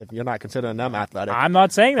If you're not considering them athletic, I'm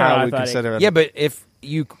not saying that. how we consider it? Yeah, but if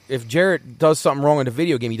Jarrett does something wrong in the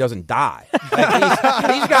video game, he doesn't die. Like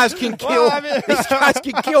these guys can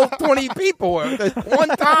kill 20 people at one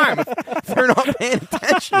time if they're not paying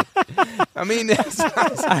attention. I mean,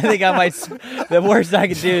 I think I might. The worst I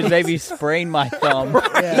could do is maybe sprain my thumb.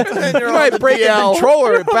 Yeah. You might break the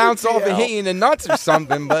controller, it bounce off and hit you in the nuts or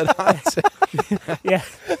something. But yeah.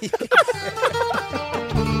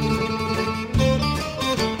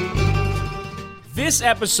 This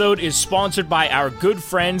episode is sponsored by our good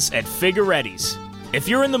friends at Figarretti's. If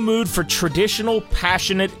you're in the mood for traditional,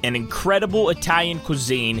 passionate, and incredible Italian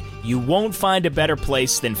cuisine, you won't find a better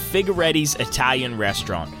place than Figarretti's Italian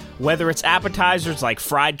Restaurant. Whether it's appetizers like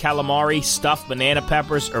fried calamari, stuffed banana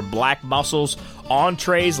peppers, or black mussels,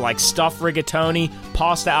 entrees like stuffed rigatoni,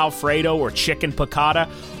 pasta alfredo, or chicken piccata,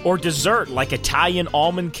 or dessert like Italian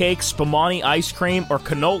almond cake, spumani ice cream, or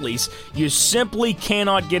cannolis, you simply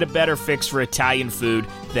cannot get a better fix for Italian food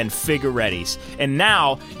than Figarretti's. And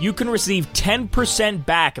now, you can receive 10%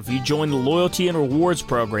 back if you join the Loyalty and Rewards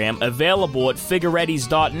program available at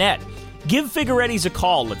Figarrettis.net. Give Figarretti's a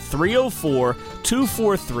call at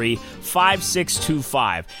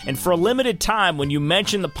 304-243-5625. And for a limited time, when you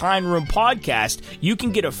mention the Pine Room Podcast, you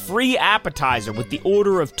can get a free appetizer with the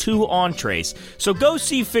order of 2 entrees. So go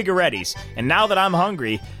see Figarretti's. And now that I'm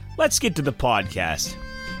hungry, let's get to the podcast.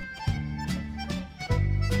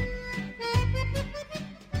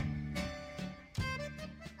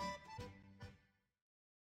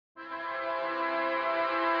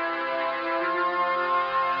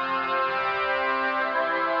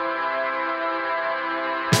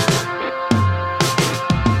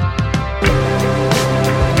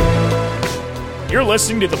 You're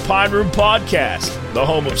listening to the Pine Room Podcast, the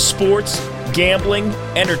home of sports, gambling,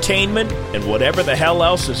 entertainment, and whatever the hell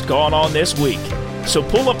else has gone on this week. So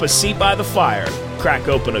pull up a seat by the fire, crack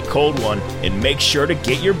open a cold one, and make sure to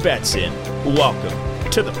get your bets in.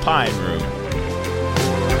 Welcome to the Pine Room.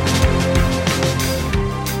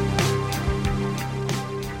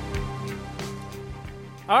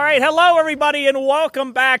 All right, hello, everybody, and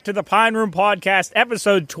welcome back to the Pine Room Podcast,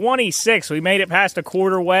 episode 26. We made it past a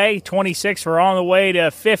quarter way. 26, we're on the way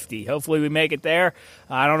to 50. Hopefully we make it there.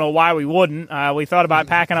 I don't know why we wouldn't. We thought about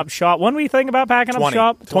packing up shop. When were you thinking about packing up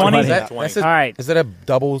shop? 20? All right. Is that a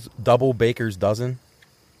double baker's dozen?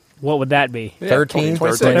 What would that be? 13?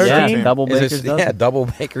 13? Yeah, double baker's dozen. Yeah, double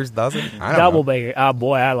baker's dozen. Double baker. Oh,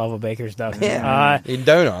 boy, I love a baker's dozen. Yeah. In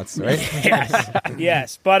donuts, right?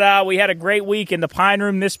 Yes. But we had a great week in the Pine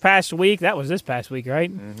Room this past week. That was this past week,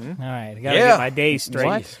 right? Mm-hmm. All right. I got to get my days straight.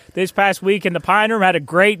 What? This past week in the Pine Room, had a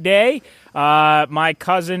great day. My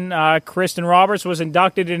cousin, Kristen Roberts, was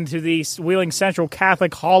inducted into the Wheeling Central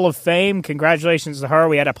Catholic Hall of Fame. Congratulations to her.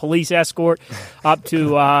 We had a police escort up to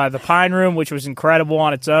the Pine Room, which was incredible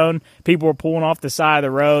on its own. People were pulling off the side of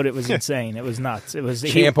the road. It was insane. It was nuts. It was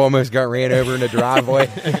Champ almost got ran over in the driveway.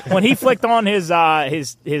 When he flicked on his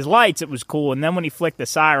lights, it was cool. And then when he flicked the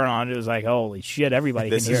siren on, it was like, holy shit, everybody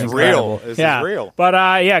can hear it. This is real. This is real.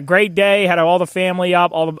 But, great day. Had all the family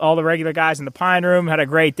up, all the regular guys in the Pine Room. Had a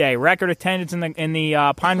great day. Record attendance in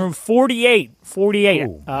the Pine Room, 48. 48.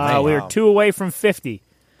 Ooh, we were 2 away from 50.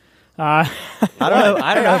 I don't know.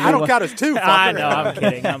 I don't count as 2. I know. I'm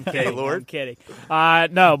kidding. Hey, Lord. I'm kidding.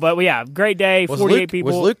 No, but great day. 48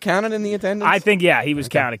 people. Was Luke counted in the attendance? I think, he was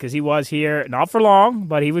counted because he was here. Not for long,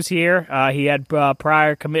 but he was here. He had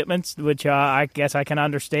prior commitments, which I guess I can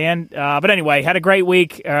understand. But anyway, had a great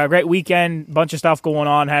week, great weekend, bunch of stuff going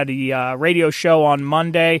on. Had the radio show on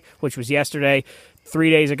Monday, which was yesterday. 3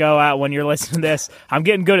 days ago out when you're listening to this. I'm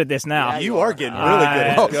getting good at this now. Yeah, you are getting really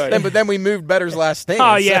good at it. But then we moved Better's Last Stand.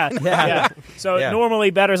 Oh, yeah. So normally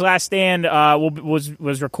Better's Last Stand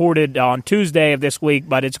was recorded on Tuesday of this week,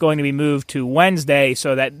 but it's going to be moved to Wednesday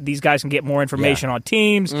so that these guys can get more information on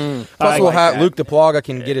teams. Plus we'll have Luke DePlaga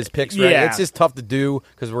can get his picks ready. It's just tough to do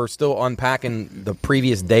because we're still unpacking the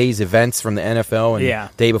previous day's events from the NFL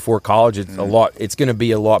and day before college. It's a lot. It's going to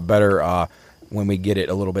be a lot better when we get it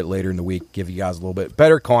a little bit later in the week, give you guys a little bit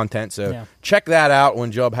better content. So check that out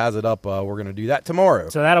when Jubb has it up. We're going to do that tomorrow.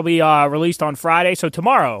 So that'll be released on Friday. So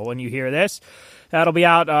tomorrow when you hear this, that'll be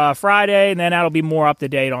out Friday, and then that'll be more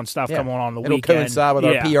up-to-date on stuff coming on the weekend. It'll coincide with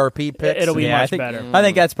our PRP picks. It'll be much better. I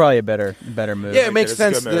think that's probably a better move. Yeah, it makes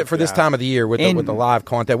sense for this time of the year with the live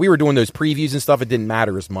content. We were doing those previews and stuff. It didn't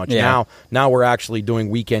matter as much. Yeah. Now we're actually doing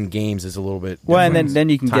weekend games is a little bit well, and then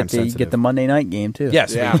you can get the Monday night game, too.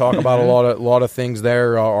 Yes, we talk about a lot of things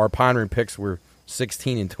there. Our Pine Room picks were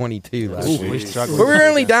 16 and 22 last week. But we were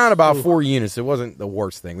only down about 4 units. It wasn't the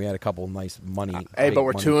worst thing. We had a couple nice money. Hey, but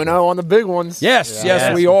we're 2-0 on the big ones. Yes,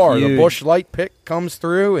 we are. The Busch Light pick comes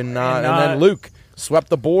through, and then Luke swept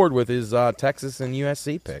the board with his Texas and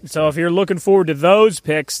USC picks. So if you're looking forward to those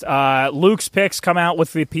picks, Luke's picks come out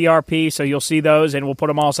with the PRP, so you'll see those, and we'll put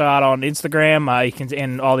them also out on Instagram, you can,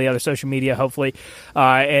 and all the other social media, hopefully.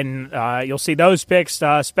 And you'll see those picks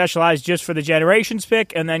specialized just for the Generations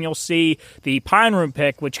pick, and then you'll see the Pine Room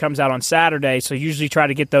pick, which comes out on Saturday. So usually try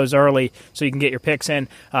to get those early so you can get your picks in.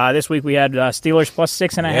 This week we had Steelers plus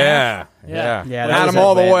 6.5. Yeah. Had them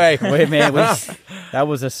all the way. Wait, man, that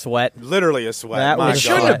was a sweat. Literally a sweat. It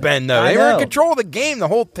shouldn't have been, though. They were in control of the game the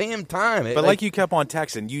whole damn time. But like you kept on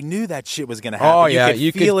texting, you knew that shit was going to happen. Oh, yeah.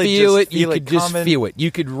 You could feel it. You could just coming. feel it.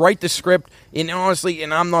 You could write the script. And honestly,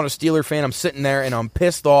 and I'm not a Steeler fan, I'm sitting there and I'm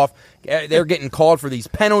pissed off. They're getting called for these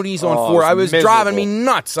penalties on 4. I was driving me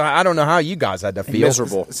nuts. I don't know how you guys had to feel.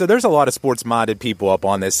 Miserable. So there's a lot of sports-minded people up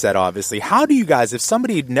on this set, obviously. How do you guys, if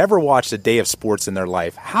somebody had never watched a day of sports in their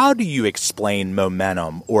life, how do you explain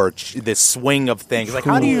momentum or this swing of things? Like,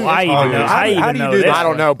 how do you? How do you do this? I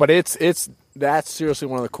don't know, but that's seriously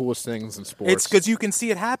one of the coolest things in sports. It's because you can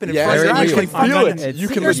see it happen in yeah, front of you you. can feel it. You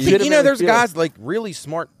can legitimately there's feel guys it. like really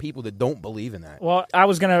smart people that don't believe in that. Well, I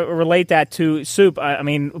was going to relate that to Soup. I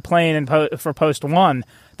mean, playing for Post 1,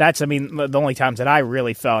 that's, the only times that I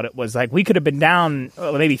really felt it was like we could have been down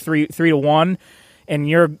maybe 3-1, and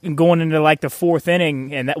you're going into like the 4th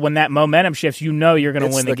inning, and when that momentum shifts, you know you're going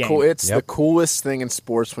to win the game. It's the coolest thing in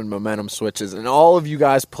sports when momentum switches. And all of you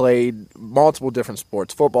guys played multiple different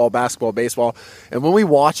sports, football, basketball, baseball. And when we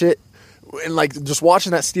watch it, and like just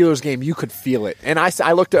watching that Steelers game, you could feel it. And I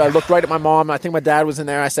looked right at my mom. I think my dad was in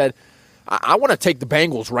there. I said, I want to take the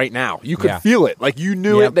Bengals right now. You could feel it. Like you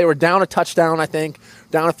knew it. They were down a touchdown, I think,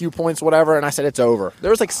 down a few points, whatever. And I said, it's over.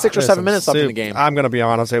 There was like 6 or 7 minutes left in the game. I'm going to be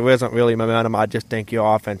honest. It wasn't really momentum. I just think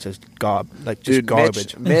your offense is Dude,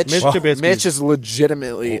 garbage. Mitch is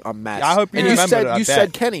legitimately a mess. I hope you remember that. You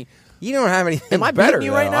said Kenny. You don't have anything Am I better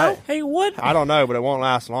beating you right now? Hey, what? I don't know, but it won't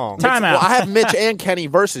last long. Time out. Well, I have Mitch and Kenny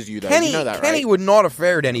versus you, though. You know that, right? Kenny would not have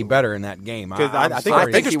fared any better in that game. I think our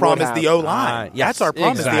biggest problem is the O-line. Yes, that's our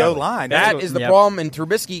problem is the O-line. That is the problem, and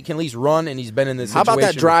Trubisky can at least run, and he's been in this situation. How about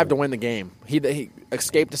that drive to win the game? He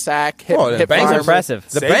escaped a sack, hit Bengals impressive.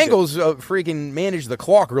 The Bengals freaking managed the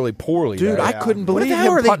clock really poorly. Dude, I couldn't believe what the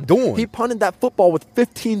hell him. are they doing? He punted that football with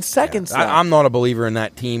 15 seconds left. I'm not a believer in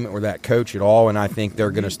that team or that coach at all, and I think they're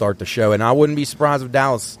going to start to show. And I wouldn't be surprised if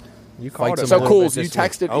Dallas fights them. So cool. You week.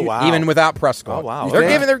 texted. Oh, wow. Even without Prescott. Oh, wow.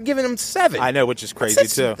 They're giving them 7. I know, which is crazy,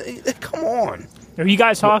 too. Come on. Are you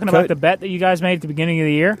guys talking about the bet that you guys made at the beginning of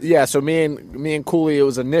the year? Yeah, so me and Cooley, it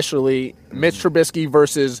was initially Mitch Trubisky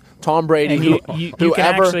versus Tom Brady. And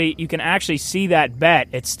you can actually see that bet.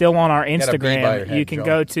 It's still on our Instagram. You can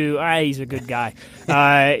go to. He's a good guy.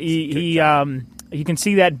 You can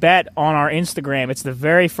see that bet on our Instagram. It's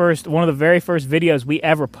one of the very first videos we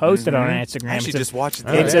ever posted on our Instagram. I actually just watched it.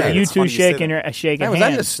 It's of you two shaking hands. Was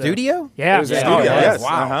that in the studio? Yeah. It was in the studio, yes.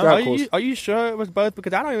 Wow. Are you sure it was both?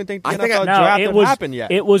 Because I don't even think the NFL NFL draft had happened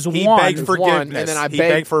yet. It was He one. begged for forgiveness. And then I He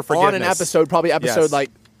begged begged for forgiveness. on an episode, probably episode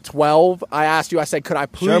like 12. I asked you. I said, "Could I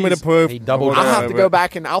please show me the proof?" He doubled I'll down. have to go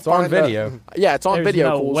back and I'll find on video. Yeah, it's on There's video.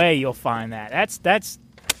 no Cools. way you'll find that. That's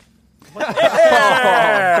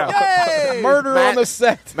Murder on the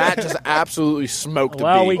set. Matt just absolutely smoked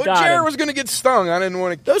Well, a we beat. got Jared him. was going to get stung. I didn't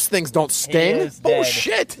want to. Those things don't sting. is dead.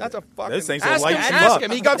 Bullshit. That's a fucking. Those things will Ask light him. you Ask up.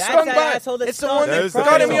 him. He got That's stung that by. asshole that It's the stung one me. that Those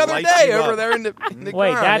got him things the other will light day you over up. there in the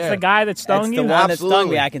Wait, ground, that's yeah. the guy that stung That's you? the one that Absolutely. stung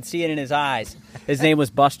me. I can see it in his eyes. His name was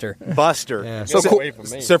Buster. Buster. Yeah. So, Get away from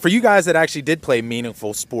me. so for you guys that actually did play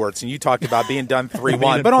meaningful sports, and you talked about being done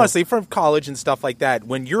 3-1, but honestly, from college and stuff like that,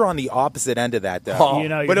 when you're on the opposite end of that, though, You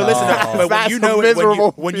know but you're listen, not. but when you know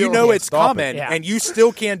it, when you know it's Stop it. coming, Yeah. and you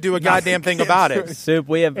still can't do a goddamn thing about it. Soup,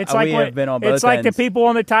 we have It's like been on both it's like ends. the people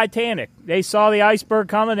on the Titanic. They saw the iceberg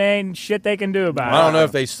coming. They ain't shit they can do about it. I don't know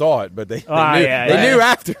if they saw it, but they yeah. knew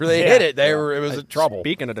after they Yeah. hit it. It was a trouble.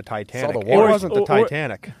 Speaking of the Titanic, the it water. wasn't the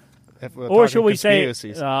Titanic. If we're Or talking should we say,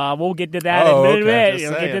 conspiracies. we'll get to that Oh, in a okay, bit. just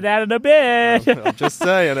We'll get saying. to that in a bit. I'm just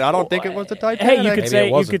saying. I don't think it was the Titanic. Hey, you Maybe it could say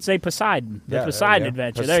wasn't. Poseidon, the Yeah, Poseidon there you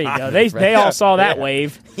adventure. go. There you go. Poseidon They all adventure. saw that Yeah.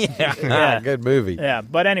 wave. Yeah, good movie. Yeah,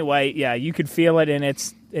 but anyway, yeah, you could feel it, and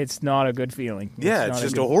it's not a good feeling. Yeah, it's not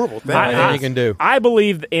just good- a horrible thing. Nothing you can do. I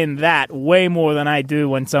believe in that way more than I do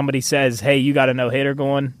when somebody says, "Hey, you got a no-hitter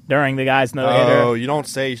going" during the guy's no-hitter. Oh, you don't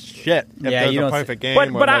say shit if Yeah, there's you a don't perfect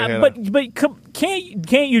game. But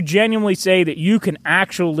can't you genuinely say that you can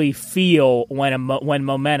actually feel when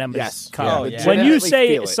momentum Yes. is coming? Yeah. When you Legitimately say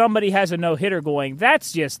feel it. somebody has a no-hitter going,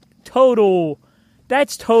 that's just total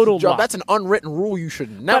That's total Joe, luck. that's an unwritten rule you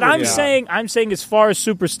should never But I'm do. saying as far as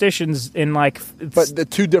superstitions in like. But the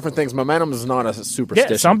two different things. Momentum is not a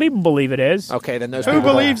superstition. Yeah, some people believe it is. Okay, then those Who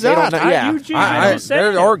people believes don't, that? They don't know, yeah.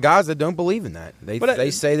 There are guys that don't believe in that.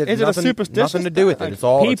 They say that is it a superstition? nothing to do with it. It's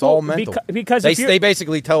all mental. Because they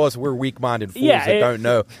basically tell us we're weak-minded fools that don't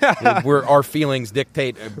know. Our feelings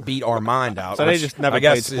dictate, beat our mind out. So they just never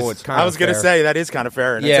played sports. I was going to say that is kind of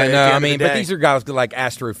fair. Yeah, no, I mean, but these are guys like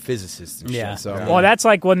astrophysicists. And shit, so. Well, that's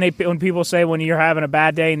like when people say when you're having a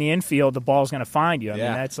bad day in the infield, the ball's going to find you. I mean,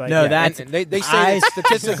 that's like they say it's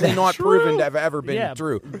statistically not proven to have ever been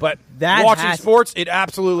true. But That watching sports, it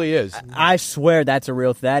absolutely is. I swear that's a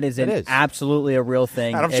real. That is absolutely a real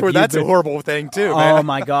thing. And I'm sure that's a horrible thing too. Man. Oh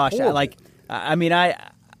my gosh!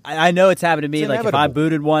 I know it's happened to me. It's like if inevitable. I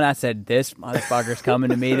booted one, I said, "This motherfucker's coming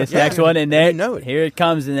to me." This next one, and then know it. here it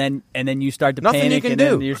comes, and then you start to Nothing panic. you can and do.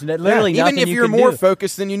 then there's literally even nothing if you you're can more do.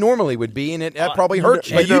 focused than you normally would be, and that probably hurts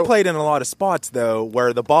you. But you played in a lot of spots though,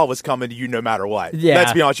 where the ball was coming to you no matter what. Yeah.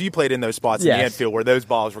 Let's be honest, you played in those spots in the Yes. infield where those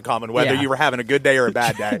balls were coming, whether Yeah. you were having a good day or a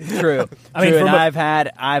bad day. True. I mean, True. from And a-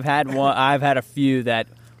 I've had a few that.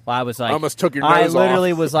 Well, I was like, Almost took your I nose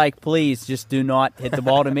literally off. was like, please, just do not hit the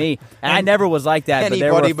ball to me. And I never was like that, but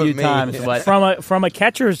there were a Anybody but few me. times. Yeah. But from a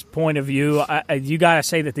catcher's point of view, you got to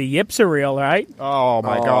say that the yips are real, right? Oh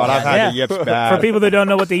my God, I've had the yips bad. For people that don't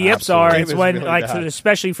know what the yips are, Absolutely. it's It was when, really like, bad.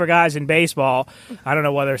 especially for guys in baseball. I don't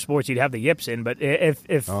know what other sports you'd have the yips in, but if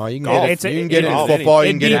You can golf, get it. You can get it in football.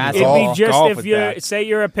 You can get it in it'd be golf. just Golf if with you bats. say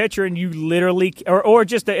you're a pitcher and you literally, or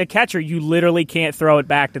just a catcher, you literally can't throw it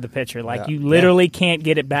back to the pitcher. Like you literally can't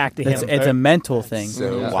get it back to him. it's a mental thing.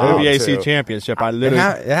 Wow, OVAC too. championship, I literally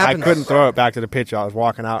it happens. I couldn't throw it back to the pitcher. I was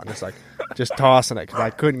walking out and it's like just tossing it because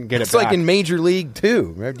I couldn't get it It's back. like in Major League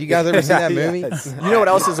 2. Do you guys ever see that movie? You know what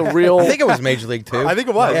else is a real? I think it was Major League 2. I think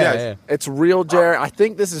it was, yes. It's real, Jarrett. I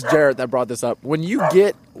think this is Jarrett that brought this up. When you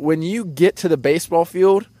get to the baseball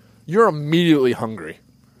field, you're immediately hungry.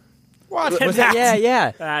 What? Was it?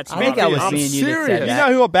 Yeah. That's I think I was I'm seeing you that said serious. You that.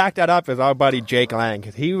 know who will back that up is our buddy Jake Lang.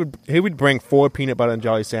 'Cause he would bring 4 peanut butter and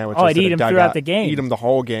jelly sandwiches. Oh, he'd to the eat 'em dugout. throughout the game. Eat them the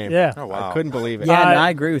whole game. Yeah. Oh, wow. I couldn't believe it. Yeah, no, I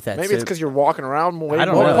agree with that. Maybe it's because you're walking around way I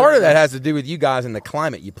don't more. know. Well, part of that has to do with you guys and the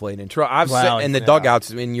climate you played in. I've Well, sat in the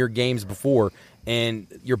dugouts in your games before, and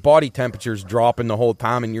your body temperature's dropping the whole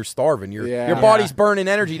time, and you're starving. Your body's burning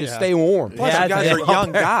energy to stay warm. Plus, Yeah, you guys yeah. are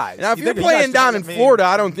young guys. Now, if You you're think you guys playing down in don't get me- Florida,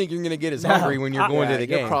 I don't think you're going to get as hungry when you're going to the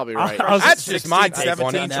You're game. probably right. That's just my 16, take on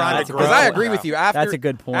 17 it. trying that's to a grow. Because I agree with you. After, That's a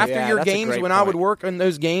good point. After Yeah, your that's a games, great when I would point. work in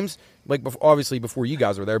those games, like obviously before you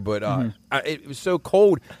guys were there, but it was so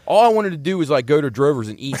cold. All I wanted to do was like go to Drovers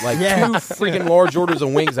and eat like 2 freaking large orders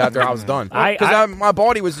of wings after I was done. Because my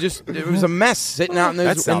body was it was a mess sitting out in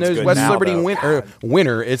That those sounds good West now, Liberty though.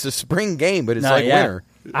 winter. It's a spring game, but it's like winter.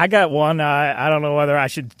 I got one. I don't know whether I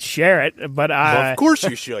should share it, but Well, of course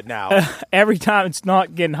you should now. every time it's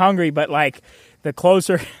not getting hungry, but like the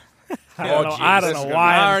closer. I don't know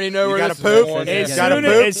why. I already know You where gotta this is poop? going. As You Yeah. gotta soon,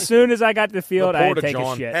 poop? as soon as I got to the field, I Report to take a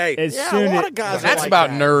John. shit. Hey, as yeah, soon a lot as, of guys are That's like about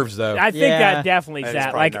that. nerves, though. I think Yeah. that definitely is That is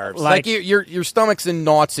that. probably Like, nerves. Like your stomach's in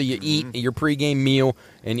knots, so you eat your pregame meal,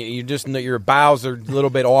 and you just know your bowels are a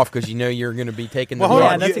little bit off because you know you're going to be taking the Well, hold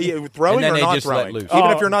run. on. that's You throwing and then or they not just let throwing? loose.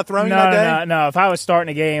 Even if you're not throwing no, that day? no. If I was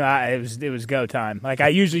starting a game, it was go time. Like I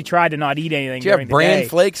usually tried to not eat anything Do you during have the bran day.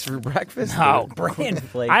 flakes for breakfast? No, Bran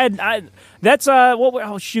flakes. That's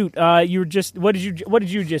oh shoot. You were just what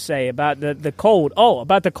did you just say about the cold? Oh,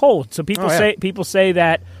 about the cold. So people say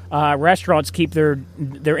that restaurants keep their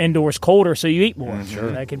indoors colder so you eat more.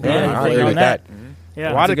 Sure. That could be I anything agree on with that.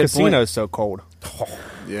 Yeah. Why are the good point. casinos so cold?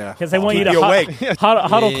 Yeah. Because they want you Keep to you awake.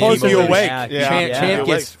 huddle Yeah, closer. keep you to- awake. Champ Yeah.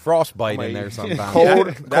 gets frostbite in there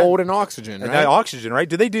sometimes. Cold and oxygen, And right? that oxygen, right?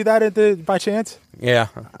 Do they do that by chance? Yeah,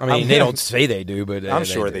 I mean they don't say they do, but I'm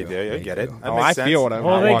sure they do. I get it. That Oh, makes I sense. feel it. when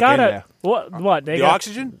Well, I they walk in gotta there. what they The got.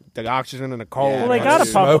 oxygen? The oxygen and the cold. Well, they gotta pump.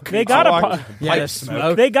 Smoke. They gotta Oh, pump. Pipe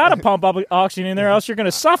smoke. They gotta pump up oxygen in there, else you're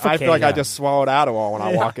gonna suffocate. I feel like I just swallowed Adderall when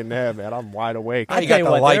I walk in there, man. I'm wide awake. You tell got you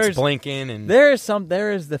the what, lights there's- blinking, and There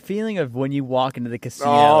is the feeling of when you walk into the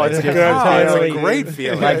casino. Oh, it's just good. It's totally- a great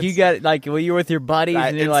feeling. Like you got like when you're with your buddies That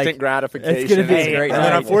and you're instant like, gratification. it's gonna be a Hey, great And then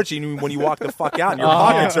night. unfortunately, when you walk the fuck out and your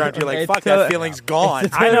pockets are empty, you're like, It's fuck, to- that feeling's gone.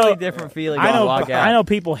 It's a I know- totally different feeling when you walk out. I know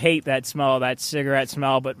people hate that smell, that cigarette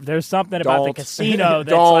smell, but there's something about the Don't. casino that's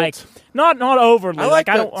Don't. like not overly. I like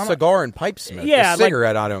I the don't. I'm not- cigar and pipe smoke. Yeah, the like-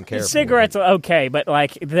 cigarette I don't care. The for. cigarettes are okay, but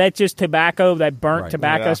like that's just tobacco, that burnt Right.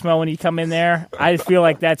 tobacco Yeah. smell when you come in there. I just feel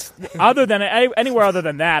like that's anywhere other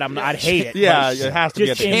than that, I'd hate it. Yeah, But it has to be a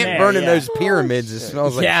just in Can't there, burn in yeah. those pyramids. It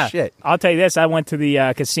smells like Yeah. shit. I'll tell you this. I went to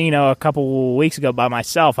the casino a couple weeks ago by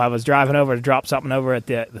myself. I was driving over to drop something over at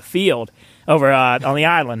the field. over on the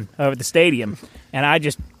island over at the stadium, and I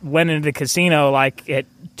just went into the casino like at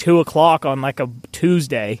 2:00 on like a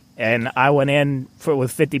Tuesday, and I went in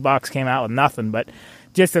with $50, came out with nothing, but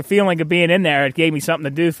just the feeling of being in there, it gave me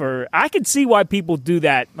something to do. I could see why people do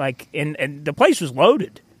that, like, and the place was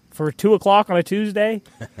loaded. For 2:00 on a Tuesday,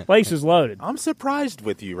 place was loaded. I'm surprised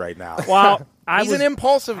with you right now. Well, he's an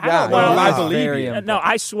impulsive guy. I believe you. No,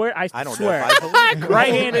 I swear. I don't swear. know if I believe you.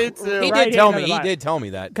 Right-handed. He did tell me. He did tell me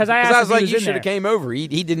that. Because I I asked was if like, he you was in should have there. came over. He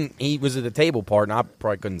didn't. He was at the table part, and I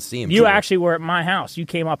probably couldn't see him. You actually were at my house. You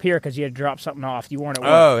came up here because you had dropped something off. You weren't at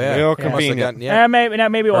work. Oh yeah, Real Must have convenient. gotten-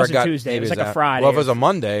 Maybe it Or wasn't got- Tuesday. It maybe was like a that. Friday. Well, if it was a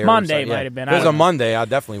Monday. Or Monday something, might have been. If it was I a don't know. Monday, I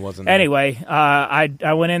definitely wasn't there. Anyway,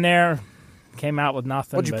 I went in there, came out with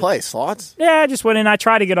nothing. What'd you but- play? Slots? Yeah, I just went in. I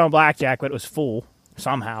tried to get on blackjack, but it was full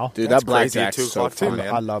somehow. Dude, That's that crazy at blackjack's 2 so o'clock too, fun.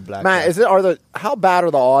 man. I love blackjack. Matt, how bad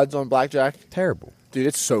are the odds on blackjack? terrible. Dude,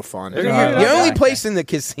 it's so fun. The only place in the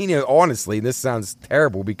casino, honestly, this sounds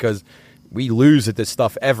terrible because we lose at this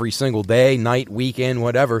stuff every single day, night, weekend,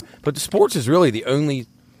 whatever. But the sports is really the only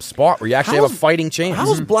spot where you actually have a fighting chance.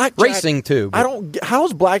 How's blackjack Racing too? but-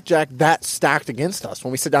 How's blackjack that stacked against us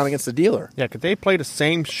when we sit down against the dealer? Yeah, because they play the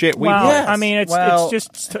same shit we Well, play. Yes. I mean, it's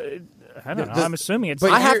just. I don't know. The- I'm assuming it's.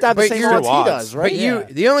 but I have to have the but same you're- odds he does, right?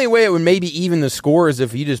 But the only way it would maybe even the score is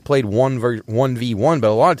if you just played 1v1. But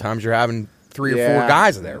a lot of times you're having 3 or 4 Yeah.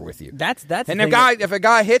 guys there with you. That's And the if a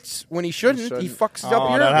guy hits when he shouldn't, he fucks up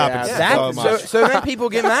your. that happens Yeah. so So, much. so then people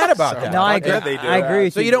get mad about that. No, I Like, agree. I agree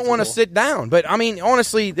with So you don't want to sit down. But I mean,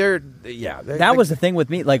 honestly, That was the thing with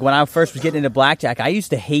me. Like when I first was getting into blackjack, I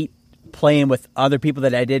used to hate playing with other people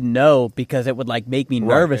that I didn't know because it would like make me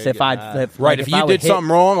nervous if I right. If I you would did hit-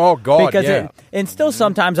 something wrong, oh god, because yeah. and still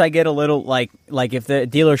sometimes I get a little like if the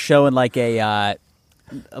dealer's showing like a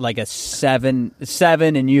 7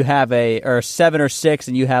 and you have or 7 or 6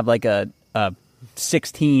 and you have like a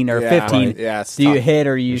 16 or Yeah, 15. right. Yeah, it's do you tough. hit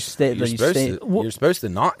or you stay? You're you supposed, stay? you're supposed to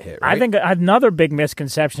not hit, right? I think another big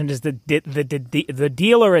misconception is the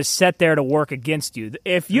dealer is set there to work against you.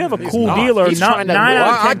 If you have a cool not. dealer, He's not trying to- 9 out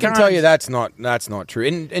of 10 I can tell you times- that's not true.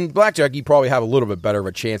 In blackjack, you probably have a little bit better of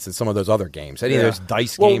a chance than some of those other games. Any of those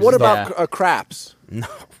dice Well, games. what and stuff. about craps?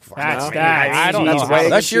 That's No. that. I don't know Jesus. how-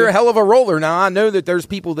 Unless you're a hell of a roller. Now I know that there's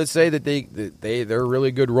people that say that they're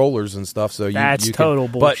really good rollers and stuff. So That's you can, total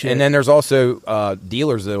But bullshit. and then there's also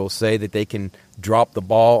dealers that'll say that they can drop the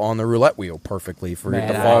ball on the roulette wheel perfectly for it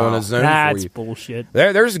to Man, fall in a zone That's for you. bullshit.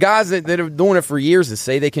 There's guys that have doing it for years that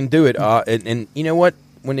say they can do it. And you know what?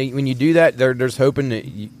 When you do that, there's hoping that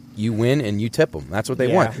you win and you tip them. That's what they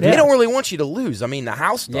want. Yeah. They don't really want you to lose. I mean, the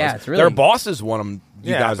house does. Yeah, it's really- Their bosses want them.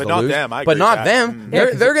 You Yeah, guys but to not lose, them. I but agree not with that.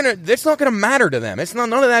 them. They're gonna. It's not gonna matter to them. It's not.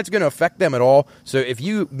 None of that's gonna affect them at all. So if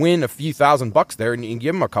you win a few $1,000 there and you can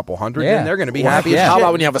give them a couple hundred, Yeah. then they're gonna be Well, happy. yeah. As How shit.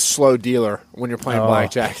 about when you have a slow dealer when you're playing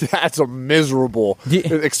blackjack? That's a miserable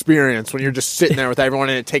experience when you're just sitting there with everyone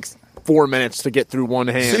and it takes 4 minutes to get through one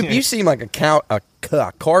hand. Soup, you seem like a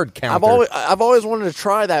card counter. I've always wanted to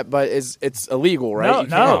try that, but it's illegal, right? No, You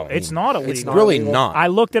no, can't- it's not illegal. It's not really illegal. not. I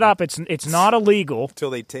looked it up. It's not illegal. Until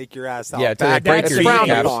they take your ass out. Yeah, till they back. break It's your frowned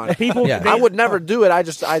kneecaps. upon. People, Yeah. I would never do it.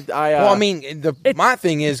 Well, I mean, my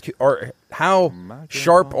thing is, how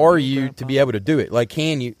sharp are you to be able to do it? Like,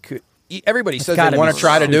 can you? Everybody says they gotta want be to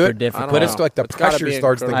try to do super it, difficult. but it's like the It's gotta pressure be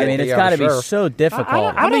starts to get. incredible. I mean, it's yeah, got to be sure. so difficult.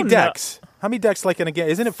 How many don't decks? How many decks like in a game?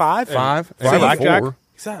 Isn't it 5? 5, Is it blackjack? 4,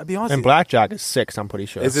 I'll be honest. And blackjack is 6, I'm pretty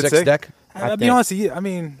sure. Is it 6 sick? deck. I'll be think. honest with you. I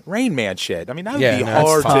mean, Rain Man shit. I mean, that would Yeah, be no,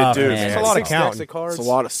 hard it's to tough, do. man. It's a lot of 6 decks counting. of cards. It's a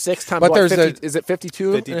lot of 6 times. But what, there's 50, is it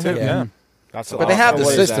 52? 52. Yeah. That's a But they lot. have the What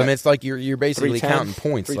is system. that? It's like you're basically 310, counting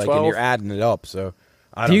points, like, and 312? you're adding it up. So,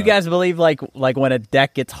 I Do don't you know. guys believe like when a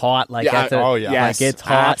deck gets hot, like Yeah, that's oh, yeah. Yes, like it's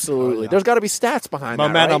hot, absolutely. There's got to be stats behind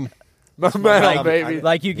Momentum. that, right? Momentum, baby.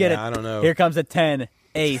 like you get Yeah, it. I don't know. Here comes a 10,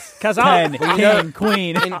 ace, 'Cause 10, I'll- king,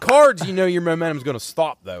 queen. In cards, you know your momentum's going to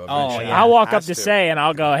stop though. Oh, Eventually. yeah. I'll walk up Has to to. Say and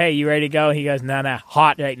I'll go, "Hey, you ready to go?" He goes, "No,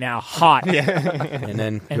 hot right now, hot." And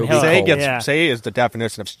then And you'll he'll- be Say cold. gets Yeah. Say is the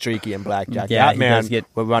definition of streaky in blackjack. Yeah, That he man does get-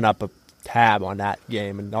 will run up a tab on that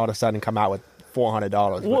game and all of a sudden come out with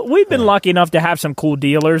 $400. We've been lucky enough to have some cool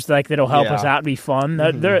dealers like that'll help Yeah. us out and be fun.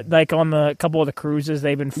 They're like on the couple of the cruises,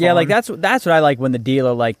 they've been fun. Yeah, like that's what I like when the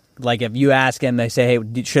dealer like if you ask him, they say,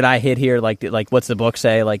 "Hey, should I hit here?" Like what's the book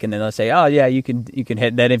say? Like, and then they'll say, "Oh yeah, you can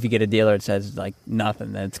hit." Then if you get a dealer, it says like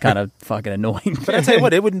nothing. Then it's kind of fucking annoying. But I tell you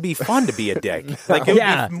what, it wouldn't be fun to be a dick. Like it would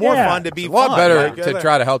Yeah. be more Yeah. fun to be It's a lot fun. better Like, to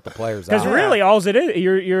try to help the players out. Because really, all it is,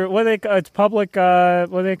 you're what it's public.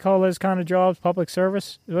 What do they call those kind of jobs? Public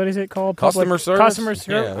service. What is it called? Customer Public, service? Customer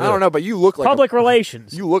service. Yeah. I don't know, but you look like Public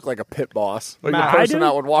relations. You look like a pit boss, like Matt, the I person do?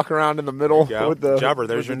 that would walk around in the middle Yeah. with the Jobber,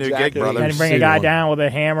 there's with your the new gig, jacket. brother. and bring a suit guy on. down with a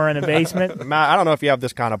hammer hammer in the basement. Matt, I don't know if you have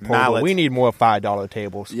this kind of pull, but we need more $5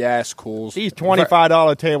 tables. Yes, cool. These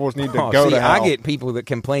 $25 tables need to go to hell. I get people that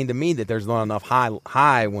complain to me that there's not enough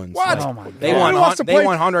high ones. What? Oh my God. They want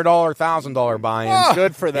 $100, $1,000 buy-ins.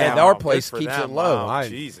 Good for them. And our place keeps it low. Wow,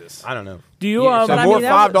 Jesus. I don't know. Do you? So more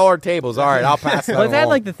 $5 tables. All right, I'll pass that. But that's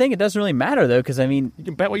like the thing. It doesn't really matter though, because I mean, You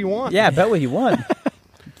can bet what you want. yeah, bet what you want.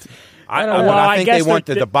 I think guess they want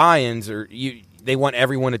that the buy-ins, or they want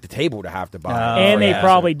everyone at the table to have to buy. And they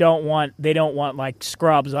probably don't want like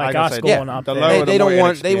scrubs like us going up the there. lower They don't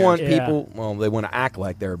want. They want Yeah. people. Well, they want to act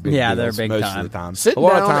like they're big. Yeah, deals they're big most time. of the time. Sitting a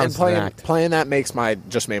lot down of times and playing that made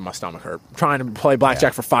my stomach hurt. Trying to play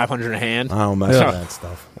blackjack for 500 a hand. I don't mess with that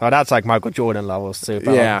stuff. Oh, that's like Michael Jordan levels, too.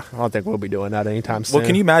 Yeah. I don't think we'll be doing that anytime soon. Well,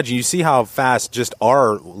 can you imagine? You see how fast just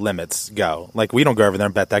our limits go. Like, we don't go over there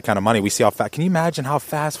and bet that kind of money. We see how fast. Can you imagine how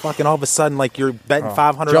fast fucking all of a sudden, like, you're betting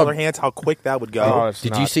 $500 hands, how quick that would go?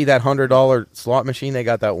 Did you see that $100 slot machine? They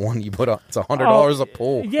got that one you put up. It's $100 a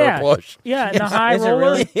pull Yeah, per push. Yeah, in the high Is it roller.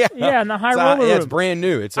 really? Yeah, in the high roller room. Yeah, it's brand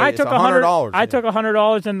new. It's I took $100. I took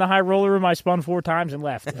 $100 in the high roller room. I spun 4 times and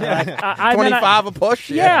left. I 25 a push.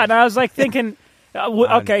 Yeah, and I was like thinking,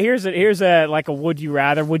 okay, here's a like a would you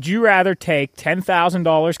rather? Would you rather take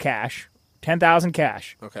 $10,000 cash, 10,000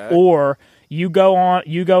 cash, okay, or you go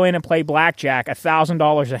in and play blackjack,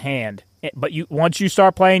 $1,000 a hand, but once you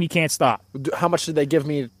start playing, you can't stop. How much did they give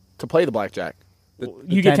me to play the blackjack?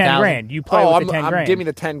 You get 10 grand. You play with the 10 grand. Give me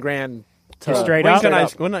the 10 grand. Straight when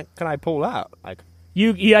up. When can I pull out? Like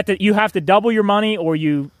You have to double your money or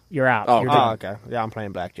you're out. Oh, You're done. okay. Yeah, I'm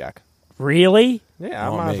playing blackjack. Really? Yeah,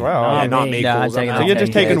 Not I might me. as well. No, Yeah, not me. me. No, Cool. I'm taking So you're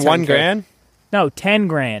just taking 1 grand? No, 10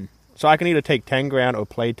 grand. So I can either take 10 grand or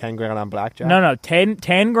play 10 grand on blackjack? No,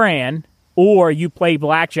 10 grand, or you play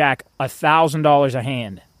blackjack $1,000 a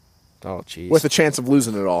hand. Oh, jeez. with a chance of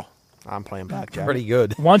losing it all. I'm playing blackjack. Pretty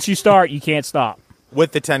good. Once you start, you can't stop.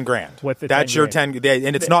 With the 10 grand. With the That's 10 your grand. 10,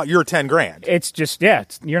 and it's not your 10 grand. It's just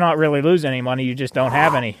you're not really losing any money. You just don't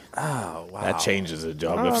have any. Oh, wow. That changes the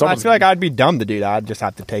job. I feel like I'd be dumb to do that. I'd just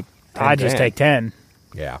have to take 10 I just grand. take 10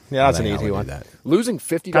 Yeah. Yeah, that's I an think I easy would one. do that. losing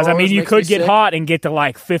 $50. because I mean you makes could me get sick. hot and get to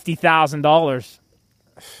like $50,000.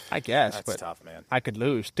 I guess, That's but tough, man. I could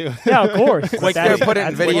lose, too. Yeah, of course. Quick, That's- Put it in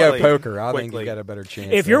that's video quickly. poker. I think Quickly. you got a better chance.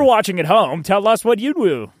 If there. you're watching at home, tell us what you'd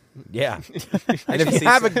do. Yeah. And if you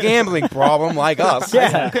have a gambling problem like us,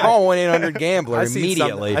 call 1-800-GAMBLER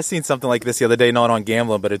immediately. I seen something like this the other day, not on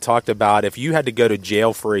gambling, but it talked about if you had to go to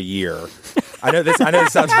jail for a year. I know this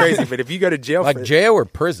sounds crazy, but if you go to jail Like for jail or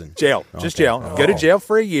prison? jail, just jail. Go to jail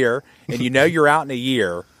for a year, and you know you're out in a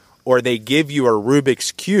year, or they give you a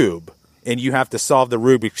Rubik's Cube, and you have to solve the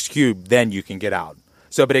Rubik's Cube, then you can get out.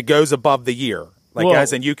 So, but it goes above the year. Like, Whoa.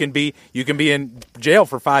 as in you can be in jail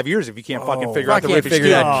for 5 years if you can't fucking figure I out the can't Rubik's figure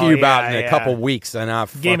Cube. that cube Oh, out in yeah. a couple weeks, and I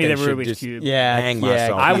Give me the fucking should Rubik's just Cube. Yeah, hang yeah.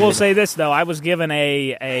 myself. I will say this though, I was given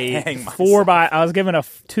a Hang myself. 4x. I was given a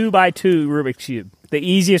 2x2 Rubik's Cube, the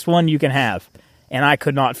easiest one you can have, and I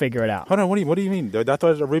could not figure it out. Hold on, what do you mean? I thought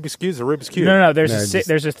a Rubik's Cube is a Rubik's Cube. No, there's No,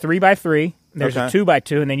 there's a 3x3, there's a Okay.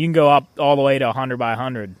 2x2, and then you can go up all the way to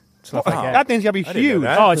 100x100. Stuff like that. That thing's going to be didn't know huge.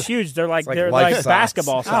 that. Oh, it's huge. They're like life size.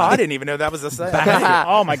 basketball Oh, size. I didn't even know that was a thing.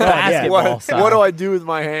 Oh my god! Yeah, Basketball. What do I do with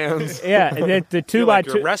my hands? yeah. The Feel like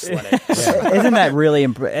you're 2x2. wrestling it. Isn't that really?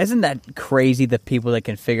 Isn't that crazy? The people that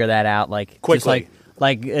can figure that out, like just Quickly.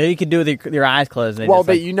 like you can do it with your eyes closed. And they Well, just,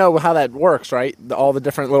 but like, you know how that works, right? All the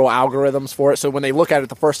different little algorithms for it. So when they look at it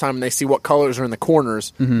the first time and they see what colors are in the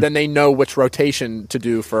corners, then they know which rotation to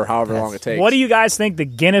do for however long it takes. What do you guys think the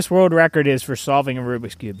Guinness World Record is for solving a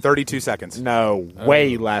Rubik's Cube? 32 seconds. No,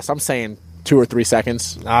 way less. I'm saying 2 or 3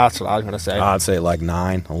 seconds. That's what I was going to say. I'd say like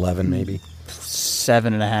 9, 11 maybe.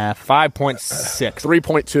 7.5. 5.6.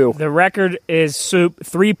 3.2. The record is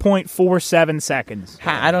 3.47 seconds.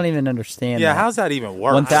 I don't even understand. Yeah, that. how's that even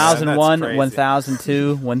work? 1001, That's crazy.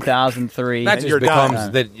 1002, 1003. That you're just becomes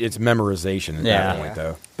done. that it's memorization at Yeah. that point,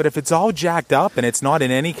 though. But if it's all jacked up and it's not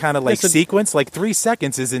in any kind of like sequence, like 3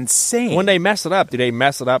 seconds is insane. When they mess it up, do they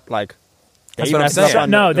mess it up like... That's they what I'm mess it up saying. on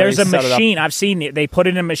No, the- there's they a set it up- machine. I've seen it. They put it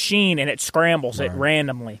in a machine and it scrambles it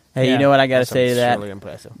randomly. Hey, Yeah. you know what I got to say to that? Really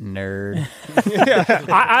impressive. Nerd.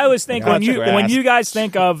 I always think when Touch grass. you guys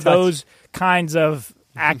think of those kinds of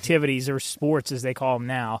activities or sports as they call them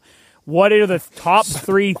now, what are the top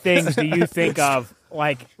 3 things do you think of?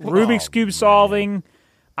 Like Rubik's Cube solving.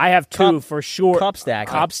 I have 2 for sure. Cup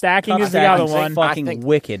stacking. Cup stacking Cup is the other stacking's one. fucking I think-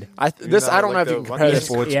 wicked. I don't know if you can compare this.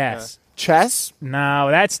 Yes. Chess?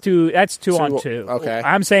 No, that's two on 2. Okay.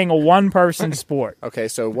 I'm saying a one-person sport. Okay,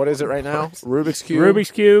 so what is it right now? Rubik's Cube?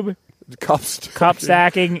 Rubik's Cube, Cup cup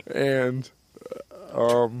stacking. and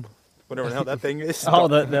Whatever the hell that thing is. Oh,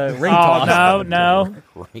 the ring Oh, toss. no.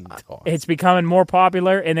 Ring toss. It's becoming more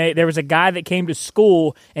popular, and there was a guy that came to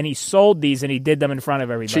school, and he sold these, and he did them in front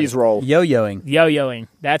of everybody. Cheese roll. Yo-yoing. Yo-yoing.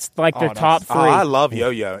 That's like their top three. Oh, I love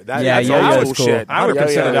yo-yo. That's yo-yo's old school cool. shit. I would Yeah,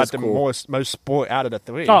 consider yeah, that that's the cool. most sport out of the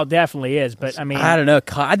three. Oh, it definitely is. But I mean, I don't know.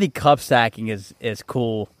 I think cup stacking is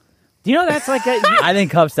cool. do you know that's like a, I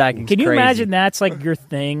think cup stacking. can you crazy. imagine that's like your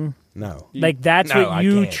thing? No. Like that's No, what I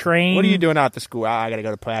you can't. train. What are you doing after school? I got to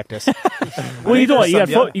go to practice. What are you doing?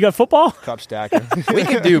 You got football? Cup stacking. We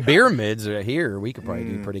could do beer mids here. We could probably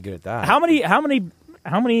do pretty good at that. How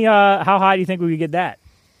high do you think we could get that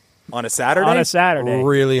On a Saturday? on a Saturday?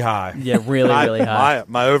 Really high. Yeah, really high.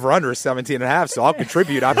 My over-under is 17 and a half, so I'll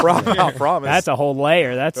contribute. I promise. That's a whole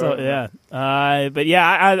layer. Yeah. But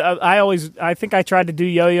yeah, I think I tried to do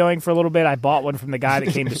yo-yoing for a little bit. I bought one from the guy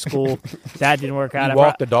that came to school. That didn't work out. You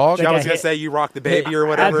walk the dog? I was going to say you rock the baby or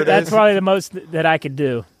whatever it is. That's probably the most that I could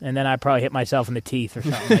do, and then I probably hit myself in the teeth or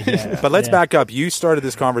something like that. But let's Yeah. back up. You started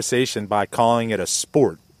this conversation by calling it a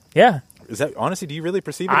sport. Yeah. Is that honestly? Do you really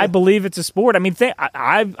perceive it? I believe it's a sport. I mean,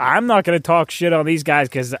 I'm not going to talk shit on these guys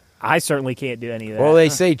because I certainly can't do any of that. Well, they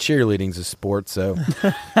say cheerleading's a sport, so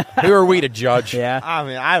who are we to judge? Yeah. I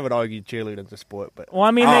mean, I would argue cheerleading's a sport, but Well,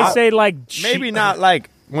 I mean, they say like maybe not like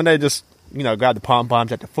when they just grab the pom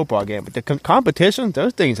poms at the football game. But the competitions,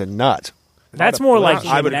 those things are nuts. That's more like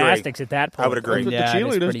I would agree. gymnastics at that point. I would agree. The Yeah,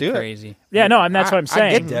 cheerleaders it's pretty do it. crazy. Yeah, no, and that's what I'm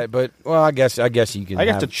saying. I get that, but I guess you can. I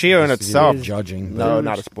guess have the cheer in this itself- judging. No,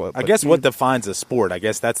 not a sport. I but- guess what defines a sport? I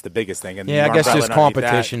guess that's the biggest thing. And Yeah, I the guess just umbrella underneath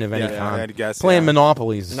competition that. of any Yeah, kind. I guess, Playing yeah.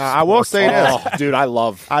 Monopolies. No, I will say this. Oh, dude, I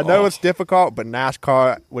love. I know it's difficult, but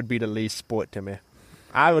NASCAR would be the least sport to me.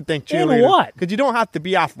 I would think In cheerleaders. what? Because you don't have to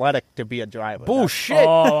be athletic to be a driver. Bullshit.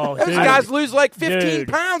 Oh, Those dude. guys lose like 15 Dude.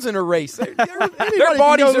 pounds in a race. Their can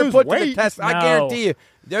bodies go are lose put to the weight. test. I No. guarantee you.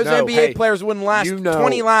 Those No, NBA hey, players wouldn't last you know-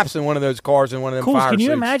 20 laps in one of those cars in one of them Cool. fire Can you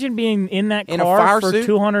suits. imagine being in that In a car fire for suit?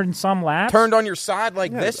 200 and some laps? Turned on your side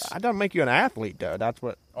like Yeah, this? that doesn't make you an athlete, though. That's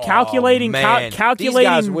what. calculating, Oh, man.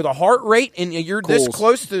 calculating. These guys with a heart rate and you're this Cools.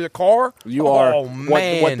 close to the car. You are. Oh,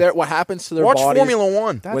 man. What happens to their Watch bodies Formula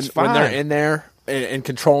One. That's when they're fine. in there and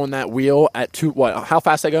controlling that wheel at how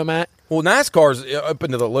fast they go, Matt? Well, NASCAR's up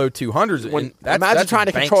into the low 200s. When, and imagine trying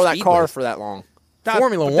to bank control that speed car limit. for that long.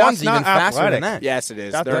 Formula but One's that's not even faster athletic. than that. Yes, it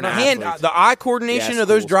is. That's They're the not Hand, athletes. the eye coordination Yes, of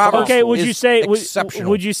those cool. drivers Okay, would is you say exceptional.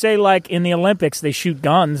 would you say like in the Olympics they shoot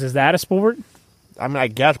guns? Is that a sport? I mean, I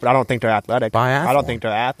guess, but I don't think they're athletic. Biathlon. I don't think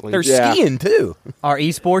they're athletes. They're Yeah. skiing, too. Are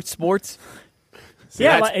esports sports?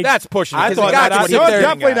 Yeah, That's pushing it. I 'cause thought the guy that's can what sit he was there-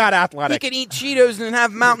 definitely not He athletic. can eat Cheetos and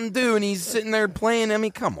have Mountain Dew, and he's sitting there playing. I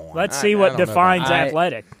mean, come on. Let's I see what don't know defines about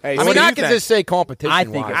athletic. Hey, that. I what mean, do I you can think? just say competition. I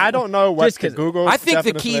think I don't know what Just the 'cause- Google. I think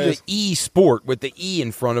the definition key is. to e-sport with the E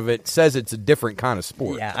in front of it says it's a different kind of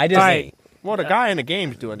sport. Yeah, I just Right. Well, the guy in the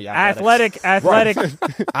game's doing the athletics. Athletic.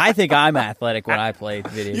 I think I'm athletic when I play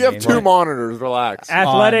video You have games. two monitors. Relax.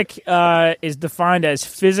 Athletic is defined as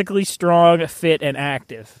physically strong, fit, and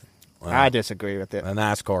active. I disagree with it. The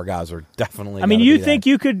NASCAR guys are definitely. I mean, gotta you be think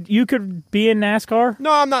that. you could be in NASCAR?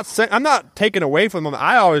 No, I'm not saying. I'm not taking away from them.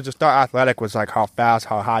 I always just thought athletic was like how fast,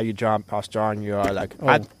 how high you jump, how strong you are. Like,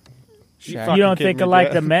 You don't think of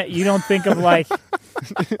like the Met. You don't think of like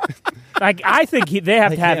like I think they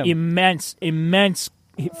have to have him. immense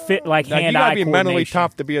fit like Like, you hand gotta eye be mentally coordination.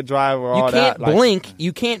 tough to be a driver. You all can't that. Like, blink.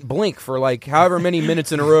 You can't blink for like however many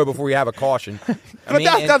minutes in a row before you have a caution. but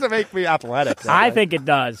that doesn't make me athletic. though. I Like, think it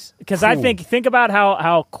does because I think about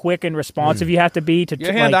how quick and responsive you have to be to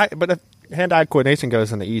your like, but hand-eye coordination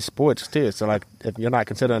goes into e-sports too. So like, if you're not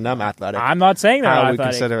considering them athletic, I'm not saying that. how I'm we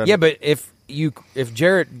athletic. consider? Yeah, but if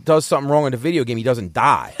Jarrett does something wrong in the video game, he doesn't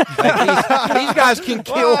die. Like, these guys can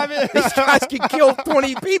kill. These guys can kill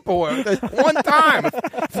 20 people at one time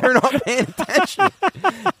if they're not paying attention.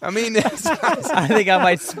 I mean, I think I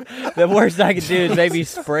might. The worst I could do is maybe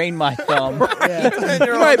sprain my thumb.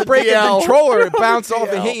 you might break a controller and bounce off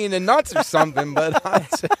and hit you in the nuts or something. But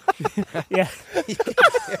Yeah.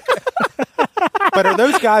 But are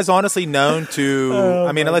those guys honestly known to?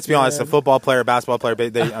 I mean, let's be honest. A football player, basketball player,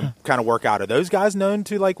 they kind of work out. Are those guys known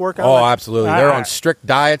to like work out? oh, like, absolutely, they're on strict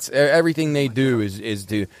diets. Everything they do is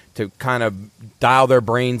to kind of dial their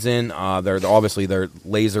brains in. They're obviously their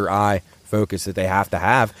laser eye focus that they have to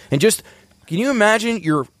have. And just can you imagine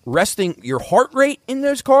you're resting your heart rate in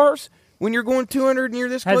those cars? When you're going 200 and you're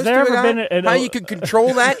this Has close there to a ever guy, been how you could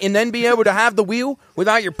control that and then be able to have the wheel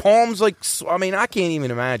without your palms like? I mean, I can't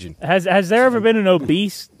even imagine. Has there ever been an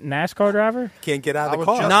obese NASCAR driver? can't get out of the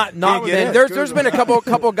car. Not Can't get in. there's been a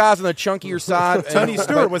couple guys on the chunkier side. Tony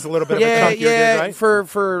Stewart was a little bit of a yeah, chunkier dude, right?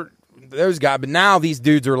 for those guys. But now these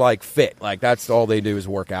dudes are like fit. Like that's all they do is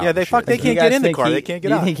work out. Yeah, they shit. can't get in the car. They can't get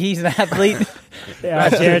you out. think he's an athlete? Yeah,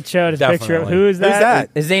 Jared showed his picture of Definitely. who is that? Who's that?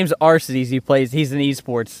 His name's Arcides. He's an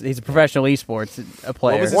esports. He's a professional esports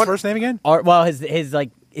player. What was his first name again? Well, his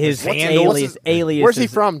alias. Where's he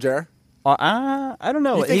from, Jer? I don't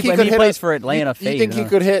know. You think He could hit plays a- for Atlanta. You think he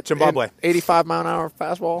could hit Zimbabwe. 85-mile-an-hour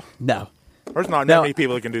fastball? No. There's not No. many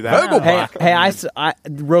people who can do that. Hey,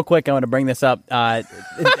 real quick, I want to bring this up.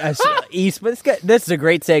 East, but this is a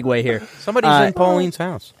great segue here. Somebody's in Pauline's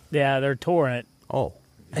house. Yeah, they're touring it. Oh,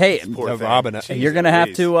 Hey, Poor They're thing. robbing it. Jeez you're gonna have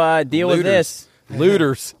Louise. to deal with this.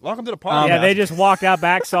 looters. Welcome to the party. Yeah, they just walked out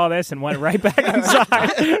back, saw this, and went right back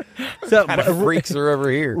inside. So, Kind of freaks are over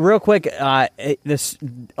here. real quick, this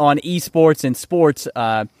on esports and sports.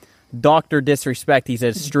 Dr. Disrespect, he's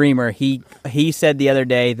a streamer. He said the other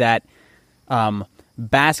day that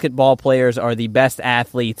basketball players are the best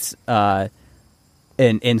athletes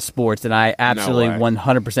in sports, and I absolutely way.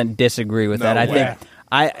 100% disagree with that. I way. think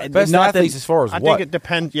Best not athletes that, as far as I what? think it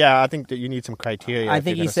depends. Yeah, I think that you need some criteria. I if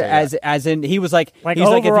think you're he gonna said say that. as in he was like Like he's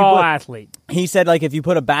like if you overall put, athlete. he said like if you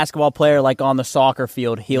put a basketball player like on the soccer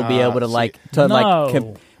field, he'll be able to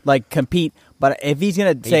No. compete. But if he's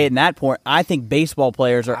gonna say it in that point, I think baseball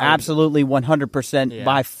players are absolutely 100%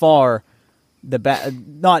 by far the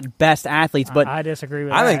not best athletes, but I disagree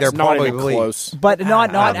with I that. think they're It's not even probably close. but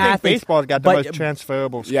not I think athletes. baseball's got the but- most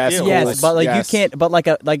transferable Yes, skills. Yes, Yes, but like yes. you can't. But like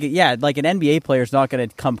an NBA player is not going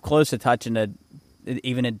to come close to touching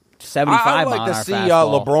even a 75 I'd mile like to an hour see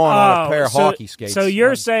fastball. LeBron on a pair of hockey skates. So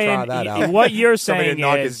you're I'd saying try that out. what you're Somebody saying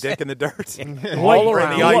knock is his dick in the dirt. What- Or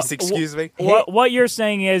in the what- ice, excuse me. what you're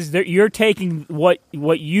saying is that you're taking what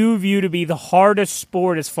you view to be the hardest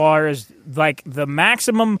sport as far as like the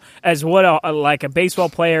maximum as what like a baseball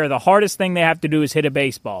player, the hardest thing they have to do is hit a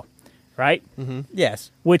baseball, right?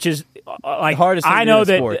 Yes, Which is like hardest thing I to do know in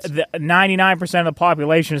that sports. 99% of the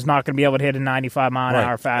population is not going to be able to hit a 95 mile an Right.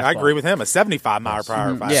 hour fastball. I agree with him. A 75 mile per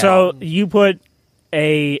hour fastball. Yeah. So you put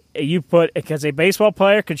because a baseball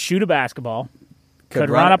player could shoot a basketball, could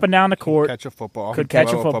run run up and down the court, Catch a football. could catch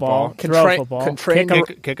a throw football, Can throw a train- football, can train kick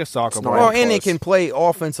a- kick a soccer not ball. Well, even and it close. can play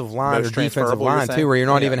offensive line or Most defensive transferable, you're line saying? too, where you're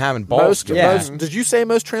not even having balls. Most, Yeah. did you say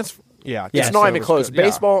most transfer? Yeah, It's not even close.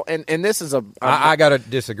 Baseball, and this is a. I got to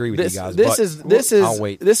disagree with This, you guys. this but is I'll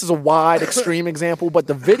wait. this is a wide extreme example, but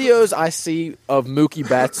the videos I see of Mookie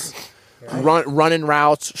Betts running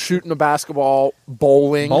routes, shooting a basketball,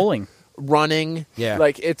 bowling, running, Yeah,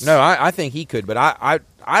 like it's no. I think he could, but I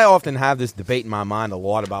often have this debate in my mind a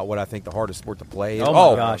lot about what I think the hardest sport to play is.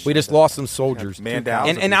 Oh my gosh. we just lost some soldiers. Man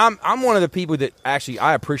down. And I'm one of the people that actually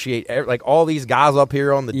I appreciate like all these guys up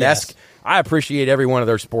here on the desk. I appreciate every one of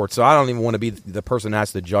their sports, so I don't even want to be the person that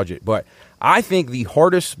has to judge it. But I think the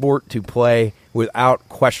hardest sport to play without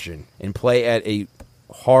question and play at a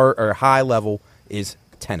hard or high level is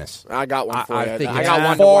tennis. I got one for I you. think I it's got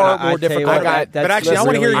one. far I more tell you difficult. what, I got- But actually, I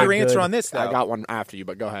want to hear really your answer good. on this, though. I got one after you,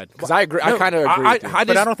 but go ahead because I agree. I kind of agree. with you.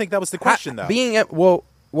 But I don't think that was the question, though. Being at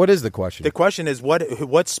what is the question? The question is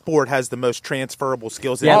what sport has the most transferable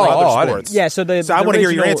skills in Yeah, all like- other I didn't- sports? Yeah, so I want to hear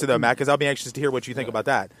your original- answer though, Matt, because I'll be anxious to hear what you think about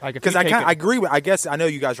that. Like, if Because you I take kind it- I agree with. I guess I know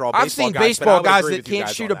you guys are all I've baseball seen guys, but I baseball would guys agree that with you can't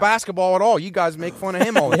guys shoot on a that. basketball at all. You guys make fun of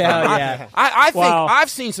him all the time. Yeah, yeah. I think Well- I've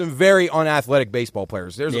seen some very unathletic baseball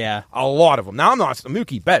players. There's Yeah. a lot of them. Now I'm not.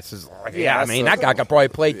 Mookie Betts is like, I mean that guy could probably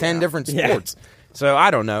play 10 different sports. So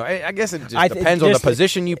I don't know. I guess it just I think depends on the just-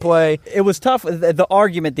 position you play. It was tough. The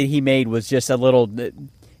argument that he made was just a little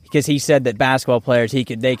because he said that basketball players they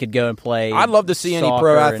could go and play. I'd love to see any soccer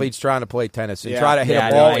pro and- athletes trying to play tennis and Yeah. try to hit Yeah,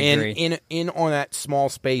 a no, ball I agree. in on that small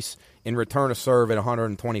space and return a serve at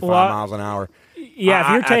 125 Well, miles an hour. Yeah, if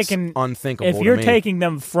you're That's taking unthinkable if to you're me. taking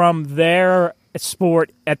them from their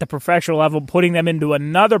sport at the professional level, putting them into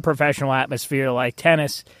another professional atmosphere like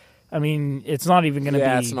tennis, I mean, it's not even going to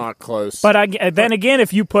Yeah, be. it's not close. But then again,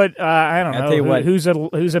 if you put I don't I'll tell you know what. who's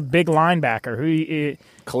a big linebacker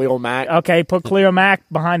Khalil Mack. okay, put Cleo Mack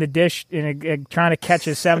behind the dish and trying to catch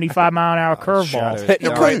a 75 mile an hour curveball. Hitting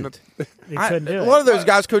You it right in couldn't. They couldn't do A it. lot of those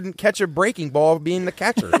guys couldn't catch a breaking ball being the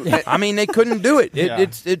catcher. I mean, they couldn't do it.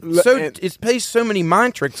 It plays so many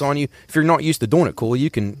mind tricks on you if you're not used to doing it. Cool, you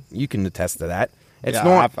can attest to that. It's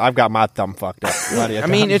not. I've got my thumb fucked up. I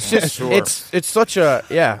mean, it's just it's such a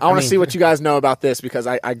I want to see what you guys know about this because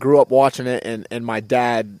I grew up watching it and my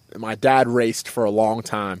dad raced for a long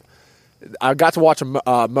time. I got to watch a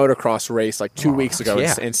motocross race like 2 weeks ago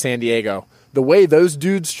in San Diego. The way those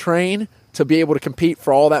dudes train to be able to compete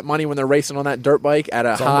for all that money when they're racing on that dirt bike at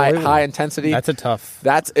a high intensity. That's a tough.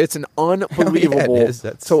 It's an unbelievable it is.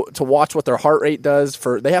 to watch what their heart rate does.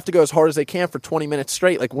 They have to go as hard as they can for 20 minutes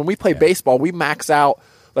straight. Like when we play baseball, we max out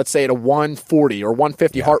let's say, at a 140 or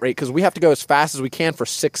 150 heart rate, because we have to go as fast as we can for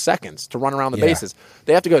 6 seconds to run around the bases.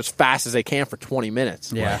 They have to go as fast as they can for 20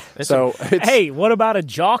 minutes. Yeah. So, hey, what about a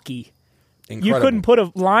jockey? Incredible. You couldn't put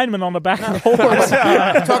a lineman on the back of the horse.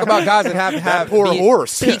 Talk about guys that have poor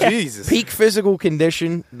horse. Jesus. Peak physical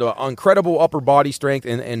condition, the incredible upper body strength,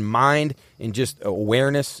 and mind, and just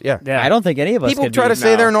awareness. Yeah. I don't think any of us People could try be, to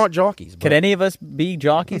say they're not jockeys. Could any of us be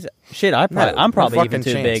jockeys? Shit, I'm probably no even too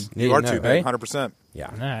fucking big. chance. You are no, too big, right? 100%.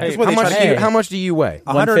 Yeah. Hey, How much do you weigh?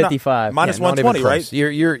 155. Minus Yeah, not even 120, right? close.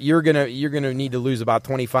 You're gonna need to lose about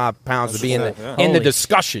 25 pounds to be in the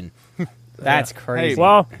discussion. That's crazy.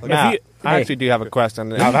 Well, Matt, if you, I actually do have a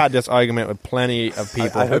question. I've had this argument with plenty of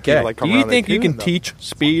people. I hope Okay. you, like, come Do you around think and you can them. teach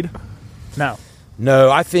speed? no.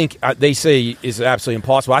 No, I think they say is absolutely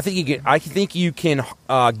impossible. I think you can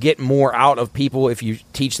get more out of people if you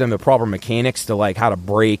teach them the proper mechanics to like how to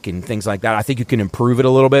brake and things like that. I think you can improve it a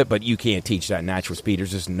little bit, but you can't teach that natural speed.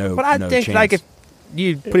 There's just no. But I no think chance. like if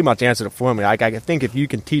you pretty much answered it for me. Like I think if you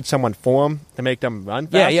can teach someone form to make them run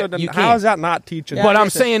faster, then you how can. is that not teaching? But I'm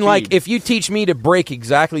speed? saying, like, if you teach me to brake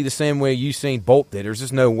exactly the same way Usain Bolt did, there's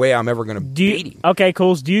just no way I'm ever going to beat him. Okay,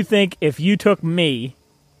 Cools. Do you think if you took me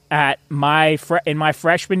at in my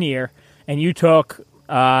freshman year, and you took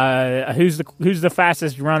who's the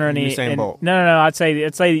fastest runner in the Usain Bolt. No. I'd say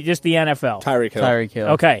just the NFL. Tyreek Hill.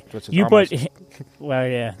 Okay, Which is you almost- put. Well,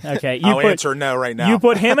 yeah. Okay, you I'll put answer no right now. you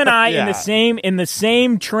put him and I Yeah. in the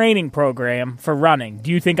same training program for running.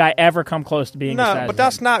 Do you think I ever come close to being? as No, fast but as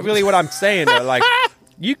that's him? not really what I'm saying. Though. Like,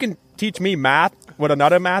 you can teach me math with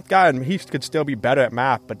another math guy, and he could still be better at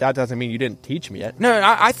math. But that doesn't mean you didn't teach me it. No,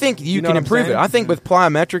 I think you know can what I'm improve it. saying? I think with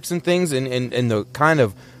plyometrics and things and the kind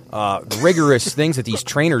of rigorous things that these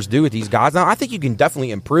trainers do with these guys now, I think you can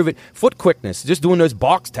definitely improve it. Foot quickness, just doing those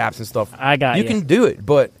box taps and stuff. I got you you. can do it,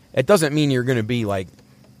 but it doesn't mean you're going to be like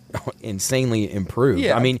insanely improved.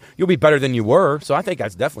 Yeah. I mean, you'll be better than you were, so I think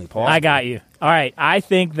that's definitely possible. I got you. All right. I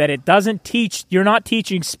think that it doesn't teach. You're not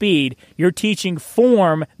teaching speed. You're teaching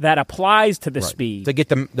form that applies to the Right. speed. to get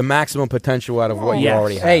the maximum potential out of what you yes.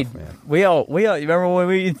 already have. Hey, man. we all remember when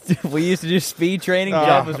we used to do speed training?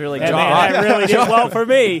 Job was really And good. man, that really did well for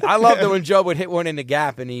me. I loved it when Joe would hit one in the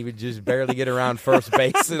gap and he would just barely get around first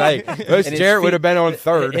base. And most his Jarrett would feet- have been on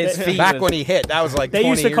third. his feet Back was- when he hit, that was like They 20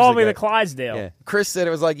 used to years call me ago. the Clydesdale. Yeah. Chris said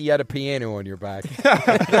it was like you had a piano on your back.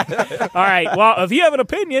 All right. Well, if you have an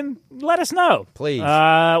opinion, let us know. Please.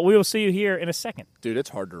 We will see you here in a second. Dude, it's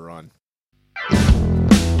hard to run.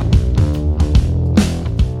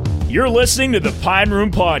 You're listening to the Pine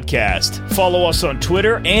Room Podcast. Follow us on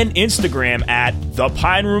Twitter and Instagram at The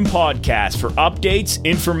Pine Room Podcast for updates,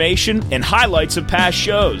 information, and highlights of past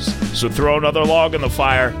shows. So throw another log on the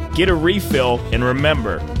fire, get a refill, and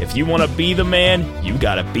remember, if you want to be the man, you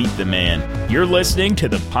got to beat the man. You're listening to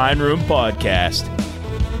the Pine Room Podcast.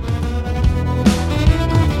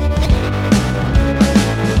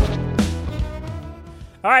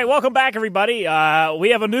 All right, welcome back, everybody. We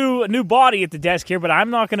have a new body at the desk here, but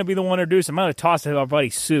I'm not going to be the one to introduce him. I'm going to toss it to our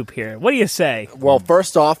buddy Soup here. What do you say? Well,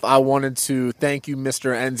 first off, I wanted to thank you,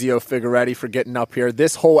 Mr. Enzio Figaretti, for getting up here.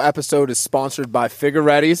 This whole episode is sponsored by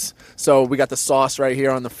Figaretti's. So we got the sauce right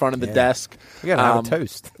here on the front of the desk. We got to have a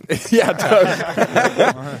toast. Yeah,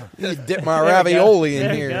 toast. You dip my ravioli in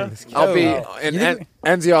There you here. go. Let's I'll go. be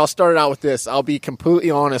Enzio, I'll start it out with this. I'll be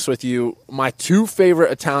completely honest with you. My two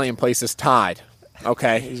favorite Italian places tied.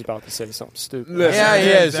 Okay. He's about to say something stupid. Yeah, he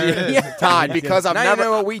is. Yeah. Tied because I've Now never you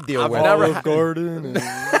know what we deal I've with. never Olive Garden.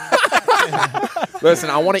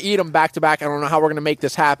 Listen, I want to eat them back to back. I don't know how we're going to make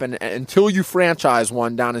this happen until you franchise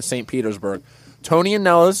one down in St. Petersburg. Tony and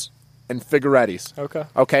Nella's and Figaretti's. Okay.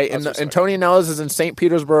 Okay, That's and Tony and Nella's is in St.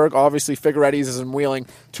 Petersburg. Obviously, Figaretti's is in Wheeling.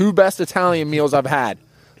 Two best Italian meals I've had.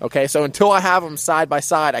 Okay, so until I have them side by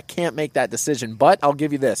side, I can't make that decision. But I'll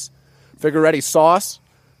give you this: Figaretti's sauce.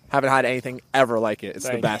 Haven't had anything ever like it. It's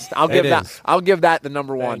the Thank best. you. I'll give that the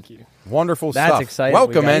number one. Thank you. Wonderful That's stuff. exciting.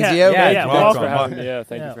 Welcome, We got- Enzio. Yeah, Thanks for welcome. having me. Yeah,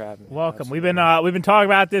 thank you for having me. Welcome. We've been talking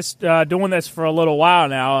about this, doing this for a little while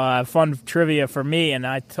now. Fun trivia for me, and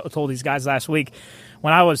I told these guys last week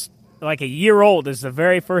when I was like a year old. This is the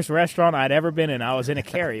very first restaurant I'd ever been in. I was in a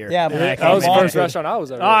carrier. Yeah, And but I that came That was the in. first restaurant I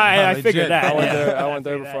was ever. Oh, I figured that. I went yeah. there. I went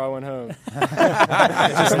there before I went home.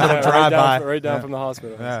 Just a little drive-by. Right down from the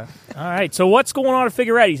hospital. Yeah. All right. So what's going on at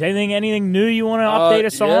Figaretti's? Anything new you want to update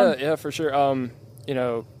us on? Yeah, for sure. You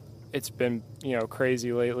know, it's been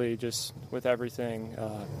crazy lately, just with everything.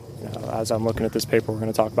 As I'm looking at this paper, we're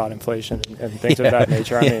going to talk about inflation and things of that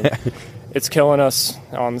nature. I mean, it's killing us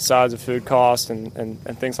on the sides of food costs and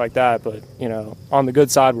things like that. But on the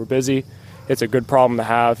good side, we're busy. It's a good problem to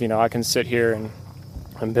have. I can sit here and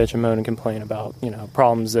and bitch and moan and complain about,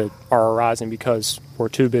 problems that are arising because we're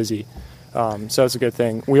too busy. So it's a good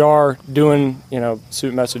thing. We are doing,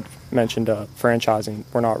 Suit Message mentioned franchising.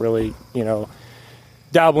 We're not really,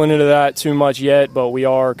 dabbling into that too much yet, but we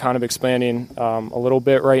are kind of expanding a little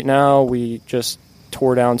bit right now. We just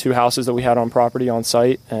tore down 2 houses that we had on property on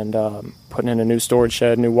site and putting in a new storage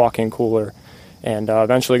shed, new walk-in cooler, and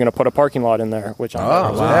eventually going to put a parking lot in there, which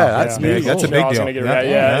I'm that's big. That's a big deal.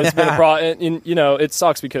 It's been a problem. And, it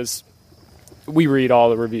sucks because we read all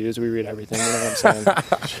the reviews. We read everything. You know what I'm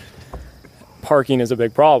saying? Parking is a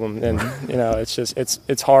big problem, and it's just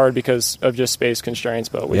it's hard because of just space constraints.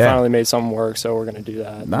 But we finally made something work, so we're going to do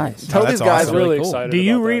that. Nice. Tell these guys awesome. Really excited. Do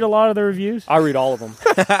you read a lot of the reviews? I read all of them.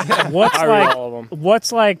 What's I read all of them.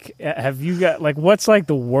 What's like? Have you got what's like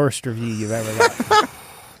the worst review you've ever got?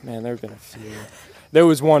 Man, there've been a few. There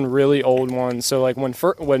was one really old one. So like when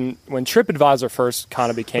TripAdvisor first kind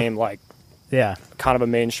of became kind of a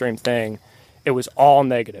mainstream thing, it was all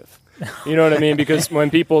negative. You know what I mean? Because when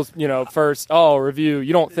people, first, review,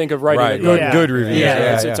 you don't think of writing a good review.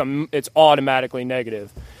 It's automatically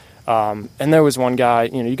negative. And there was one guy,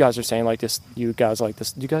 you guys are saying like this, you guys like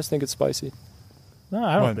this. Do you guys think it's spicy? No,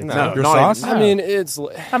 I don't think so. so. Sauce? I mean,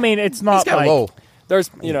 it's not like... There's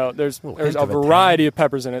there's a variety of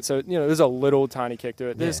peppers in it, so there's a little tiny kick to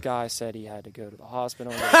it. This guy said he had to go to the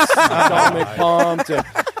hospital and get his stomach pumped, and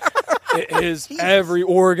every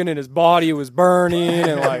organ in his body was burning,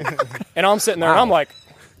 and I'm sitting there and I'm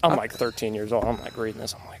like 13 years old. I'm like reading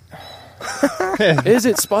this. I'm like, is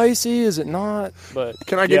it spicy? Is it not? But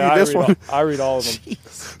can I give you this one? I read all of them.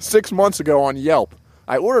 6 months ago on Yelp,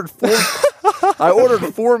 I ordered 4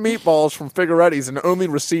 meatballs from Figarretti's and only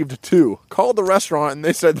received 2. Called the restaurant and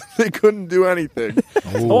they said they couldn't do anything.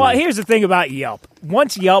 Well, here's the thing about Yelp.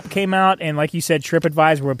 Once Yelp came out and, like you said,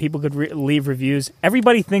 TripAdvisor, where people could leave reviews,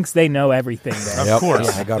 everybody thinks they know everything there. Of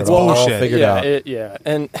course. Yeah, I got it all figured out.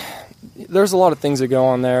 And there's a lot of things that go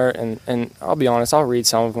on there, and I'll be honest, I'll read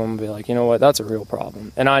some of them and be like, you know what, that's a real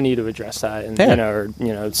problem, and I need to address that,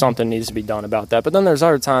 and something needs to be done about that. But then there's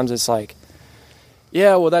other times it's like,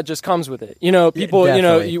 yeah, well, that just comes with it. People,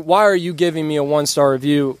 why are you giving me a 1-star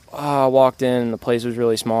review? I walked in and the place was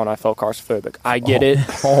really small and I felt claustrophobic. I get it.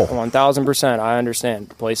 1,000%. I understand.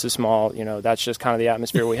 The place is small. That's just kind of the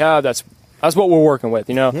atmosphere we have. That's what we're working with,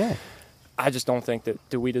 Yeah. I just don't think that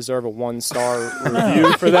do we deserve a 1-star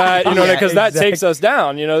review for that, because that takes us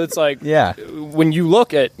down. It's like when you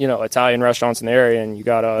look at, Italian restaurants in the area and you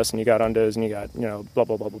got us and you got Undo's and you got, blah,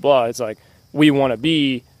 blah, blah, blah, blah. It's like we want to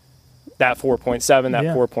be that 4.7, that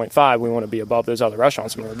 4.5, we want to be above those other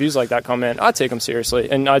restaurants. When reviews like that come in, I take them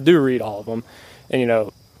seriously, and I do read all of them.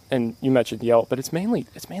 And and you mentioned Yelp, but it's mainly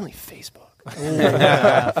Facebook.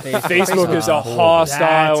 Facebook is a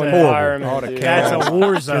hostile environment. That's a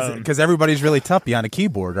war zone. Because everybody's really tough behind a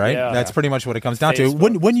keyboard, right? Yeah. That's pretty much what it comes down to.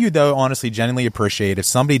 Wouldn't you, though, honestly, genuinely appreciate if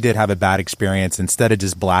somebody did have a bad experience, instead of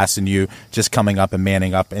just blasting you, just coming up and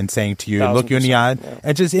manning up and saying to you, look you in the eye,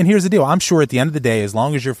 and here's the deal. I'm sure at the end of the day, as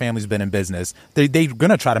long as your family's been in business, they're going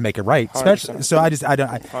to try to make it right. Especially, so I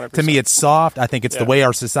don't. To me, it's soft. I think it's the way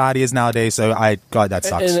our society is nowadays. So God, that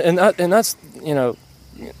sucks. And that's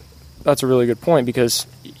that's a really good point because,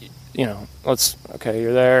 you're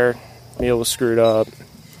there, meal was screwed up.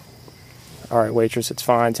 All right, waitress, it's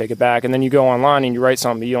fine, take it back. And then you go online and you write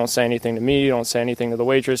something, but you don't say anything to me, you don't say anything to the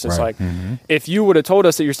waitress. It's like, if you would have told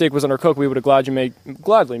us that your steak was undercooked, we would have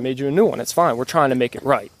gladly made you a new one. It's fine. We're trying to make it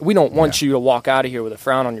right. We don't want you to walk out of here with a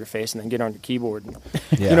frown on your face and then get on your keyboard. And,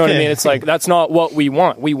 you know what I mean? It's like, that's not what we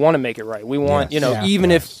want. We want to make it right. We want,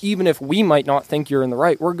 even if we might not think you're in the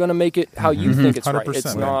right, we're going to make it how you think it's 100%. Right.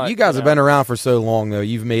 It's not. You guys have been around for so long, though.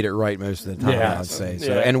 You've made it right most of the time, I'd say.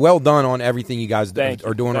 So, and well done on everything you guys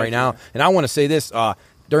are doing right now. And I want to say this.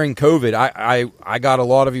 During COVID, I got a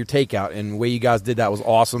lot of your takeout, and the way you guys did that was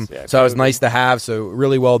awesome. Yeah, so it was nice to have. So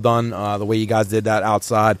really well done the way you guys did that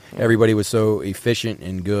outside. Everybody was so efficient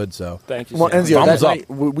and good. So thank you. Well, Enzio, that night,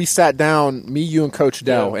 we sat down, me, you, and Coach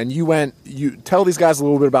Dell, and you tell these guys a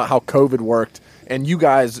little bit about how COVID worked, and you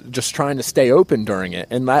guys just trying to stay open during it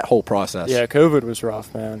and that whole process. Yeah, COVID was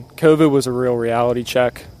rough, man. COVID was a real reality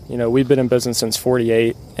check. We've been in business since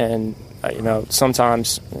 '48, and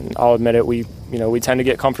sometimes, and I'll admit it, we tend to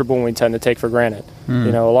get comfortable and we tend to take for granted.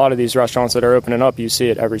 A lot of these restaurants that are opening up, you see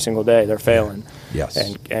it every single day. They're failing. Yes.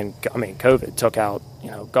 And I mean, COVID took out,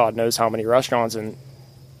 God knows how many restaurants. And,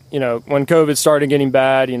 when COVID started getting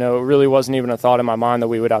bad, it really wasn't even a thought in my mind that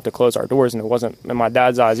we would have to close our doors. And it wasn't in my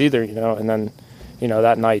dad's eyes either, And then,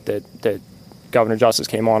 that night that Governor Justice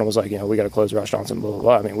came on and was like, we got to close restaurants and blah, blah,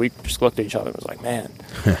 blah. I mean, we just looked at each other and was like, man.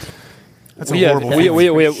 We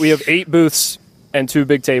have 8 booths and 2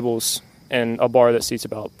 big tables in a bar that seats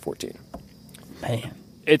about 14. Man.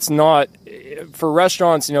 It's not for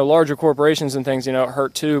restaurants, larger corporations and things, it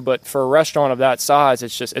hurt too. But for a restaurant of that size,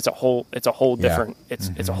 it's a whole different,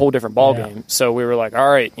 it's a whole different ball game. So we were like, all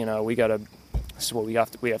right, this is what we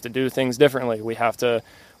have to do things differently. We have to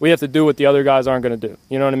do what the other guys aren't going to do.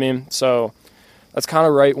 You know what I mean? So that's kind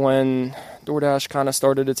of right when DoorDash kind of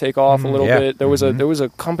started to take off a little bit. There was a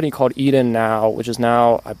company called Eat In Now, which is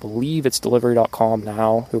now, I believe it's delivery.com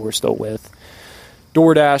now, who we're still with.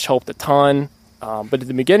 DoorDash helped a ton. But at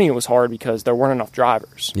the beginning, it was hard because there weren't enough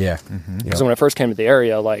drivers. Yeah. Because when I first came to the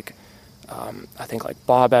area, I think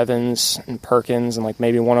Bob Evans and Perkins and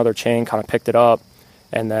maybe one other chain kind of picked it up.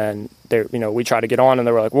 And then we tried to get on, and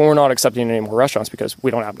they were like, well, we're not accepting any more restaurants because we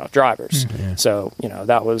don't have enough drivers. So,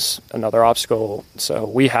 that was another obstacle. So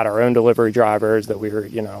we had our own delivery drivers that we were,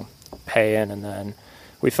 paying. And then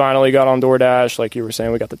we finally got on DoorDash. Like you were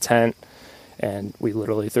saying, we got the tent, and we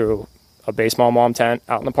literally threw a baseball mom tent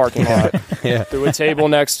out in the parking lot, threw a table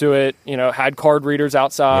next to it, had card readers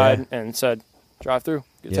outside and said, drive through,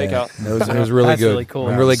 get takeout. It was really good. Really cool.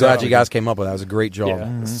 I'm really glad you guys came up with that. It was a great job.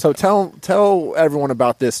 Yeah. So tell everyone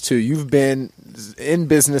about this too. You've been in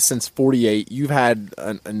business since 48. You've had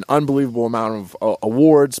an unbelievable amount of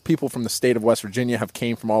awards. People from the state of West Virginia have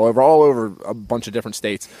came from all over a bunch of different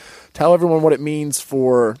states. Tell everyone what it means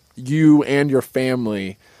for you and your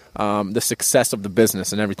family, the success of the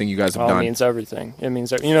business and everything you guys have done. It means everything. It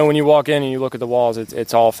means when you walk in and you look at the walls,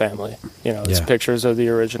 it's all family. It's pictures of the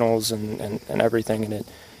originals and everything. And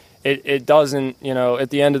it doesn't. At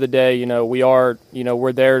the end of the day,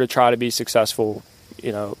 we're there to try to be successful,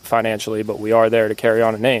 financially, but we are there to carry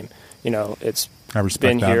on a name. It's I respect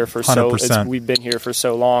been that. here for 100%. we've been here for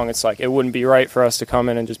so long. It's like it wouldn't be right for us to come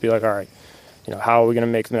in and just be like, all right, how are we going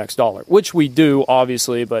to make the next dollar? Which we do,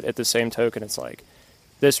 obviously, but at the same token, it's like,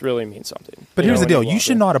 this really means something. But here's the deal. You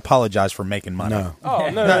should not apologize for making money. No. Oh,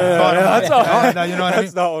 no. That's all. No, you know what I mean?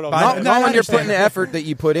 That's not what I'm Not when you're putting the effort that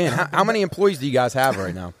you put in. How many employees do you guys have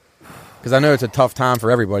right now? Because I know it's a tough time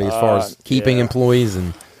for everybody as far as keeping employees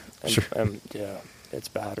and it's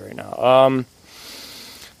bad right now.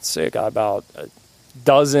 Let's say I got about a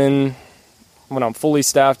dozen. When I'm fully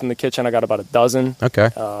staffed in the kitchen, I got about a dozen.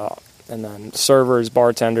 Okay. And then servers,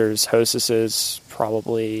 bartenders, hostesses,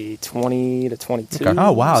 probably 20 to 22. Okay.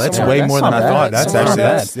 Oh, wow. That's way more than I thought. That's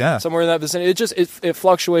actually somewhere in that vicinity. It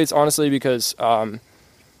fluctuates, honestly, because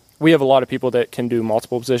we have a lot of people that can do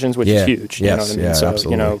multiple positions, which is huge. You know what I mean? So,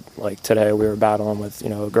 absolutely. like today we were battling with,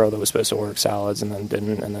 a girl that was supposed to work salads and then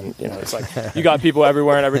didn't. And then, it's like you got people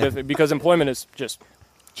everywhere and everything because employment is just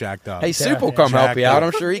jacked up. Hey, Soup will come help you out.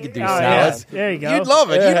 I'm sure he could do salads. Yeah. There you go. You'd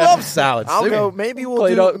love it. You'd love salads. I'll Soup. go. Maybe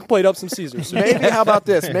we'll plate up some Caesars. Maybe how about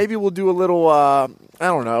this? Maybe we'll do a little. I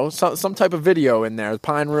don't know, some type of video in there.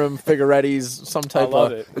 Pine Room, Figaretti's, some type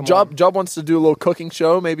of. Job wants to do a little cooking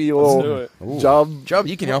show. Maybe a little. Job,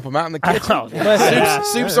 you can help him out in the kitchen.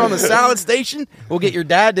 Soup's on the salad station. We'll get your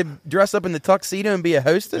dad to dress up in the tuxedo and be a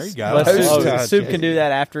hostess. There you go. Soup can do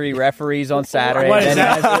that after he referees on Saturday.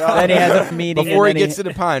 Then he has a meeting before he gets to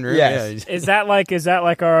the Pine Room. Yes. Is that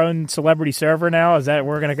like our own celebrity server now? Is that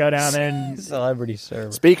we're going to go down there and celebrity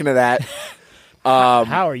server? Speaking of that,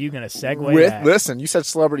 how are you going to segue that? Listen, you said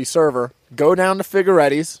celebrity server. Go down to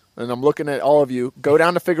Figaretti's, and I'm looking at all of you. Go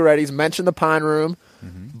down to Figaretti's, mention the Pine Room.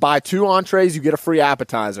 Buy 2 entrees, you get a free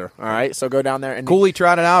appetizer. All right, so go down there and Cooley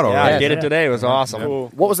tried it out already. I did it today. It was awesome.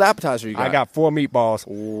 What was the appetizer you got? I got 4 meatballs.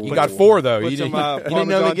 You got 4 though. You didn't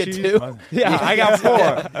only get 2. Yeah, I got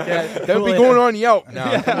 4. Don't be going on Yelp. No.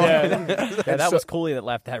 That was Cooley that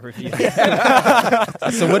left that review.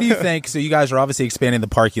 So what do you think? So you guys are obviously expanding the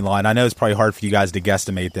parking lot. I know it's probably hard for you guys to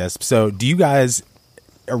guesstimate this. So do you guys,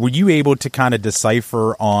 or were you able to kind of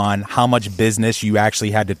decipher on how much business you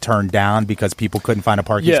actually had to turn down because people couldn't find a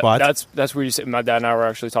parking spot? That's where you say. My dad and I were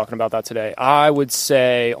actually talking about that today. I would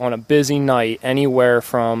say on a busy night, anywhere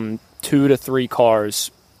from 2 to 3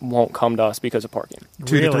 cars won't come to us because of parking.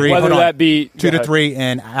 2 to 3, whether that be 2 to 3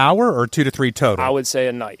 an hour or 2 to 3 total. I would say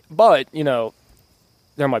a night, but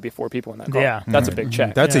there might be 4 people in that car. Yeah, that's a big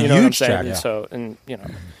check. That's a huge check. Yeah. So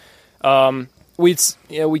we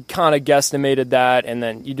kind of guesstimated that, and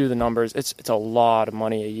then you do the numbers. It's a lot of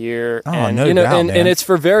money a year. Oh, and, no doubt, man. and it's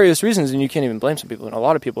for various reasons, and you can't even blame some people. And a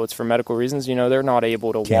lot of people, it's for medical reasons. They're not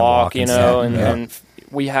able to walk. And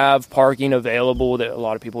we have parking available that a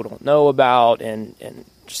lot of people don't know about, and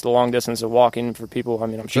just the long distance of walking for people. I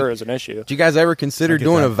mean, I'm sure is an issue. Did you guys ever consider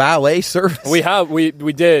doing a valet service? We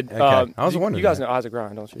did. Okay. I was wondering. You guys know Isaac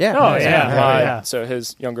Ryan, don't you? Yeah. Oh, yeah. So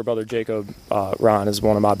his younger brother Jacob Ryan is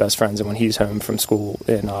one of my best friends, and when he's home from school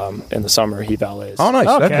in the summer, he valets. Oh, nice.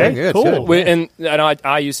 Okay, good. cool. And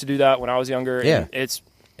I used to do that when I was younger. Yeah.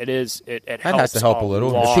 And it is. It that helps has to help a little.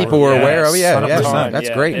 lot. If people are aware. Oh yeah, 100%. that's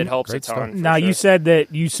great. It helps great a ton. stuff. Now for you sure. said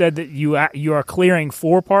that you are clearing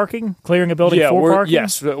for parking, clearing a building for we're, parking.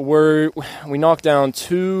 yes, we knocked down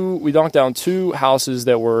two houses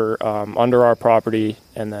that were under our property,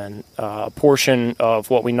 and then a portion of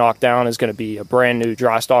what we knocked down is going to be a brand new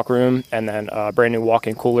dry stock room, and then a brand new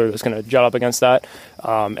walk-in cooler that's going to jut up against that,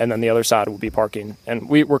 and then the other side will be parking. And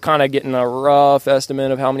we're kind of getting a rough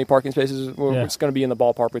estimate of how many parking spaces. It's going to be in the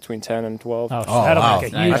ballpark between 10 and 12. Oh, that'll wow.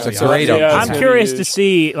 make a huge That's a difference. great I'm curious to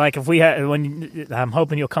see, like, if we had I'm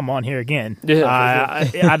hoping you'll come on here again. Yeah,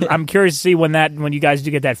 I'm curious to see when you guys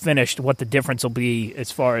do get that finished, what the difference will be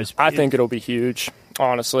as far as. I think it'll be huge.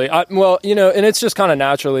 Honestly, and it's just kind of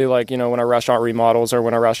naturally, like, when a restaurant remodels or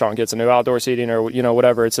when a restaurant gets a new outdoor seating or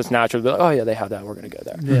whatever, it's just natural. Like, oh yeah, they have that. We're going to go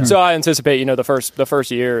there. Yeah. So I anticipate, the first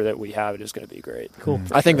year that we have it is going to be great. Cool.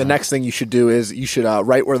 I think the next thing you should do is you should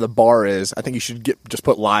right where the bar is. I think you should just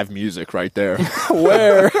put live music right there.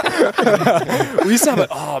 Where we used to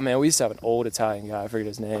have an old Italian guy. I forget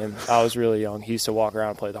his name. I was really young. He used to walk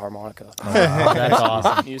around and play the harmonica. That's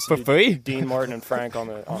awesome. He used For to free? Dean Martin and Frank on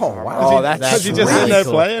the wow. harmonica. That's he just really sitting there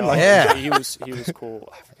cool. playing. Like, Yeah. He was cool.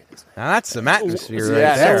 I forget his name. Now that's some atmosphere right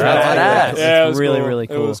Yeah, there. that's badass. Yeah, it It's was really, cool. really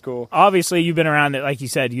cool. It was cool. Obviously, you've been around it, like you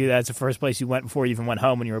said. That's the first place you went before you even went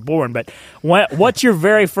home when you were born. But what's your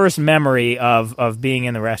very first memory of being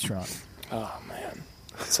in the restaurant? Oh man!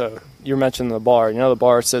 So you mentioned the bar. The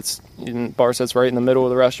bar sits right in the middle of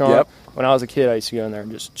the restaurant. Yep. When I was a kid, I used to go in there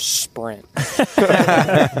and just sprint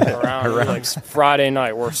around. Like Friday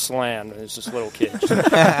night, we're slammed, and it's just little kids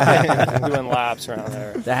doing laps around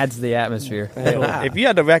there. That's the atmosphere. If you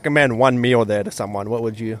had to recommend one meal there to someone, what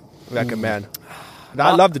would you recommend?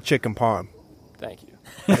 I love the chicken parm. Thank you.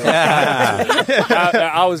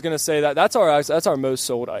 I was gonna say that's our most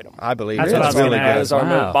sold item. I believe That's it. what I It's was really gonna good. ask. That is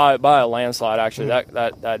our Wow. by a landslide. Actually,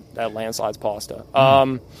 that landslide's pasta.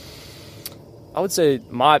 I would say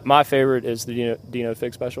my favorite is the Dino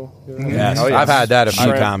Fig special. Yes, Oh, yeah. I've had that a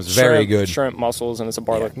few times. Very good. Shrimp mussels, and it's a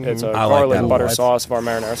garlic I like garlic that. butter That's- sauce of our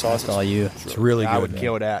marinara sauce. That's all you. It's really good. I would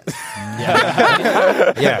kill that.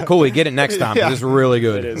 Yeah, cool. We get it next time. 'Cause it's really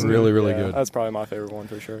good. It is Really, really Yeah, good. That's probably my favorite one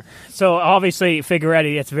for sure. So obviously,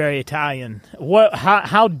 Figaretti, it's very Italian.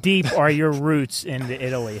 How deep are your roots into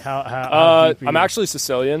Italy? How deep are I'm you? actually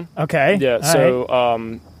Sicilian. Okay. Yeah, All so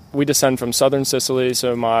right. we descend from southern Sicily.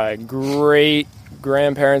 So my great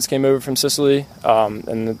grandparents came over from Sicily,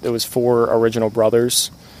 and it was 4 original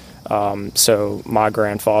brothers. So my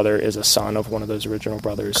grandfather is a son of one of those original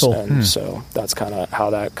brothers, Cool. and so that's kind of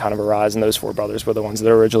how that kind of arose. And those 4 brothers were the ones that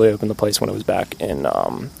originally opened the place when it was back in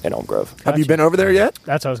Elm Grove. Have you been over there yet?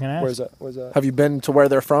 That's what I was going to ask. Where's that? Where's that? Have you been to where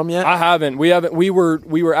they're from yet? I haven't. We haven't. We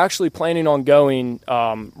were actually planning on going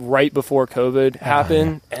right before COVID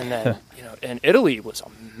happened, and then and Italy was a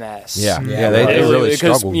mess. Yeah, Yeah, yeah, they Italy, really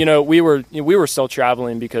because struggled. we were still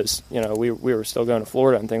traveling because we were still going to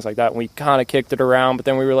Florida and things like that. And we kind of kicked it around, but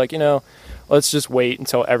then we were like, let's just wait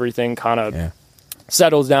until everything kind of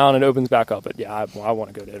settles down and opens back up. But yeah, I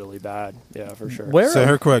want to go to Italy bad. Yeah, for sure. So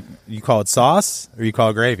here, quick, you call it sauce or you call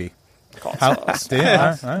it gravy? Call it How? sauce.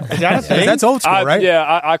 Yeah, all right. That's old school, right?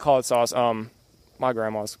 Yeah, I call it sauce. My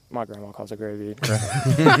grandma calls it gravy.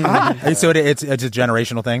 So it's a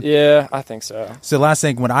generational thing. Yeah, I think so. So last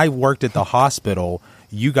thing, when I worked at the hospital,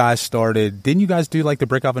 you guys didn't you guys do like the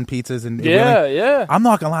brick oven pizzas and Yeah. I'm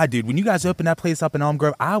not gonna lie, dude. When you guys opened that place up in Elm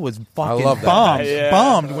Grove, I was fucking love that.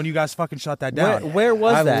 bummed when you guys fucking shut that down. Where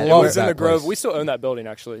was I that? It love was in that the Grove. place. We still own that building,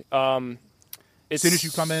 actually. As soon as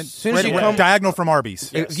you come in, soon as you come- diagonal from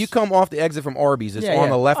Arby's. If you come off the exit from Arby's, it's Yeah, on yeah.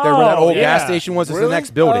 the left there where that Oh, old gas yeah. station was. It's Really? the next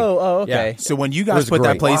building. Oh, okay. So when you It guys was put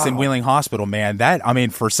that great. place in Wow. Wheeling Hospital, man,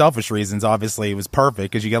 for selfish reasons, obviously it was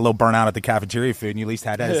perfect because you get a little burnout at the cafeteria food, and you at least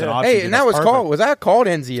had that as an option. Hey, dude. and that That's was perfect. was that called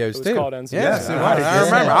Enzio's was too? called Enzio's. Yeah, Yes, it I was.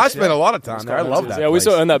 remember. Yeah. I spent a lot of time there. I love that. Yeah, we place.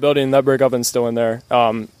 still own that building. That brick oven's still in there.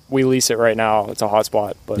 We lease it right now. It's a hot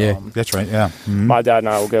spot. But Yeah. That's right. Yeah. Mhm. my dad and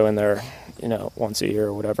I will go in there, once a year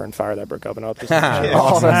or whatever, and fire that brick oven up. Just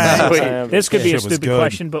This could be a Shit was stupid good.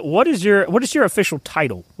 question, but what is your official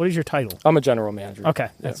title? What is your title? I'm a general manager. Okay,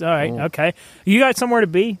 that's all right. Okay, you got somewhere to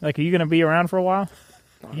be? Like, are you going to be around for a while?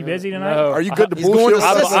 You busy tonight? No. Are you good to He's going bullshit? to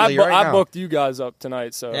I, with us? Sicily I, right I now. booked you guys up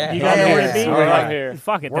tonight, so Yeah. You got nowhere to be? Yeah. We're All right right. here.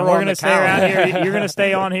 Fuck it. We're Then we're on going to the stay around calendar. here. You're going to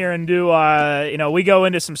stay on here and do, we go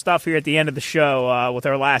into some stuff here at the end of the show with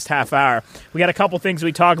our last half hour. We got a couple things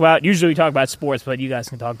we talk about. Usually we talk about sports, but you guys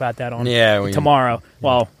can talk about that on tomorrow.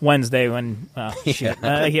 Well, Wednesday when, shit,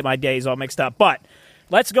 I get my days all mixed up. But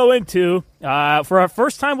let's go into, for our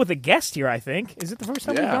first time with a guest here, I think. Is it the first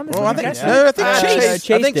time we've done this? Well, I with a think guest? no, I think Chase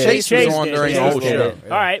Chase. I think did. Chase was on did. during the Chase whole did. show. All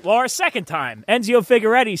right. Well, our second time, Enzio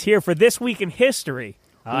Figaretti's here for This Week in History.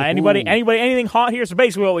 Anybody, anything hot here? So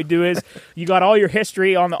basically, what we do is you got all your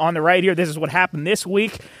history on the right here. This is what happened this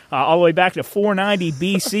week, all the way back to 490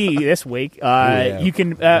 BC this week. You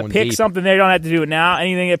can pick something there. You don't have to do it now.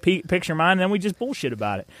 Anything that picks your mind, and then we just bullshit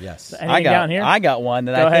about it. Yes, so down here. I got one.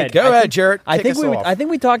 That Go ahead. Go ahead, Jared. I think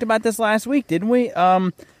we talked about this last week, didn't we?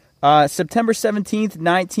 September 17th,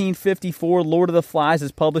 1954, Lord of the Flies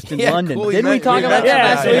is published in London. Cool. Didn't we talk about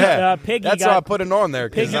that last week? That's why I put it on there,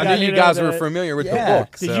 because I knew you guys were familiar with the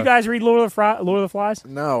book. Did you guys read Lord of the Flies?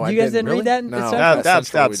 No, you guys didn't read that? No. That's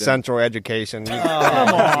Central Education. Come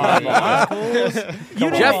on.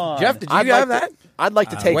 Jeff, did you have that? I'd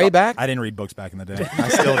like to take way back. I didn't read books back in the day. I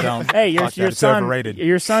still don't. Hey, your son. Overrated.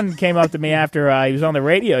 Your son came up to me after he was on the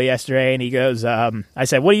radio yesterday, and he goes, "I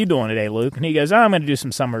said, what are you doing today, Luke?" And he goes, "I'm going to do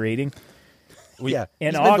some summer reading." Yeah,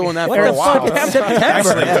 he's been doing that for a while.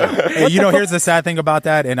 Actually, here's the sad thing about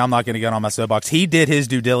that, and I'm not going to get on my soapbox. He did his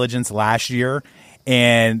due diligence last year,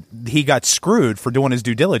 and he got screwed for doing his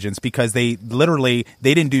due diligence because they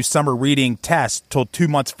didn't do summer reading tests till 2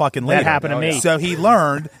 months fucking later. That happened to me. So he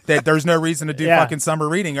learned that there's no reason to do fucking summer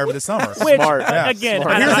reading over the summer. Which, Smart. Again,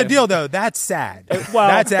 But here's the deal, though. That's sad.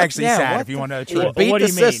 That's actually sad if you want to know the truth. Beat what do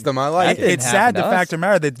the you mean? system. I like it. It's sad the fact of the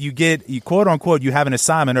matter that you quote unquote you have an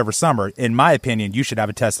assignment over summer. In my opinion, you should have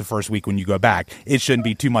a test the first week when you go back. It shouldn't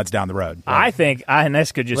be 2 months down the road. I think, and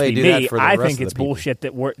this could just be me. I think it's people. bullshit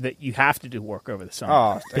that you have to do work over the summer.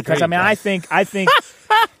 Oh, because I mean, I think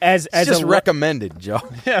as It's just recommended, Joe.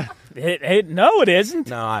 no, it isn't.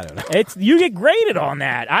 No, I don't know. It's you get graded on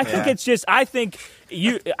that. I think it's just. I think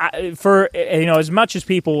as much as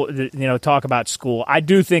people talk about school, I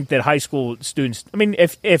do think that high school students. I mean,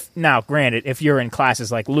 if now, granted, if you're in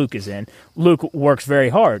classes like Luke is in, Luke works very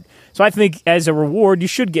hard. So I think as a reward, you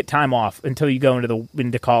should get time off until you go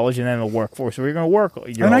into college and then the workforce where you're going to work.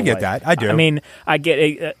 And I get that. I do. I mean, I get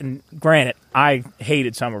it. Granted, I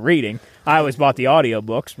hated summer reading. I always bought the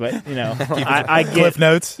audiobooks, but I get Cliff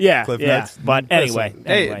Notes. Yeah, Cliff yeah. Notes. But anyway,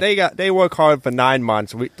 They work hard for 9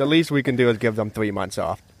 months. The least we can do is give them 3 months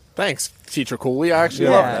off. Thanks, Teacher Cooley. I actually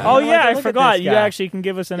love that. Oh yeah, I Look forgot. at this You guy. actually can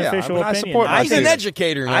give us an official I opinion. support my He's an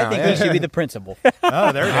educator now. I think he should be the principal.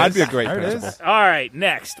 Oh, there it is. I'd be a great There it principal. is. All right,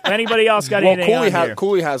 next. Anybody else got Well, anything on here?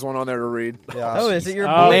 Cooley has one on there to read. Oh, is it your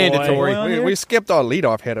Oh, mandatory? boy. We skipped our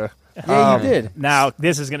leadoff hitter. Yeah, you did. Now,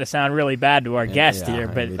 this is going to sound really bad to our guest here,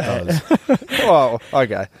 but it does. Well,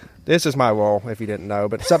 okay. This is my role, if you didn't know.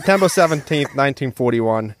 But September 17th,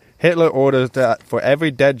 1941, Hitler orders that for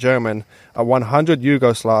every dead German, 100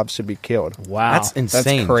 Yugoslavs should be killed. wow. That's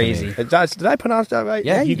insane. That's crazy. Did I pronounce that right?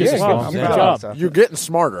 Yeah, you did. Well, Yeah. good job. You're getting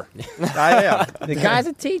smarter. I am. The guy's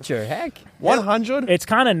a teacher. Heck. 100? It's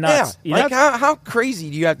kind of nuts. Yeah, You like know, how crazy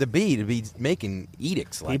do you have to be making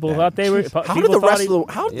edicts like people that? thought they were. How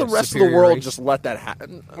did the rest of the world just let that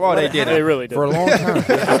happen? Well, they did They it. really did. for a long time.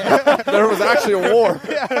 There was actually a war.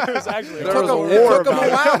 It There was a war. took them a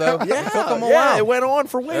about while, though. it. Yeah, It took them a yeah, while. it went on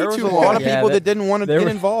for way There was too a long. lot of Yeah, people that- that didn't want to there get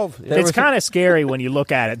was- involved. It's kind of scary when you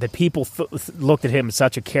look at it that people looked at him as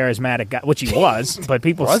such a charismatic guy, which he was. But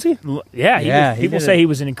people Was he? Yeah, he people did say it. he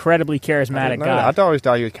was an incredibly charismatic guy. I always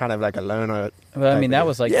thought he was kind of like a loner. Well, I mean, that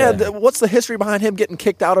was like Yeah, what's the history behind him getting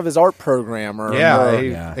kicked out of his art program? Or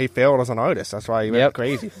He failed as an artist. That's why he went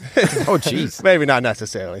crazy. Oh, jeez. Maybe not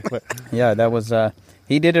necessarily. But yeah, that was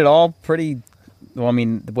he did it all pretty. Well, I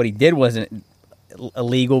mean, what he did wasn't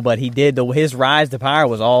illegal, but he did his rise to power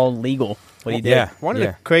was all legal. What he did. Yeah. one of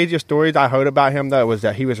the craziest stories I heard about him, though, was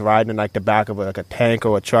that he was riding in like the back of a tank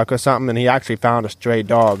or a truck or something, and he actually found a stray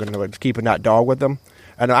dog, and they were keeping that dog with him.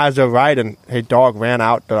 And as they're riding, his dog ran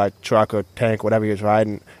out the like truck or tank, whatever he was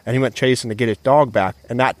riding, and he went chasing to get his dog back,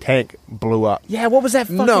 and that tank blew up. Yeah, what was that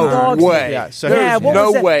fucking No dog's way. name? Yeah, so Yeah, he what no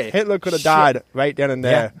was that? way. Hitler could have died right then and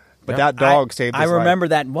there, but that dog saved I his life. remember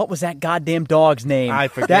that. What was that goddamn dog's name? I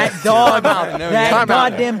forget. That dog. Time that out.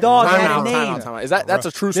 goddamn dog Time had out, a time name. out, time out. That's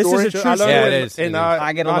a true This story? is a true I learned Yeah, it it is. in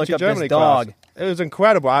I gotta look Nazi up this Germany dog. class. It was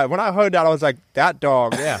incredible. When I heard that, I was like, that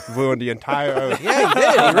dog ruined the entire earth. Yeah, he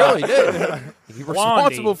did. He really did. He was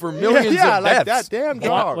responsible for millions of like deaths. that damn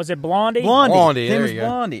dog. Was it Blondie? Blondie. Blondie, His there name was you go.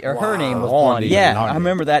 Blondie, or her name was Blondie. Blondie. Yeah, Blondie. I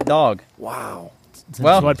remember that dog. Wow.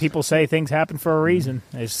 That's what people say. Things happen for a reason.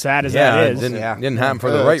 As sad as Yeah, that it is. didn't happen for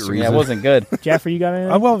the right reason. Yeah, it wasn't good. Jeffrey, you got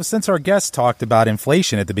anything? Well, since our guest talked about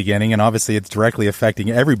inflation at the beginning, and obviously it's directly affecting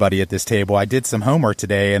everybody at this table, I did some homework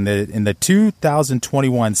today. In the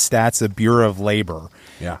 2021 stats of Bureau of Labor,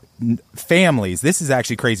 families, this is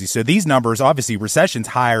actually crazy. So these numbers, obviously, recession's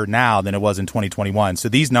higher now than it was in 2021. So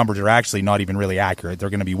these numbers are actually not even really accurate. They're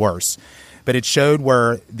going to be worse. But it showed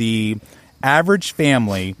where the average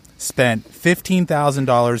family spent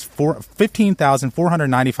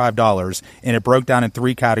 $15,495, and it broke down in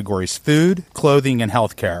 3 categories: food, clothing, and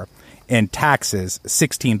healthcare, and taxes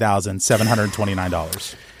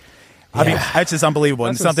 $16,729. I mean, that's just unbelievable.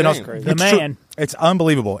 That's and something insane. else, The man. it's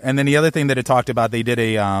unbelievable. And then the other thing that it talked about, they did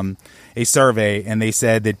a survey, and they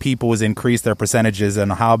said that people was increased their percentages on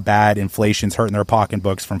how bad inflation's hurting their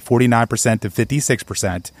pocketbooks from 49% to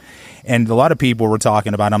 56%. And a lot of people were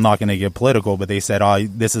talking about, I'm not going to get political, but they said, oh,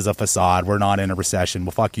 this is a facade. We're not in a recession.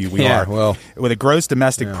 Well, fuck you. We are. Well, with a gross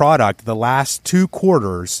domestic product, the last 2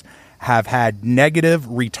 quarters have had negative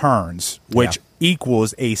returns, which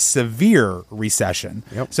equals a severe recession.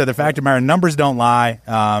 Yep. So the fact of the matter, numbers don't lie.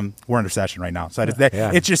 We're in a recession right now. So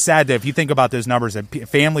it's just sad that if you think about those numbers, that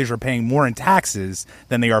families are paying more in taxes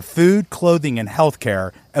than they are food, clothing, and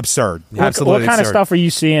healthcare. Absurd. What kind of stuff are you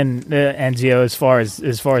seeing, Enzio, as far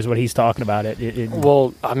as what he's talking about?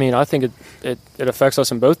 Well, I mean, I think it affects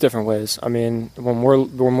us in both different ways. I mean, when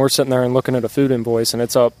we're sitting there and looking at a food invoice and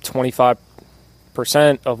it's up 25%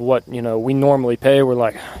 of what we normally pay, we're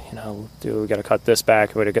like, dude, we got to cut this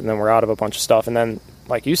back, and then we're out of a bunch of stuff. And then,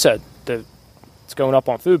 like you said, it's going up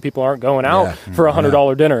on food. People aren't going out for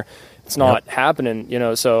 $100 dinner. It's not happening,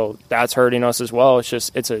 so that's hurting us as well. It's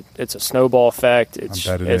just it's a snowball effect. It's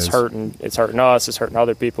hurting us, it's hurting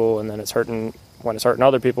other people, and then when it's hurting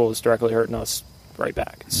other people, it's directly hurting us right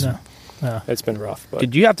back. It's been rough. But.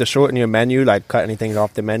 Did you have to shorten your menu, like cut anything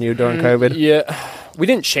off the menu during COVID? Yeah, we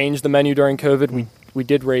didn't change the menu during COVID. We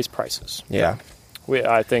did raise prices. Yeah.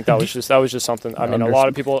 I think that was just something. I mean, a lot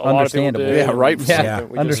of people did. Yeah, right. We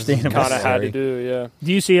understandable. Kind of had to do. Yeah.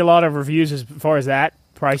 Do you see a lot of reviews as far as that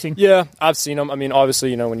pricing? Yeah, I've seen them. I mean,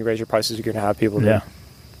 obviously, when you raise your prices, you're going to have people that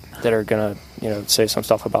are going to, say some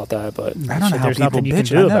stuff about that. But I don't know how people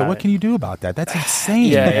bitch. I know. What can you do about that? That's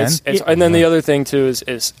insane, man. And then the other thing too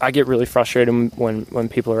is I get really frustrated when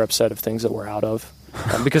people are upset of things that we're out of.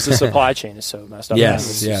 Because the supply chain is so messed up.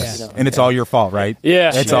 Yes. And it's all your fault, right?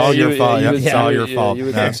 Yeah, it's all your fault. It's all your fault. You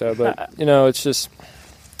would think so, but it's just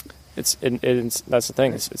it's that's the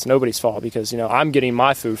thing. It's nobody's fault because I'm getting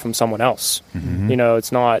my food from someone else. Mm-hmm.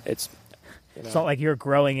 It's not. It's not like you're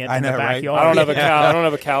growing it in the backyard. I don't have a cow. I don't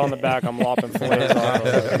have a cow in the back. I'm lopping fillets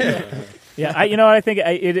off. Yeah, I think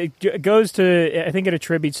it goes to. I think it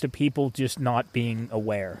attributes to people just not being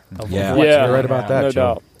aware of you're right about that. No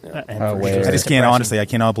doubt. I just can't honestly. I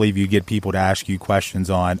cannot believe you get people to ask you questions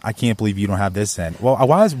on. I can't believe you don't have this in. Well,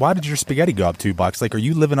 why did your spaghetti go up $2? Like, are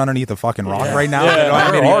you living underneath a fucking rock right now?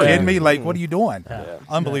 Are you kidding me? Like, what are you doing?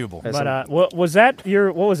 Unbelievable. But was that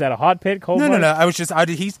what was that? A hot pit? Cold? No. I was just.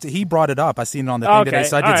 He brought it up. I seen it on the thing today,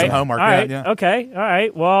 so I did some homework. All right. Okay. All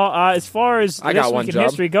right. Well, as far as I got one job.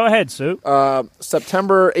 History, go ahead, Sue.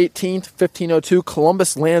 September 18th, 1502,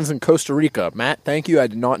 Columbus lands in Costa Rica. Matt, thank you. I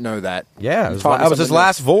did not know that. Yeah, that was his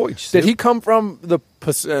last voyage. Did he come from the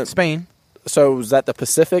Spain? So was that the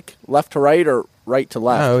Pacific, left to right or right to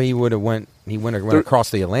left? No, he would have went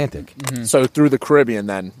across the Atlantic. Mm-hmm. So through the Caribbean,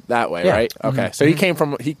 then that way, right? Okay. So he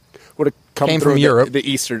would have come from Europe, the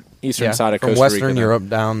eastern side of Costa Rica, from Western Europe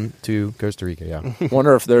down to Costa Rica. Yeah.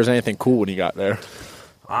 Wonder if there was anything cool when he got there.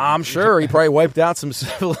 I'm sure he probably wiped out some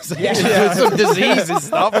civilization with some disease and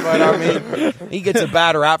stuff, but I mean, he gets a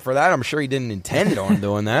bad rap for that. I'm sure he didn't intend on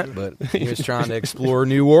doing that, but he was trying to explore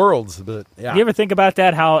new worlds. But yeah, you ever think about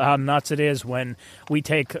that? How nuts it is when we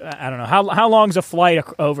take I don't know how long's a flight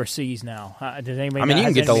overseas now? Does anybody? I mean, you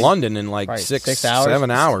can get to London in like 6 hours, 7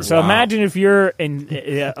 hours. So imagine if you're in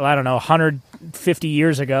I don't know 150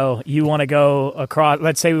 years ago, you want to go across.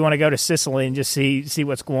 Let's say we want to go to Sicily and just see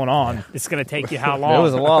what's going on. It's going to take you how long? It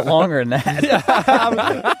was a lot longer than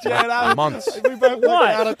that. Months. We both looked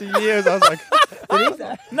out after years. I was like,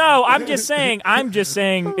 no, I'm just saying.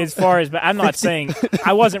 As far as, but I'm not saying.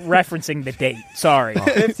 I wasn't referencing the date. Sorry.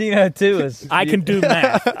 1502 is. I can do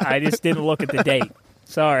math. I just didn't look at the date.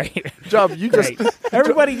 Sorry. Job, you just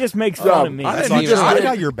everybody just makes fun of me. I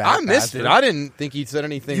got your back. I missed it. I didn't think he said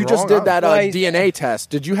anything. You wrong. just did that DNA test.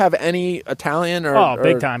 Did you have any Italian or?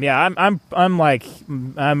 Big time. Yeah, I'm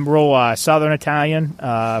real Southern Italian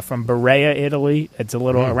from Berea, Italy. It's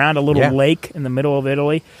around a little lake in the middle of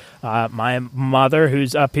Italy. My mother,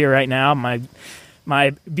 who's up here right now, my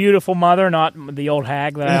beautiful mother, not the old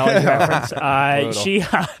hag that I always reference.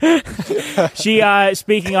 She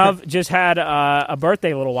speaking of, just had a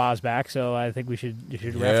birthday a little whiles back, so I think we should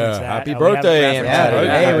reference that. Happy birthday,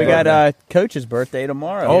 Hey, we got Coach's birthday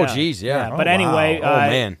tomorrow. Oh, geez, yeah. But anyway,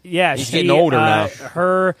 man. Yeah, he's getting older now.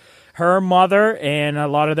 Her mother and a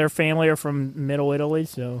lot of their family are from Middle Italy.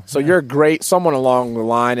 So you're great. Someone along the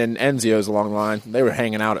line, and Enzio's along the line. They were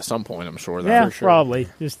hanging out at some point, I'm sure. For sure. Probably.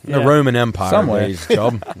 Just the Roman Empire somewhere. days,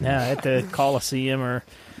 Job. At the Colosseum or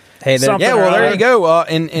Hey, there you go.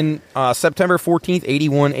 In September 14th,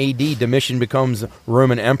 81 A.D., Domitian becomes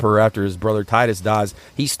Roman emperor after his brother Titus dies.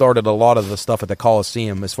 He started a lot of the stuff at the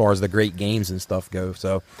Colosseum as far as the great games and stuff go.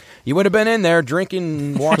 So you would have been in there drinking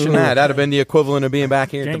and watching that. That'd have been the equivalent of being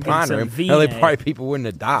back here at the Pine Room. People wouldn't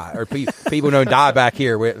have died, or people don't die back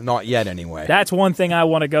here. Not yet, anyway. That's one thing I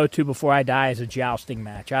want to go to before I die is a jousting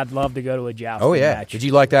match. I'd love to go to a jousting match. Did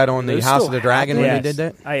you like that on the House of the Dragon when they did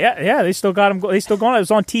that? Yeah, they still got them. They still going. It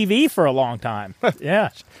was on TV for a long time. Yeah.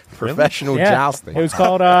 Professional jousting. It was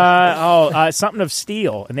called something of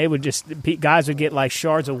steel, and they would guys would get like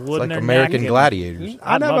shards of wood in their American Gladiators.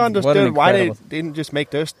 I never understood why they didn't just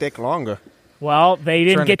make their stick longer. Well, they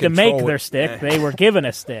didn't get to make their stick. They were given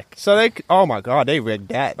a stick. So oh my God, they rigged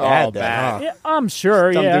that bad. Huh? Yeah, I'm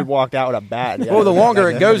sure, Some dude walked out with a bat. Well, the longer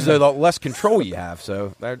it goes, though, the less control you have.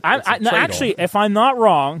 So actually, if I'm not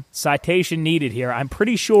wrong, citation needed here, I'm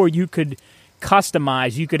pretty sure you could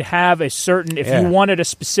customize. You could have a certain, if you wanted a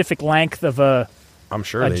specific length of a... I'm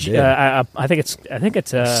sure they did. I think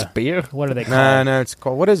it's a spear. What are they called? No, it's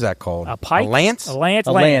called. What is that called? A pike. A lance. A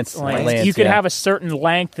lance. You could have a certain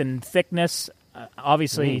length and thickness.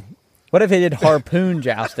 Obviously. What if they did harpoon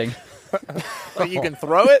jousting? But you can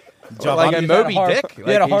throw it. Like a Moby Dick. You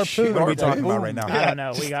had a harpoon. What are we talking about right now? I don't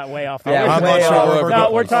know. We got way off. Yeah, I'm not sure.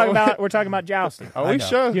 No, we're talking about jousting. Are we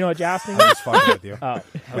sure? You know what jousting I'm is? just fucking with you. What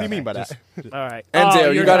do you mean by that? All right.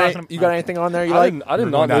 Enzio, you got anything on there you like? I did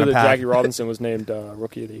not know that Jackie Robinson was named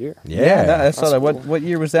Rookie of the Year. Yeah. I saw that. What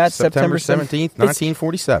year was that? September 17th,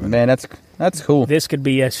 1947. Man, that's cool. This could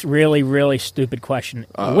be a really, really stupid question.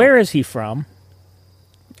 Where is he from?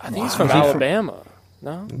 I think he's from Alabama.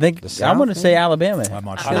 No, I want to say Alabama. I'm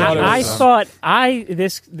not sure. I thought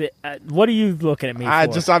what are you looking at me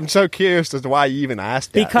for? I'm so curious as to why you even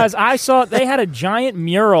asked that. Because I saw they had a giant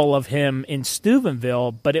mural of him in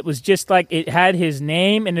Steubenville, but it was just like it had his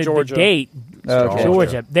name and the date.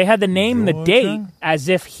 Georgia. They had the name and the date as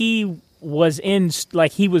if he was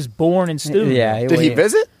he was born in Steubenville. Yeah, did he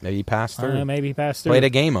visit? Maybe he passed through. Maybe he passed through. Played a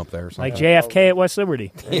game up there or something. Like JFK at West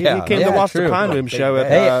Liberty. He came to watch the Pine Room show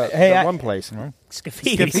at one place.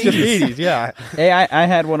 Scafidis. Yeah. Hey, I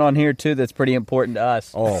had one on here, too, that's pretty important to us.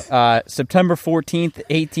 September 14th,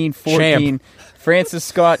 1814, Francis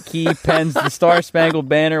Scott Key pens the Star-Spangled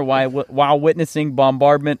Banner while witnessing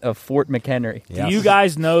bombardment of Fort McHenry. Do you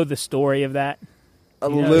guys know the story of that? A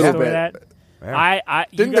little bit. Yeah.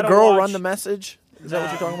 Didn't the girl run the message? Is that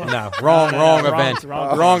what you're talking about? No, wrong event.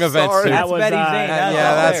 Wrong event. Sorry. That was Betty Zane.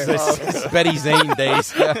 That's Betty Zane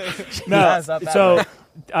days. No, so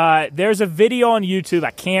there's a video on YouTube.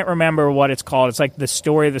 I can't remember what it's called. It's like the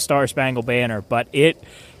story of the Star-Spangled Banner, but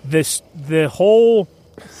the whole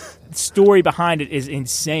story behind it is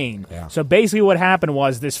insane. Yeah. So basically what happened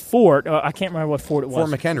was this fort, I can't remember what fort it was.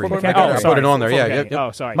 Fort McHenry. Oh, I put it on there. Yeah. Yep.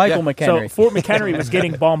 Oh, sorry. Michael McHenry. So Fort McHenry was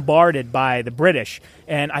getting bombarded by the British,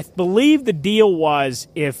 and I believe the deal was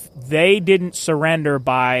if they didn't surrender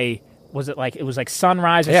by it was like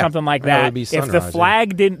sunrise or something like that. It would be sunrise, if the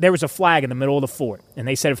flag didn't, there was a flag in the middle of the fort, and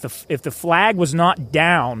they said if the flag was not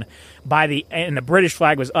down and the British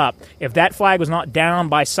flag was up, if that flag was not down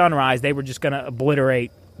by sunrise, they were just going to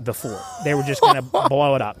obliterate the fort. They were just going to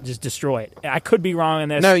blow it up, just destroy it. I could be wrong in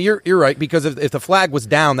this. No, you're right, because if the flag was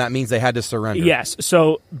down, that means they had to surrender. Yes.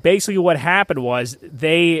 So basically what happened was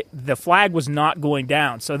the flag was not going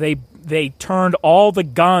down. So they turned all the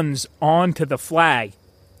guns onto the flag.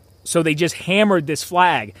 So they just hammered this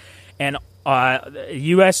flag, and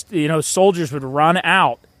U.S. soldiers would run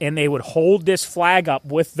out and they would hold this flag up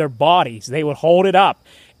with their bodies. They would hold it up,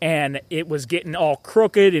 and it was getting all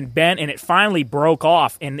crooked and bent, and it finally broke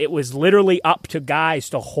off. And it was literally up to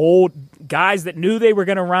guys that knew they were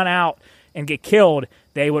going to run out and get killed.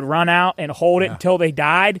 They would run out and hold it until they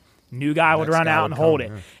died. New guy would run out and hold it,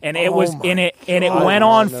 and it was in it, and it went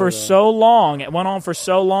on for so long. It went on for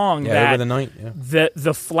so long that over the night,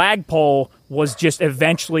 the flagpole was just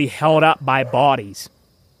eventually held up by bodies.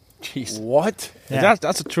 Jeez, what? Yeah.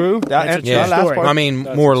 That's true. That's a true last story. part. I mean,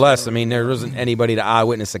 more or less. I mean, there wasn't anybody to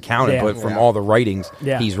eyewitness account it, but from all the writings,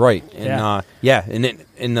 he's right. And and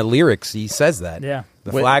in the lyrics, he says that. Yeah.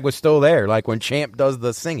 The flag was still there, like when Champ does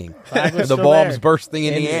the singing. The bombs bursting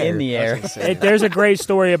in the air. There's a great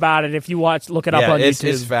story about it. If you look it up on YouTube.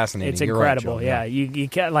 It's fascinating. It's You're incredible. right, Joe. You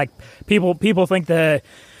can't people think the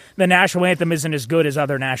national anthem isn't as good as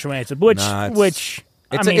other national anthems,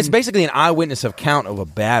 it's basically an eyewitness account of a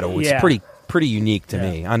battle. It's pretty unique to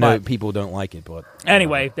me. I know people don't like it, but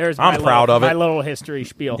anyway, there's I'm proud of it. My little history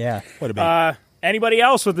spiel. Yeah, what a Anybody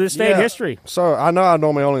else with this day in history? So I know I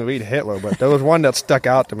normally only read Hitler, but there was one that stuck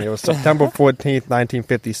out to me. It was September 14th,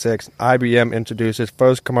 1956. IBM introduced its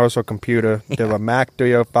first commercial computer. The Mac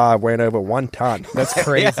 305 weighing over 1 ton. That's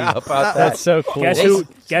crazy. About that. That's so cool.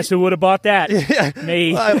 Guess who would have bought that?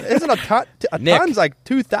 Me. Isn't a ton? A Nick. ton's like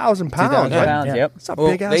 2,000 pounds. 2,000 right? pounds, yep. It's a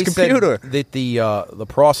big ass they computer. said that the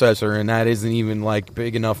processor in that isn't even like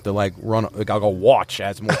big enough to like run like a watch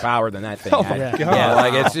has more power than that thing. Oh, had. my God. Yeah,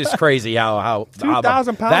 like it's just crazy how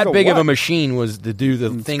 2,000 pounds that of big of a what? machine was to do the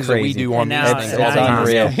things that we crazy. do on And these now, things and all the now time. you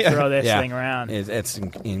unreal. can throw this Yeah. thing around. It's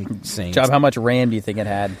insane. Job, how much RAM do you think it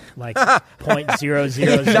had? Like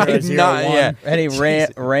 0.00001. Any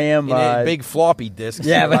RAM? You know, big floppy disks.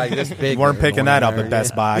 Yeah, but- like this big. You weren't picking that up there. at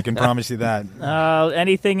Best Buy. I can promise you that.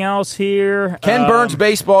 Anything else here? Ken Burns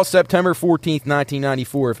Baseball, September 14th,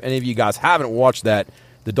 1994. If any of you guys haven't watched that,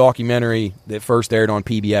 the documentary that first aired on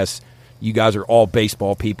PBS, you guys are all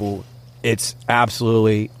baseball people. It's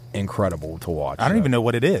absolutely incredible to watch. I don't even know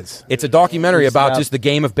what it is. It's a documentary It's about about- just the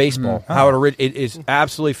game of baseball. How it is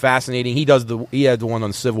absolutely fascinating. He had the one on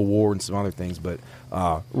the Civil War and some other things, but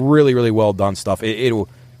really, really well done stuff.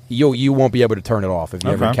 You won't be able to turn it off if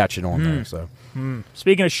you ever catch it on there. So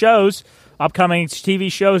Speaking of shows, upcoming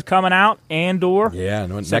TV shows coming out. Andor. yeah,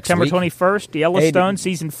 next September week. 21st. Yellowstone,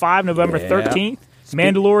 Season 5, November 13th.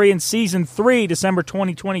 Mandalorian Season 3, December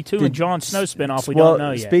 2022. And Jon Snow spinoff, we don't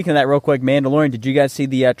know yet. Speaking of that real quick, Mandalorian, did you guys see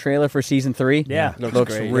the trailer for Season 3? Yeah.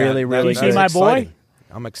 Looks great. really, Yeah, really You good. see my boy? Exciting.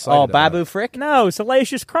 I'm excited. Oh, about Babu it. Frick? No,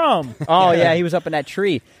 Salacious Crumb. Oh, yeah, he was up in that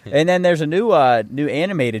tree. And then there's a new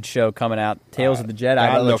animated show coming out, Tales of the Jedi.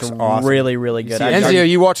 That looks awesome. really, really good. Enzio,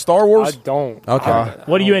 you watch Star I Wars? don't. Okay.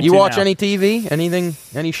 What are you into You watch now? any TV? Anything?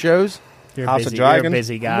 Any shows? You're House of busy. Dragon? You're a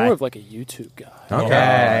busy I'm guy. more of like a YouTube guy. Okay.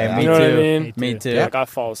 Yeah, me You know what I too. mean? Me too. Like I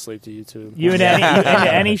fall asleep to YouTube. You into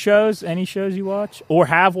any shows? Any shows you watch or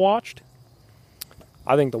have watched?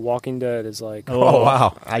 I think The Walking Dead is like Oh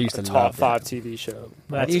wow. I used to a love top that. 5 TV show.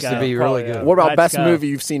 It used to be really good. What about Let's best go. movie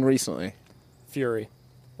you've seen recently? Fury.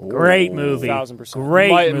 Great movie. 1,000%. Great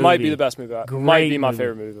Might be movie. the best movie. Great might be my movie.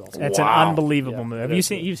 favorite movie. Also. That's an unbelievable Yeah, movie. Have it you is.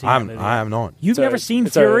 seen? You've seen that movie? I have not. You've never seen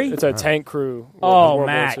it's Fury? It's a tank crew. Oh, World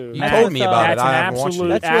Matt. War II. You told me about it. That's I an haven't watched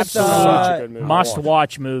absolute, it. That's with, Such a good movie.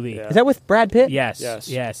 must-watch movie. Yeah. Is that with Brad Pitt? Yes, Yes.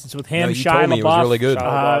 yes. It's with him, No, you Shia told me it was LaBeouf. really good.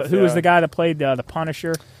 Shia LaBeouf, Who was yeah. the guy that played the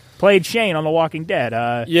Punisher? Played Shane on The Walking Dead.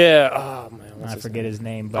 Yeah. Oh man. What's I his forget name? his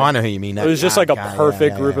name. Oh, But I know who you mean. It was just like a guy,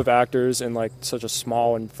 perfect yeah, group yeah. of actors in like such a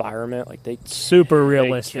small environment. Like they super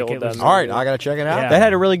realistic. killed It was, them. All right, I gotta check it out. Yeah. That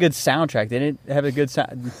had a really good soundtrack. Didn't it have a good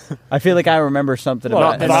sound? I feel like I remember something well,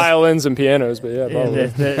 about it. violins and pianos, but yeah, probably.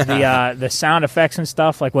 the sound effects and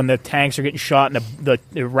stuff, like when the tanks are getting shot and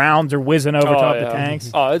the rounds are whizzing over top the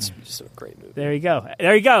tanks. Oh, it's just a great movie. There you go.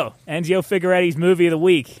 There you go. Enzio Figaretti's movie of the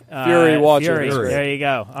week. Fury, watch it. Fury. Fury. There you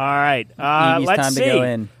go. All right. Evie's Let's time see. to go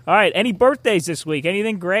in. All right. Any birthdays this week?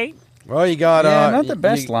 Anything great? Well, you got not the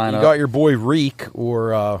best you lineup. got your boy Reek,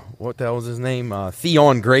 or what the hell was his name?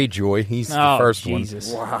 Theon Greyjoy. He's the first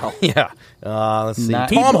Jesus. Wow. one. Yeah. Let's see. Not-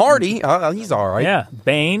 Tom Hardy. He's all right. Yeah.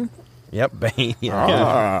 Bane. Yep. Bane.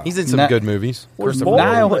 Yeah. He's in some Not- good movies.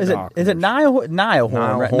 Niall, is it Niall Horn? Niall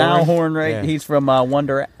Right? Horn. Niall Horn, right? Yeah. He's from One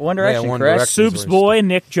Direction, One correct? Direction. Soup's boy,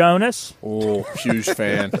 Nick Jonas. Oh, huge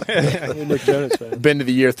fan. Nick Jonas fan. Been to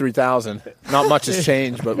the year 3000. Not much has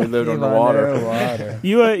changed, but we lived underwater.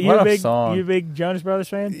 You a What a big song. you a big Jonas Brothers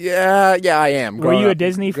fan? Yeah, I am. Were Growing you a up-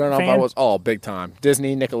 Disney growing fan? Up, I was big time.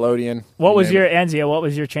 Disney, Nickelodeon. What was name your it. Enzio? What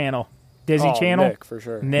was your channel? Disney Oh, Channel. Nick, for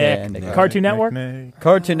sure. Nick. Yeah, Nick. Cartoon Network.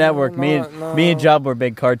 Cartoon Network. Me and Job were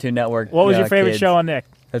big Cartoon Network. What was your favorite kids. show on Nick?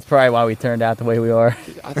 That's probably why we turned out the way we are.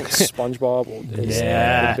 I think SpongeBob is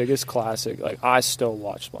Yeah. the biggest classic. Like I still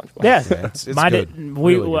watch SpongeBob. Yeah, It's Mine good. did-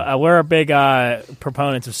 Really good. we're a big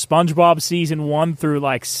proponents of SpongeBob season 1 through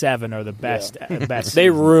like 7 are the best. Best. They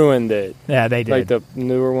ruined it. Yeah, they did. Like the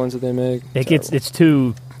newer ones that they make. it's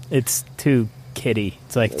too kiddie.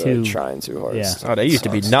 It's like They're too. trying too hard. Yeah. Oh, they used to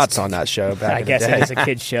be nuts on that show back I in guess the it day. is a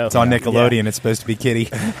kid's show. It's on Nickelodeon. It's supposed to be kiddie.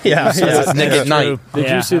 Yeah. It's Nick at night. Did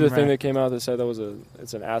Yeah, you see the I'm thing right. that came out that said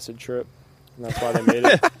it's an acid trip? And that's why they made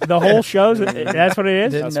it. The whole show's that's what it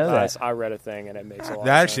is. Didn't know that. I read a thing and it makes a lot.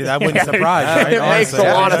 Actually, of that sense. wouldn't surprise you. Right? It makes Honestly.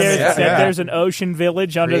 a lot of There's, sense. there's an ocean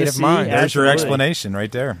village under the Creative sea. mind. There's your Absolutely. explanation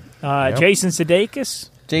right there. Jason Sudeikis.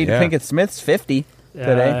 Jada Yeah. Pinkett Smith's 50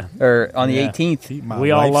 today, or on the yeah. 18th. Keep my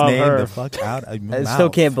We all wife's love name her. the fuck out of my I mouth. still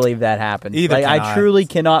can't believe that happened. Either Like, can I I. truly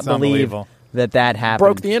cannot It's believe unbelievable. that happened.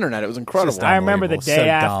 Broke the internet. It was incredible. Just I remember the Unbelievable. day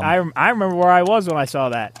So after. I remember where I was when I saw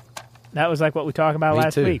that. That was like what we talked about Me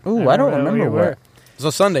last too. week. Ooh, I don't remember where.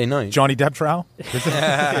 It's a Sunday night. Johnny Depp trial?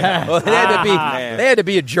 Well, they had to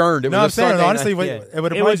be adjourned. It No, I'm was a saying, Sunday honestly, night. it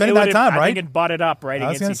would have probably been that time, I right? think it butted up right I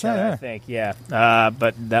was against each gonna say, other. yeah. I think, yeah.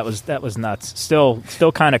 But that was nuts.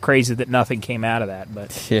 Still kind of crazy that nothing came out of that.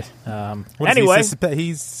 But What is anyway,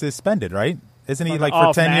 he's suspended, right? Isn't he For like the for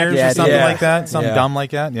off 10 years match? or something Yeah. like that? Something Yeah. dumb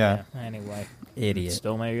like that? Yeah. anyway, Idiot.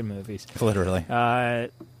 still making movies. Literally.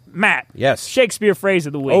 Matt, Yes. Shakespeare phrase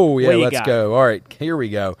of the week. Oh, yeah, What do you let's got? go. All right, here we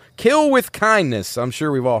go. Kill with kindness. I'm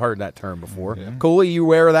sure we've all heard that term before. Cooley, you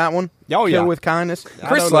aware of that one? Oh, yeah. Kill with kindness. I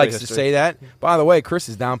Chris know the likes to history. say that. By the way, Chris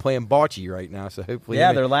is down playing bocce right now, so hopefully Yeah,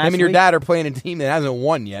 him their last and your week- dad are playing a team that hasn't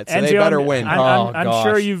won yet, so they Enzio, better win. I'm gosh.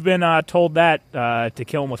 sure you've been told that to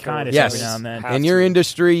kill him with kindness Yes. every now and then. Have In your to.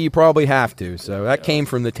 industry, you probably have to. So that came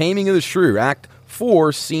from The Taming of the Shrew, Act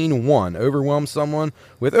 4, Scene 1. Overwhelm someone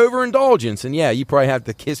with overindulgence. And yeah, you probably have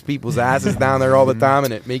to kiss people's asses down there all the time,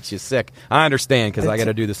 and it makes you sick. I understand, because I got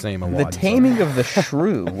to do the same a The lot. so. Taming of the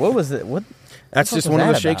Shrew. What was it? What? That's what just was one of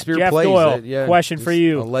that the about? Shakespeare Jeff plays. Doyle, that- question for just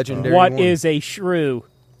you. A legendary What one. is a shrew?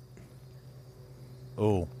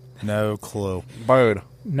 Oh, no clue. Bird.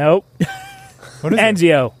 Nope. What is it?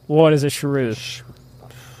 Enzio, what is a shrew?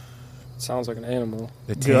 Sounds like an animal.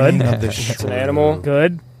 The Taming of the It's an animal.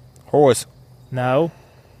 Good. Horse. No.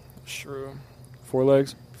 Shrew. 4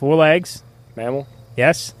 legs. 4 legs. Mammal.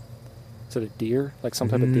 Yes. Is it a deer? Like some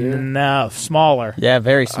type of deer? No. Smaller. Yeah,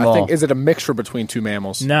 very small. I think, is it a mixture between two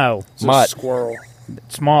mammals? No. Is it Mutt. a squirrel?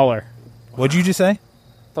 Smaller. What'd you just say? I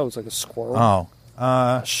thought it was like a squirrel. Oh.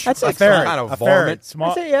 That's a like ferret. kind of a ferret.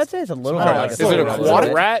 Small. I'd say it's a little Smaller. more like Is it a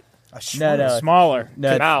aquatic? Rat? No, Smaller.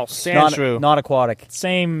 no, Mouse. not, Shrew. not aquatic.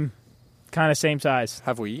 Same size.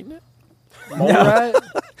 Have we eaten it? Mole rat?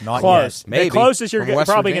 Not Close. yet. Maybe. The closest you're From West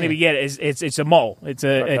probably going to Virginia. get is it's a mole. It's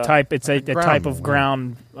a type. It's a type of mole.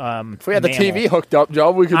 ground. If we had the mammal. TV hooked up,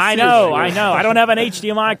 Joe, we could I see know, it. I know. I don't have an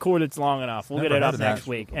HDMI cord that's long enough. We'll get Never it heard up of that. next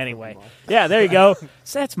week. Anyway, yeah, there you go.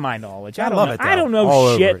 So that's my knowledge. I don't love know. it, though. I don't know All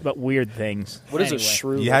over shit it. but weird things. What is Anyway. a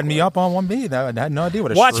shrew? You had me up on 1B. I had no idea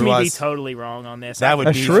what a Watch shrew me was. be totally wrong on this. That would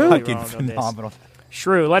I'm be totally fucking wrong on this. phenomenal.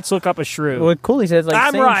 Shrew. Let's look up a shrew. Well, Cooley says like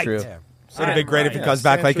I'm sand right. shrew. Would have been great if it right. comes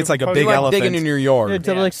back like it's like a It's big like elephant. digging in your yard. It's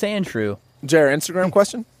like sand shrew. Jared, Instagram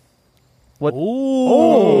question? What?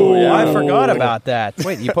 Ooh, I forgot about that.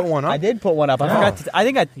 Wait, you put one up? I did put one up. I forgot. I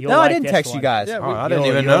think I. You'll No, I like didn't this text one. you guys. Oh, I didn't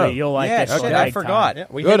You'll- even you'll- know. You'll like Yeah, this shit, one. I big forgot. time.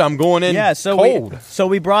 Good, I'm going in Yeah, so cold.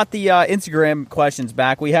 we brought the Instagram questions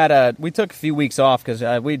back. We took a few weeks off because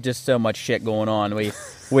we had just so much shit going on.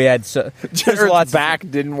 We had there's Jared's lots back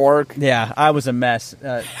didn't work. Yeah, I was a mess.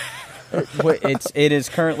 It is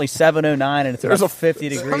currently 7:09 and it's There's about a 50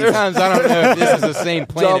 degrees. Sometimes I don't know if this is the same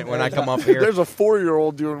planet when I come up here. There's a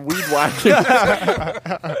 4-year-old doing weed whacking.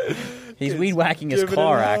 He's weed whacking his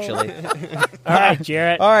car, actually. All right,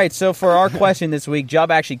 Jarrett. All right, so for our question this week,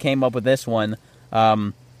 Job actually came up with this one.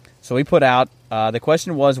 So we put out the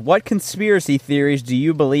question was, what conspiracy theories do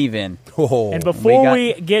you believe in? Oh, And before got-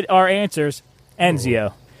 we get our answers,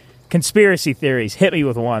 Enzio, conspiracy theories. Hit me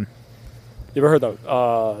with one. You ever heard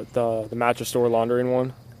the mattress store laundering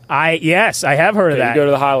one? Yes, I have heard of Okay, that. you go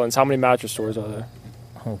to the Highlands. How many mattress stores are there?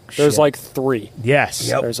 Oh, There's shit. like 3. yes.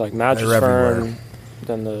 There's like Mattress They're everywhere. Firm,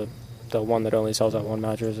 then the one that only sells that one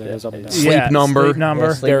mattress. It goes up and down. Sleep Yeah, Number. Sleep number.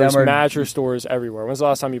 Yeah, sleep There's number. mattress stores everywhere. When's the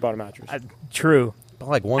last time you bought a mattress? True.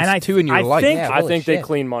 like once, And I- two in your I life. think- Yeah, I holy think they shit.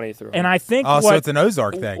 clean money through. And I think Oh, what, so it's an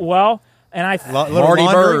Ozark thing. well, and I Little Marty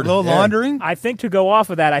Bird. Little Yeah. laundering? I think to go off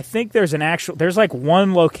of that, I think there's like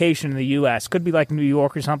one location in the U.S., could be like New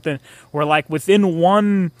York or something, where like within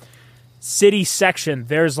one city section,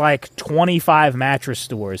 there's like 25 mattress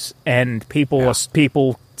stores, and people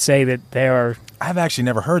say that they're. I've actually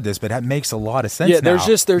never heard this, but that makes a lot of sense. yeah, there's now.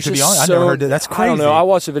 just To be honest, I've so never heard that. That's crazy. I don't know. I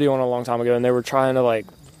watched a video on a long time ago, and they were trying to like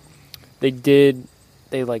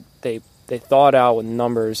they thought out with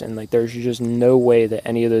numbers, and like there's just no way that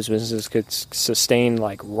any of those businesses could sustain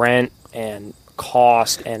like rent and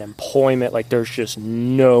cost and employment. Like there's just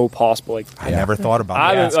no possible like. I never thought about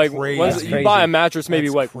I that. was like, crazy. once you buy a mattress maybe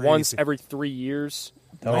That's like crazy. once every 3 years.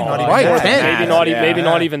 Maybe not even right, that. 10. Maybe not. Yeah. Maybe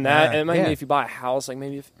not even that. Yeah. And maybe Yeah. if you buy a house, like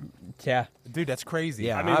maybe if Yeah. Dude, that's crazy.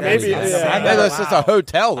 Yeah, I mean, maybe- yeah. That's just a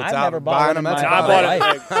hotel that's I've out never bought buying one them. in That's my I about bought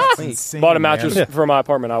right. it. That's insane, Bought a man. mattress for my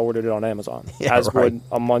apartment. I ordered it on Amazon, as right. would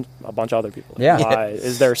a bunch of other people. Yeah. Why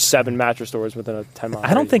is there 7 mattress stores within a 10-mile?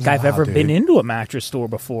 I don't think I've ever dude. been into a mattress store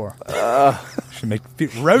before. Should make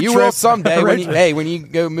road You trip. will someday. Road When you, trip. hey, when you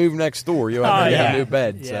go move next door, you'll have Oh, to get yeah. a new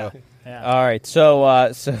bed. Yeah. So All right,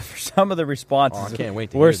 so for some of the responses, Oh, I can't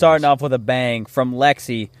wait to we're hear starting this. off with a bang from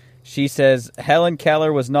Lexi. She says Helen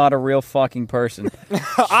Keller was not a real fucking person.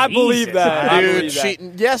 I believe that. I Dude, believe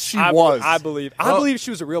that. yes, she I was. believe. I believe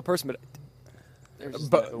she was a real person, but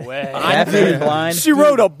There's no way. Deaf and blind. She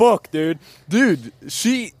wrote a book, dude.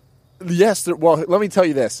 Well, let me tell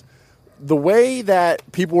you this. The way that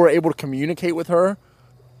people were able to communicate with her,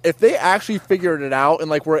 if they actually figured it out and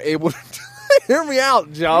like were able to hear me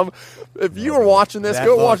out, Jub. If you were watching this,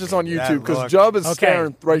 go watch this on YouTube because Jub is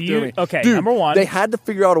staring right through me. Okay, dude, number one. They had to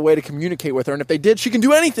figure out a way to communicate with her, and if they did, she can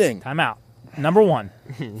do anything. Time out. Number one,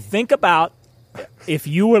 think about if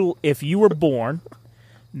you were born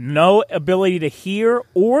no ability to hear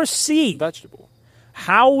or see. Vegetable.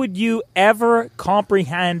 How would you ever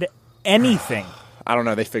comprehend anything? I don't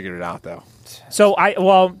know. They figured it out though. So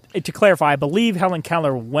to clarify, I believe Helen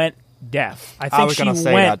Keller went deaf. I think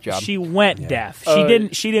she went deaf.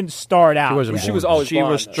 She didn't start out. She was always blind. She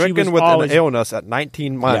was stricken with an illness at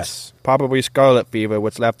 19 months, probably scarlet fever,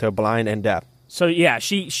 which left her blind and deaf. So yeah,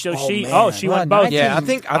 she went both. Yeah, I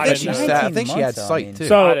think she had sight too.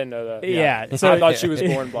 So I didn't know that. Yeah, so I thought she was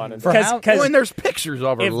born blind and deaf. And there's pictures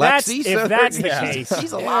of her. If Lexi, that's the case,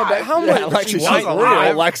 she's alive. Yeah, how much? She's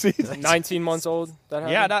alive. Lexi. 19 months old. That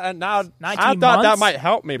happened? Yeah, now 19 I thought months? that might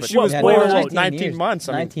help me, but She was she born was at 19 months.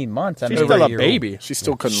 I mean, 19 months. I she's mean, still a year baby. She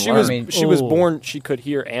still couldn't She learn. was she was born. She could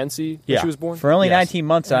hear and see when she was born. for only 19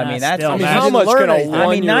 months. I mean, that's. still, I mean, man. How much can a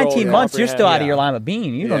 1-year-old 19 months. You're still out of comprehend? your lima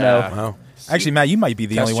bean. You don't know. Wow. Actually, Matt, you might be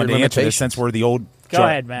the Test only one to your answer this limitations. since we're the old. Go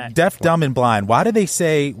ahead, Matt. Deaf, dumb, and blind. Why do they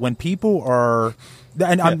say when people are?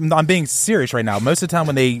 And I'm being serious right now. Most of the time,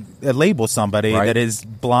 when they label somebody that is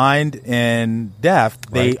blind and deaf,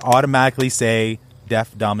 they automatically say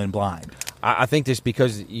deaf, dumb, and blind. I think just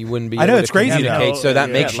because you wouldn't be I know, able it's to crazy, communicate, though. so that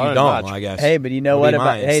makes you learn dumb, much. I guess. Hey, but you know Would what be about?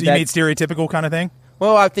 mine. Hey, So you mean that's stereotypical kind of thing?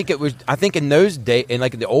 Well, I think in those days, in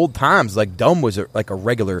like the old times, like dumb was like a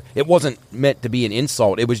regular. It wasn't meant to be an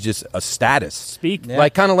insult. It was just a status. Speak.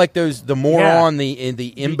 Like kind of like those the moron, the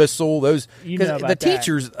imbecile. Those You know because about the that.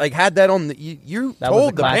 teachers like had that on the. You That was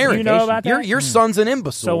told a the parent, You know about that? your son's an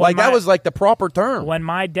imbecile. So when like that my- was like the proper term. When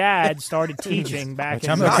my dad started teaching back Which in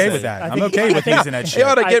I'm the okay day, with that. I I'm think- okay I with think- using that You shit.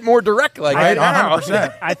 ought to get more direct like Right, that.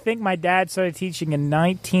 100%. I think my dad started teaching in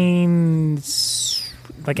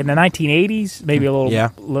in the 1980s, maybe a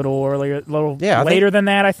little earlier, later than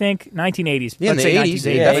that. I think 1980s. Yeah, in Let's the say 80s,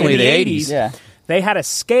 1980s. definitely In the 80s. Yeah. They had a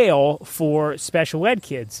scale for special ed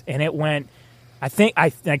kids, and it went. I think I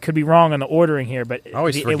could be wrong on the ordering here, but I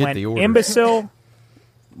always it forget went the order. imbecile,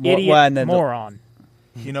 idiot, well, and then the- moron.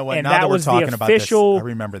 You know what? And Now that that we're was the talking about official- this, I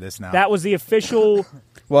remember this now. That was the official.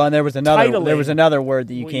 Well, and there was another. Titling. There was another word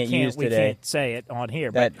that you we can't use We today. can't say it on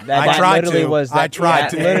here, That but that I tried literally to. was. I tried that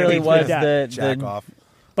to. literally was Jack the off.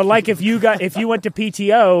 But like if you went to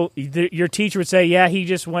PTO, your teacher would say, "Yeah, he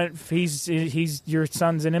just went. He's your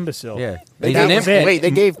son's an imbecile." Yeah, They That He's an was it. Wait,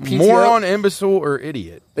 they gave PTO. moron, imbecile, or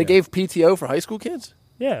idiot. They gave PTO for high school kids.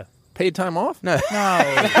 Yeah. Paid time off. No. No.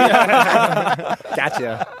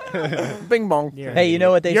 Gotcha. Bing bong. Hey, you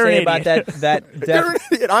know what they You're an say about idiot. that You're deaf? an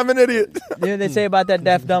idiot. I'm an idiot. You know what they say about that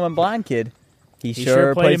deaf, dumb, and blind kid? He He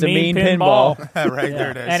sure played plays a mean pinball. Right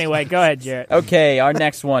there it is. Anyway, go ahead, Jarrett. Okay, our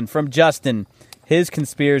next one from Justin. His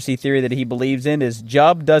conspiracy theory that he believes in is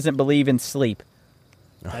Jub doesn't believe in sleep.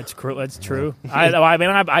 That's true. That's true.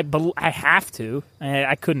 I have to.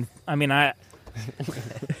 I couldn't. I mean,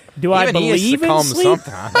 do I Even he has believe in succumbed sleep?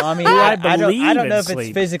 sometime. I mean, Do I I believe don't know in if sleep?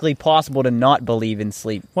 it's physically possible to not believe in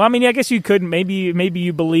sleep. Well, I mean, I guess you could. Maybe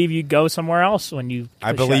you believe you go somewhere else when you. I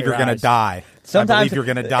shut believe your you're going to eyes. die. Sometimes I believe you're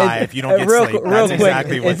going to die if you don't get real, sleep. Real That's quick,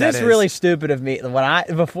 exactly what is this that is. really stupid of me?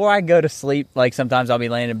 Before I go to sleep, like sometimes I'll be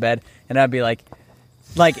laying in bed and I'll be like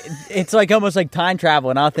it's like almost like time travel,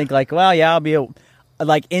 and I'll think like, well, yeah, I'll be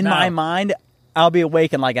in my mind, I'll be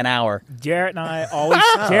awake in like an hour. Jarrett and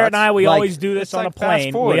I always do this it's on like a plane.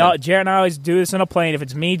 fast forwarding. Jarrett and I always do this on a plane. If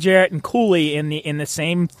it's me, Jarrett, and Cooley in the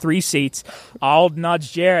same 3 seats, I'll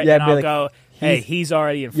nudge Jarrett and be I'll like, go, "Hey, he's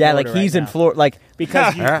already in Yeah, Florida." like he's right in now." Florida, like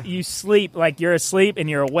because you sleep like you're asleep and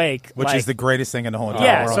you're awake, Which like, is the greatest thing in the whole entire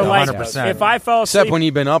yeah. world. So like, 100%. if I fell asleep, Except when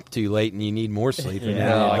you've been up too late and you need more sleep. And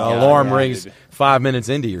Yeah. the Oh, alarm rings 5 minutes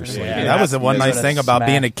into your sleep. Yeah, that was the one nice gonna thing about smack.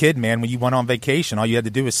 being a kid, man. When you went on vacation, all you had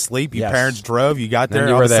to do was sleep. Your Yes. parents drove. You got there. Then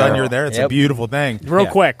you all were of a sudden, there. you're there. It's a Yep. beautiful thing. real Yeah.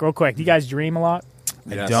 quick. Do you guys dream a lot?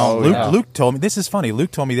 I Yes. don't. Oh, yeah. Luke told me. This is funny. Luke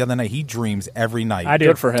told me the other night he dreams every night. I do.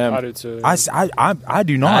 Good for him. I do too. I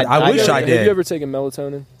do not. I I wish do. I Have you did. ever taken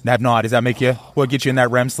melatonin? Have not. Does that make you? What get you in that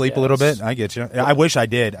REM sleep a little Yes. bit? I get you. I wish I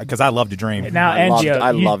did because I love to dream. Now, I loved- Enzio,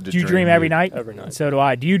 I you, loved to do you dream, dream every dude. night? Every night. So do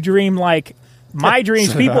I. Do you dream like my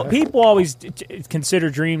dreams? People always consider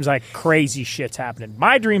dreams like crazy shit's happening.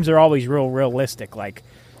 My dreams are always realistic. Like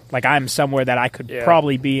I'm somewhere that I could Yeah.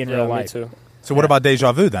 probably be in Yeah, real me life. too. So what about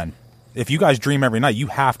deja vu then? If you guys dream every night, you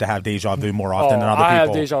have to have deja vu more often than other people. I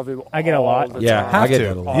have deja vu. I get a lot. I get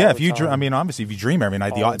it a lot. Yeah, if you dream, obviously, if you dream every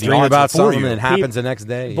night, the dream odds about are for something you. that happens the next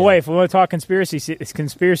day. Boy, if we want to talk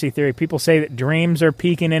conspiracy theory, people say that dreams are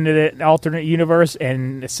peeking into the alternate universe,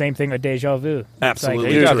 and the same thing with deja vu. Absolutely.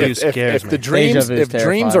 Dude, Deja vu if scares the me. dreams, Deja vu is if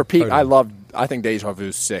dreams are peak, Totally. I think deja vu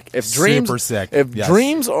is sick. If Super sick. If Yes.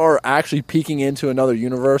 dreams are actually peeking into another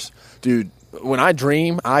universe, dude. When I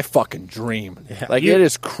dream, I fucking dream. Like it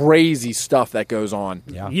is crazy stuff that goes on.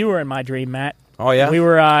 Yeah. You were in my dream, Matt. Oh yeah. We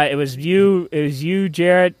were. It was you,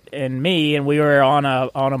 Jarrett, and me, and we were on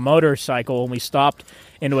a motorcycle, and we stopped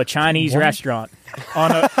into a Chinese restaurant.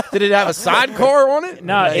 Did it have a sidecar on it?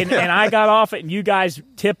 No, and I got off it, and you guys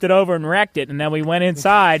tipped it over and wrecked it, and then we went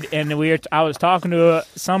inside, and I was talking to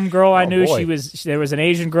some girl I knew. Boy. There was an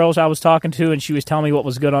Asian girl I was talking to, and she was telling me what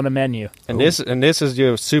was good on the menu. And this is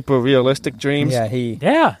your super realistic dreams. Yeah,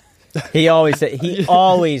 Yeah, he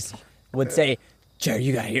always would say, Jerry,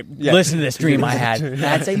 you got to listen to this dream I had. And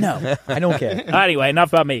I'd say, no, I don't care. Anyway,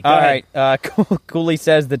 enough about me. Go All ahead. right. Cooley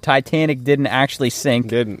says the Titanic didn't actually sink.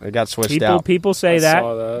 Didn't. It got switched out. People say I that.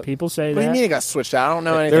 saw that. People say What do you that. mean it got switched out? I don't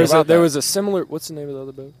know anything about There that. was a similar. What's the name of the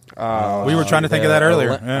other boat? We were trying to think of that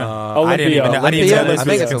earlier. I didn't even know. I didn't know this I was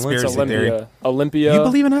think a it's conspiracy theory. Olympia. You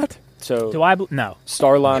believe in that? So Do I? No.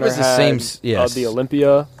 Starliner It was the had same- yes. the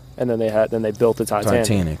Olympia, and then they built the Titanic.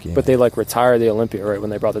 Titanic, yeah. But they retired the Olympia right when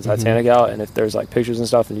they brought the Titanic out, and if there's pictures and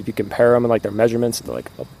stuff, and if you compare them and their measurements, they're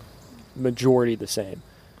a majority the same.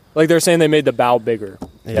 They're saying they made the bow bigger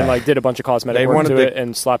and did a bunch of cosmetic work to it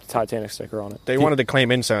and slapped the Titanic sticker on it. They wanted to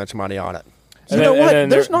claim insurance money on it. You know what?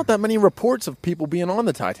 There's not that many reports of people being on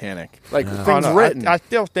the Titanic. Things written. I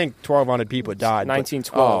still think 1,200 people died. but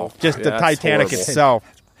 1912. Just the that's Titanic horrible. itself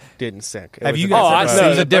didn't sink. Have you It guys was ever a- It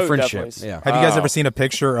was a the boat different ship. definitely- Yeah. Have you guys ever seen a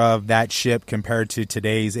picture of that ship compared to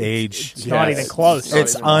today's age? It's not even close.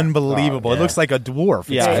 It's unbelievable. It looks like a dwarf.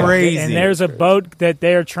 Yeah. It's crazy. And there's a boat that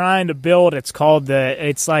they're trying to build. It's called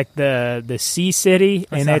the Sea City,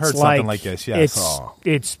 and I it's heard something like this, yes.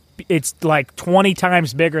 It's 20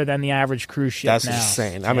 times bigger than the average cruise ship. That's now.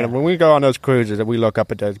 insane. I mean, when we go on those cruises and we look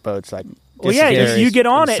up at those boats, Well, this yeah, is you get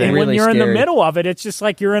on it, insane. and when Really you're in the scary. middle of it, it's just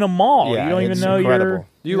like you're in a mall. Yeah, you don't even it's know incredible.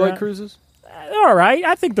 Do you you're like not- cruises? All right,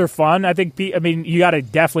 I think they're fun. I think you got to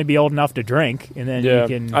definitely be old enough to drink, and then you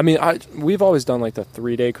can. I mean, we've always done the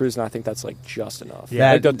 3-day cruise, and I think that's just enough.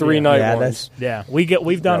 Yeah, the 3-night ones. Yeah,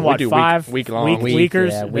 we've done we do 5 week-long.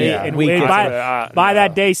 weekers. Yeah, and week- by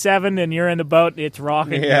that day 7, and you're in the boat. It's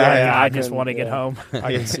rocking. Yeah, I just want to get home.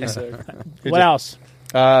 I can see sick. What else?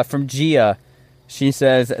 From Gia, she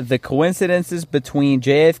says the coincidences between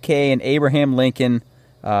JFK and Abraham Lincoln,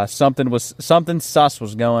 something sus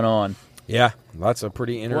was going on. Yeah, that's a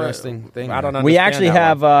pretty interesting thing. I don't know. We actually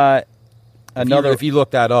have another. If you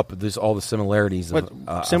look that up, there's all the similarities. What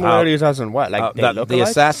Of, similarities as in what? They look the alike?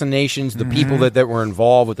 assassinations, the people that were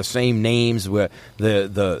involved with the same names, with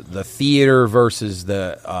the theater versus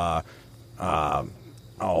the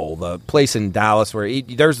place in Dallas where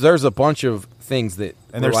there's a bunch of things that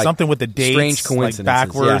and there's something with the dates, strange coincidences,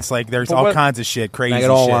 backwards. yeah. There's But all what- kinds of shit, crazy Like it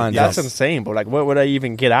all shit. lines Yes. That's insane. But what would I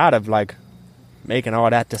even get out of making all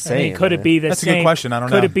that to I say? mean, could it be the That's a same? good question. I don't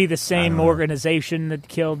know. Could it be the same organization that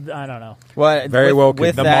killed? I don't know. Well, Very well could.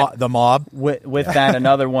 with that. The mob. With that,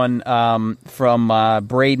 another one from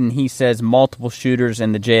Braden. He says multiple shooters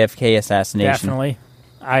in the JFK assassination. Definitely,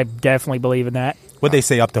 I definitely believe in that. What'd they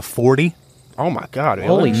say? Up to 40? Oh my God! Really?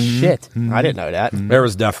 Holy shit! I didn't know that. There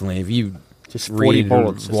was definitely, if you Just 40 read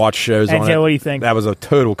bullets. or watch shows And on Joe, it, what do you think? that was a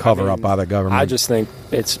total cover up by the government. I just think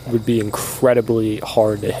it would be incredibly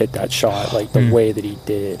hard to hit that shot the way that he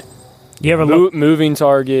did. You ever look Moving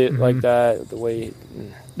target like that, the way.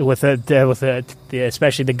 with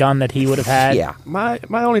especially the gun that he would have had? yeah. My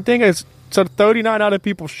only thing is, so 39 other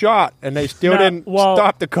people shot, and they still No, didn't well,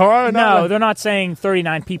 stop the car. And No, they're not saying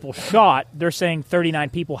 39 people shot. They're saying 39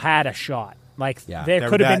 people had a shot. Yeah. There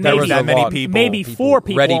could have been there was maybe that many people. maybe 4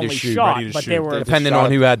 people ready to only shoot, shot, ready to but shoot. they were Depending shot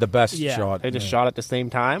on it. who had the best Yeah. shot. they just shot at the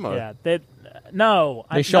same time. Or? yeah. No,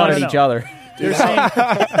 They shot at each other. They're saying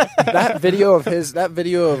That video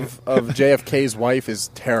of JFK's wife is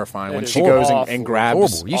terrifying when It she is goes awful. and grabs.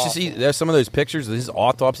 Horrible. You should see. There's some of those pictures. His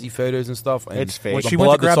autopsy photos and stuff. And It's fake. Well, the she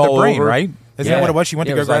went to blood that's grab the all brain, over. right? Isn't that what it was? She went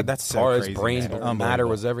to Yeah, go it was grab. like That's so tar- crazy. His brain man. matter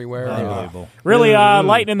was everywhere. Unbelievable. really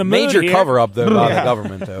lighting in the mood Major here. cover up though by the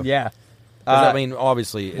government though. Yeah. 'Cause, I mean,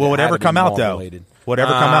 obviously. Will it had ever to be come out, though? mob-related.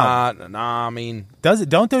 Whatever come out. Nah, I mean,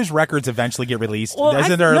 don't those records eventually get released? Well,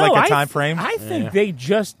 Isn't there like a time frame? I think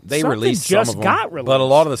they released just some of them, got released, but a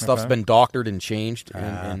lot of the stuff's been doctored and changed.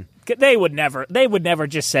 They would never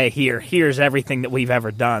just say here's everything that we've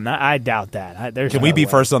ever done. I doubt that. Can we be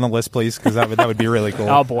first on the list, please? Because that would be really cool.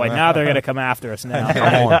 Oh boy, now they're gonna come after us now.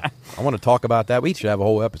 I want to talk about that. We should have a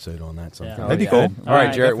whole episode on that sometime. That'd be cool. All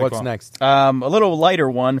right, Jarrett, what's next? A little lighter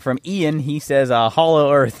one from Ian. He says,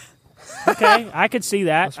 "Hollow Earth." Okay, I could see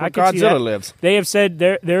that. That's where Godzilla lives. They have said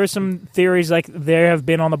there are some theories like there have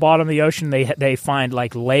been on the bottom of the ocean. They find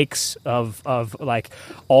like lakes of like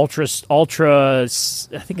ultra. I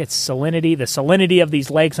think it's salinity. The salinity of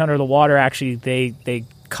these lakes under the water actually they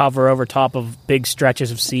cover over top of big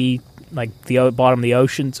stretches of sea, like the bottom of the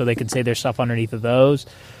ocean, so they can say there's stuff underneath of those.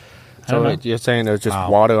 So you're saying there's just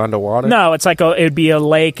water underwater? No, it's like it'd be a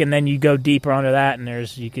lake, and then you go deeper under that, and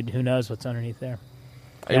who knows what's underneath there.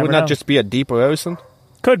 It would not just be a deeper ocean?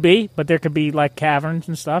 Could be, but there could be like caverns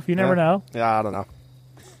and stuff. You never know. Yeah, I don't know.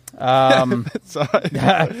 Sorry.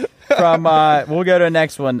 We'll go to the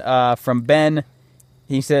next one. From Ben,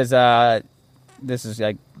 he says, this is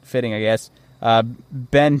like fitting, I guess.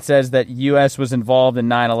 Ben says that U.S. was involved in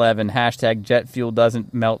 9/11. # jet fuel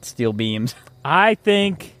doesn't melt steel beams. I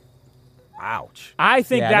think. Ouch. I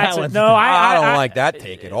think that's I don't like that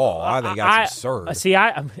take at all. I think that's absurd. See,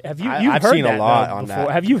 have you? I've heard seen that a lot though, on before?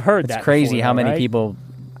 that. Have you heard that? It's crazy before, how many right? people.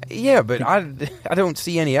 Yeah, but I don't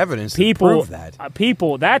see any evidence to prove that.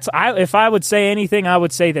 If I would say anything, I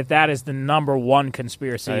would say that is the number one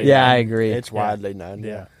conspiracy. Yeah, I agree. It's widely known.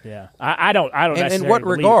 Yeah. I don't necessarily In what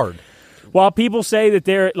believe regard? it. Well, people say that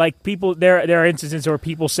there are instances where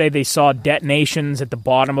people say they saw detonations at the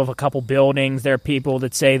bottom of a couple buildings. There are people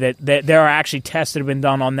that say that there are actually tests that have been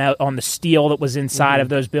done on the steel that was inside of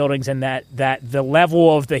those buildings, and that the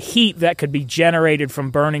level of the heat that could be generated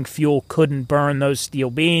from burning fuel couldn't burn those steel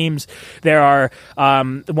beams. There are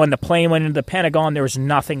when the plane went into the Pentagon, there was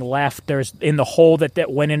nothing left. There's in the hole that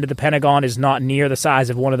went into the Pentagon is not near the size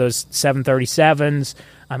of one of those 737s.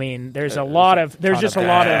 I mean, there's just a lot of stuff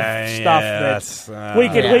that we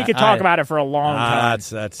could talk about it for a long time.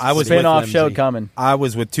 I was spin-off show coming. I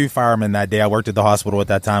was with 2 firemen that day. I worked at the hospital at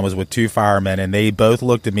that time. Was with 2 firemen, and they both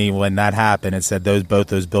looked at me when that happened and said both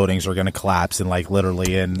those buildings are going to collapse in like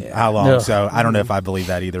literally in how long? Ugh. So I don't know if I believe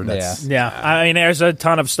that either. Yeah. I mean, there's a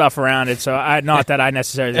ton of stuff around it. So not that I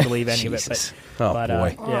necessarily believe any of it, but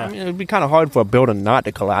boy. I mean, it'd be kind of hard for a building not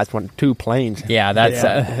to collapse when 2 planes. Yeah,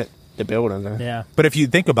 that's. The building. Yeah. But if you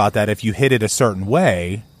think about that, if you hit it a certain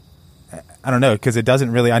way, I don't know, because it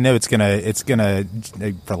doesn't really. I know it's gonna,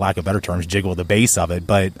 for lack of better terms, jiggle the base of it.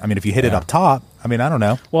 But I mean, if you hit it up top, I mean, I don't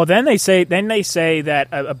know. Well, then they say that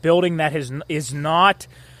a building that is not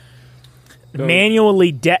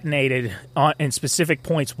manually detonated in specific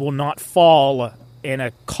points will not fall in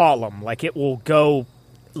a column. Like it will go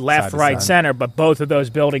left, right, center. But both of those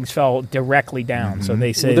buildings fell directly down. Mm-hmm. So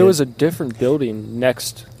they say there was a different building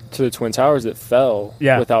next to the Twin Towers that fell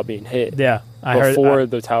without being hit. Yeah. Before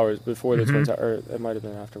the Twin Towers, or it might have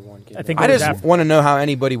been after one. I just want to know how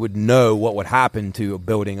anybody would know what would happen to a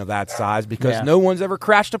building of that size because no one's ever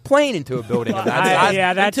crashed a plane into a building of that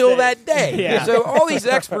size until that day. Yeah. So all these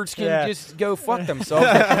experts can just go fuck themselves.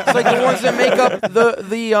 It's like the ones that make up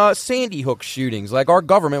the Sandy Hook shootings. Like our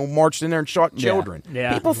government marched in there and shot children.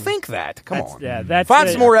 Yeah. People think that. Come on. Yeah, find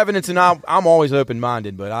some more evidence, and I'm always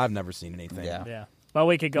open-minded, but I've never seen anything. Yeah. Well,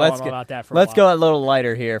 we could go on about that for a while. Let's go a little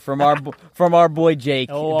lighter here from our boy Jake.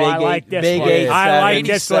 Oh, Big I like this Big one. I like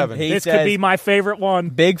this one. This could be my favorite one.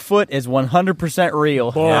 Bigfoot is 100%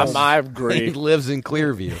 real. I agree. He lives in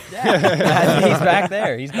Clearview. He's back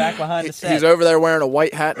there. He's back behind the set. He's over there wearing a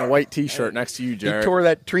white hat and a white T-shirt next to you, Jared. He tore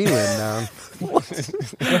that tree limb down.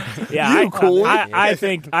 Yeah, I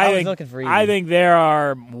think there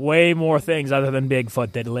are way more things other than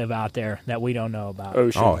Bigfoot that live out there that we don't know about.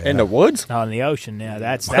 Ocean. In the woods? Oh, in the ocean, yeah.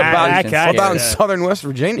 That's what about in southern West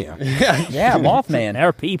Virginia? Yeah, Mothman. There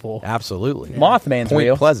are people. Absolutely. Mothman's Point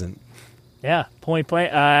real. Pleasant. Yeah, Point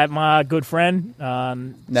Pleasant. My good friend.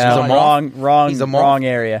 No, wrong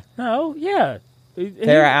area. No, yeah.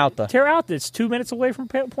 Terra Alta. Terra Alta. It's 2 minutes away from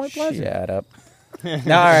Point Pleasant. Shut up. All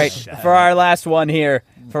right, for our last one here,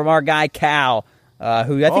 from our guy Cal,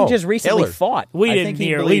 who I think just recently fought. We didn't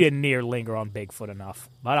near linger on Bigfoot enough,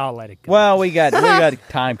 but I'll let it go. Well, we got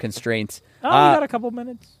time constraints. We got a couple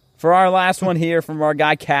minutes. For our last one here, from our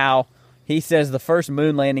guy Cal, he says the first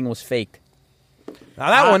moon landing was faked. Now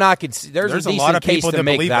that one I could see. There's a decent lot of case people to that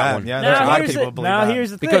make believe that that. one. Yeah, there's a lot of people that believe that.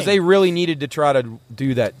 Here's the thing. Because they really needed to try to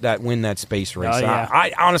do win that space race. Oh, yeah.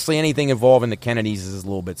 I honestly, anything involving the Kennedys is a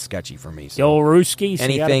little bit sketchy for me. So. The old Ruski.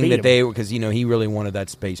 Anything that because he really wanted that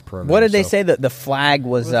space program. What did they say that the flag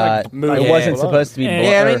was? It moving. wasn't supposed to be.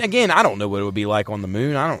 Yeah, I mean, again, I don't know what it would be like on the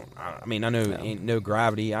moon. I know ain't no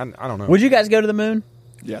gravity. I don't know. Would you guys go to the moon?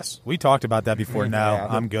 Yes. We talked about that before. No,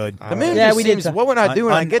 I'm good. The moon Yeah, just we did seems, what would I do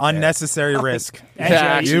when I get there? Unnecessary risk.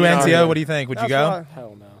 Yeah, You, Enzio, what do you think? Would you go?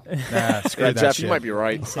 Hell no. Nah, screw Yeah, that Jeff, shit. you might be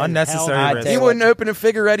right. Unnecessary I'd risk. take He wouldn't open a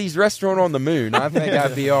Figaretti's restaurant on the moon. I think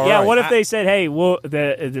I'd be all right. Yeah, what if they said, "Hey,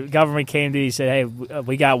 the government came to you and said, hey,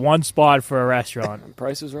 we got one spot for a restaurant."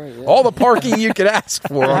 Price is right. Yeah. all the parking you could ask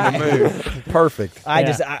for on the moon? Perfect.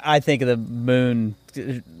 I think of the moon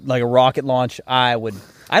like a rocket launch.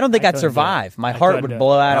 I don't think I'd survive. My heart would couldn't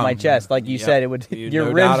blow out of my chest. Like you said, it would. Your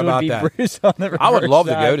no ribs doubt would about be that. bruised on the I would love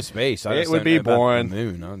to side. go to space. I It just would don't be know about boring. the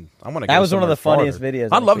moon. I want to. That was one of the funniest videos.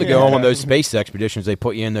 I'd love to go Yeah. on one of those space expeditions. They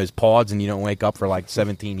put you in those pods and you don't wake up for like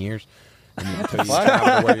 17 years. And you until you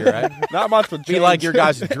travel where you're at. Not much would Be like your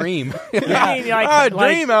guys' dream. You mean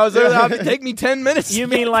dream. I was there. It'd take me 10 minutes. You to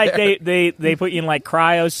mean get like there. they put you in like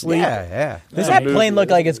cryo sleep? Yeah. Does that plane look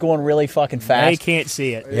like it's going really fucking They fast? can't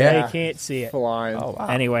see it. Yeah. They can't see it. Flying.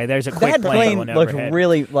 Anyway, there's a quick That plane going looked overhead.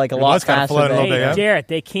 really like a It lot was kinda faster floating a than little bit, yeah. Jarrett,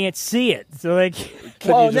 they can't see it, so they.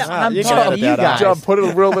 Well, just- I'm you can telling edit you that out. guys. Jeff, put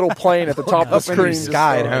a real little plane at the top of the Up in the screen.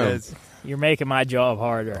 sky at home. You're making my job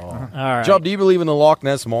harder. All right. Job, do you believe in the Loch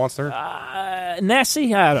Ness monster?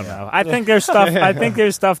 Nessie? I don't know. I think there's stuff. I think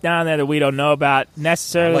there's stuff down there that we don't know about.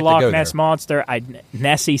 Necessarily, I'd like to Loch go Ness there. monster.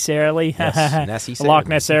 Necessarily. Nessie The Loch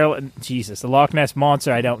Necessarily. Jesus, the Loch Ness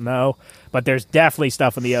monster. I don't know, but there's definitely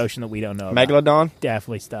stuff in the ocean that we don't know about. Megalodon?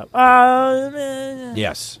 Definitely stuff.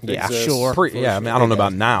 Yes. Yeah. Sure. I mean, I don't know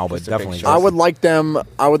about now, but definitely. I would like them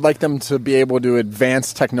to be able to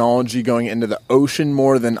advance technology going into the ocean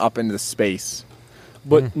more than up into space.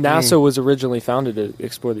 But NASA was originally founded to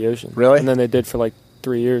explore the ocean. Really? And then they did for like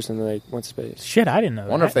 3 years, and then they went to space. Shit, I didn't know. I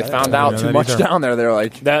wonder if that. they found I out didn't too know much that either. down there. They're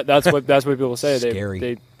like, That's what people say. Scary.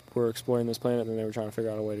 They were exploring this planet, and they were trying to figure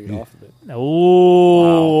out a way to get off of it.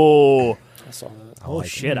 Oh. I saw that. Oh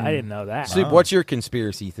shit! I didn't know that. Soup, what's your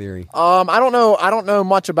conspiracy theory? I don't know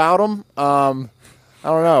much about them. I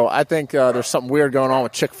don't know. I think there's something weird going on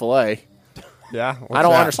with Chick-fil-A. Yeah. I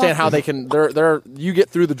don't understand how they can. They're you get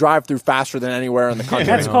through the drive-through faster than anywhere in the country.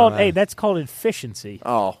 That's called that's called efficiency.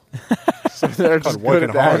 Oh, so they're just good working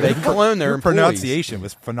at that. hard. They clone their Your employees. pronunciation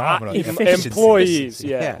was phenomenal. Efficiency. Employees,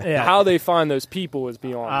 yeah. Yeah. How they find those people is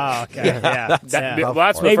beyond. Oh, okay. Yeah. Well,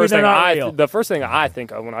 that's the Maybe first they're thing not real. the first thing I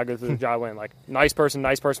think of when I go through the driveway and like nice person.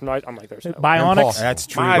 I'm like, there's no. Bionics. That's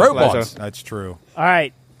true. My Robots. pleasure. That's true. All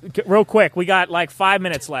right. Real quick, we got like 5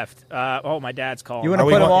 minutes left. My dad's calling. You want to Are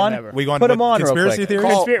we put him going- on? We going Put to him on real conspiracy quick.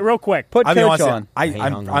 theories? Real quick. Put I'll be Coach honest.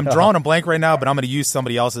 on. I'm drawing a blank right now, but I'm going to use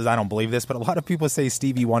somebody else's. I don't believe this, but a lot of people say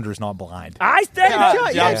Stevie Wonder's not blind. I said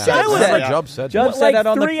Judd said Judd that. said that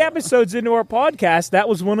on the 3 episodes into our podcast. That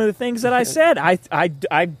was one of the things that I said.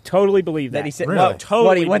 I totally believe that. That he said, Really? well, Totally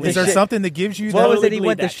what, he went Is to there shake- something that gives you What that? was it? He Believe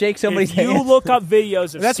went to that. shake somebody's If you hand. look up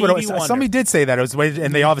videos of That's Stevie what it was. Wonder. Somebody did say that. It was,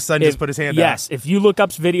 and they all of a sudden just put his hand out. Yes, if you look up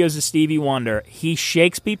videos of Stevie Wonder, he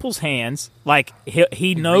shakes people's hands like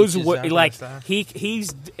he knows reaches what out like like that.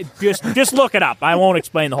 he's just look it up. I won't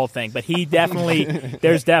explain the whole thing, but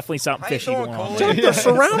there's definitely something fishy going on. there. Their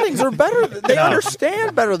surroundings are better. They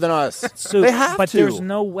understand better than us. So, they have but to. there's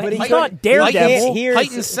no way. But He's he not can't Daredevil. hear.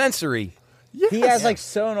 Heightened sensory. He has like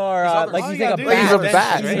sonar, like he's like a He's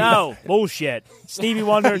bat. a bat. No bullshit. Stevie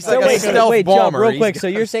Wonder. like a Wait, stealth wait, John, bomber. real He's quick. got- So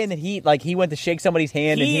you're saying that he went to shake somebody's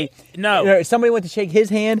hand no, somebody went to shake his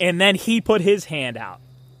hand. and then he put his hand out.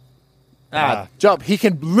 Jump. He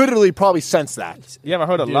can literally probably sense that. You ever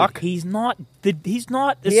heard of Dude, luck? He's not a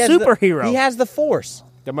He has superhero. he has the force.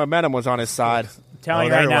 The momentum was on his side. I'm telling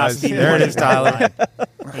you there right it now, was. Stevie There it Wonder is, Tyler.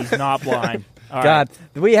 He's not blind. All right. God,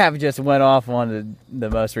 we have just went off on the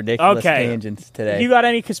most ridiculous Okay. tangents today. You got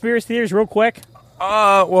any conspiracy theories, real quick?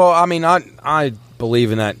 Well, I mean, I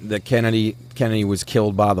believe in that Kennedy was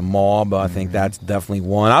killed by the mob. I think that's definitely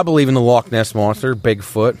one. I believe in the Loch Ness monster,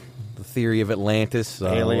 Bigfoot, the theory of Atlantis,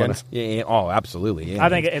 Aliens. Yeah, oh, absolutely. I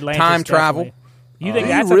think Atlantis. time travel. definitely. You think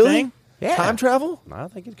Do you that's really? a thing? Yeah. Time travel? I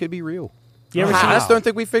think it could be real. You ever I seen just don't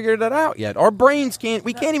think we figured that out yet. Our brains can't.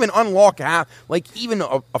 We can't even unlock even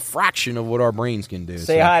a fraction of what our brains can do.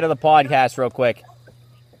 Say so. hi to the podcast real quick.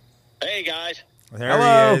 Hey guys. There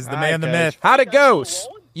Hello. he is, the Hi, man, the Coach. myth. How'd it go?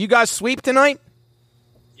 You guys sweep tonight?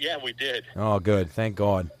 Yeah, we did. Oh, good. Thank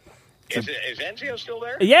God. Is Enzio still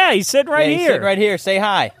there? Yeah, he's sitting right Yeah, he's here. sitting right here. Say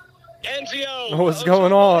hi. Enzio! What's hello,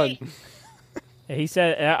 going on? somebody. He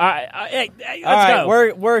said, "Hey, let's All right,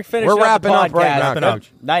 go." We're finishing. We're wrapping up up right now, the podcast.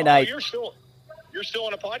 Coach. Night, Oh, night. you're still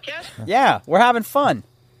on a podcast? Yeah, we're having fun.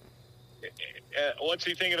 What's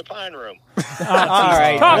he think of the Pine Room? All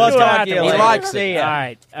right, Talk we'll to him talk to you afterwards. later. He likes it. See ya. All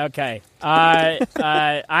right. Okay.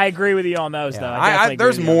 I agree with you on those, though. I definitely agree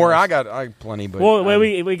there's with you on more. those. I got plenty, but Well,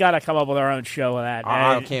 we got to come up with our own show of that.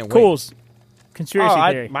 I can't wait. Cools.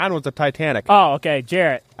 Conspiracy theory. Mine was the Titanic. Oh, okay.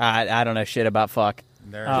 Jarrett. I don't know shit about fuck.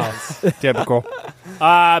 There Typical.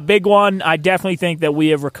 Big one. I definitely think that we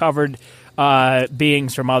have recovered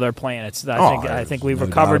beings from other planets. I think we've no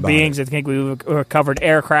recovered doubt about beings. I think we've recovered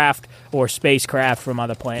aircraft or spacecraft from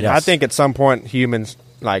other planets. Yes. I think at some point humans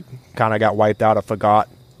like kind of got wiped out or forgot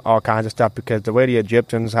all kinds of stuff because the way the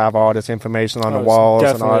Egyptians have all this information on the It's walls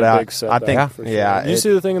and all definitely a that. big setback, I think, for sure. yeah. Did you see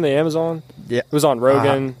the thing in the Amazon? Yeah. It was on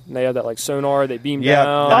Rogan. And they had that like sonar. They beamed Yeah,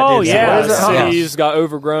 down. I Oh, did see yeah. that. The Huh. cities got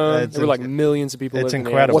overgrown. It's There were like inc- millions of people it's living in the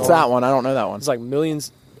incredible. What's Amazon. that one? I don't know that one. It's like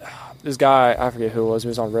millions. This guy, I forget who it was. He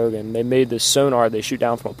was on Rogan. They made this sonar they shoot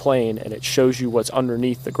down from a plane, and it shows you what's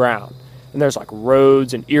underneath the ground. And there's like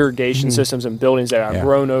roads and irrigation systems and buildings that are Yeah.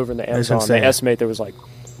 grown over in the Amazon. They insane. estimate there was like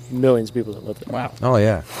millions of people that lived there. Wow. Oh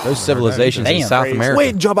yeah, those civilizations in Damn. South Crazy. America.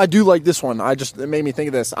 Wait, Job, I do like this one. It made me think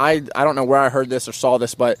of this. I don't know where I heard this or saw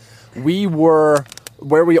this, but we were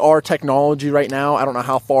where we are technology right now. I don't know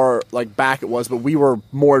how far like back it was, but we were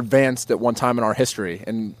more advanced at one time in our history,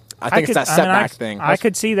 and I think it's that setback thing. I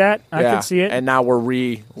could see that. I Yeah. could see it. And now we're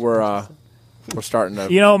starting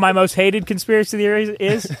to. You know, what my most hated conspiracy theory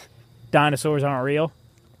is dinosaurs aren't real.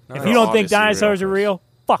 If you don't think obviously dinosaurs real. are real,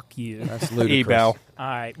 fuck you. That's ludicrous. E-bell. All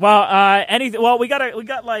right. Well, we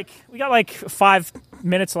got like 5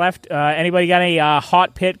 minutes left. Anybody got any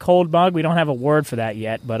hot pit cold mug? We don't have a word for that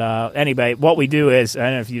yet, but anyway, what we do is, I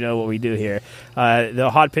don't know if you know what we do here. The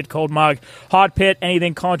hot pit cold mug, hot pit,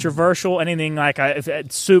 anything controversial, anything like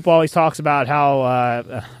if Soup always talks about how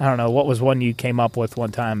I don't know what was one you came up with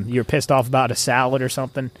one time. You're pissed off about a salad or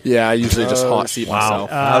something. Yeah, I usually just hot seat myself.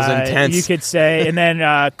 That was intense. You could say, and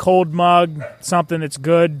then cold mug, something that's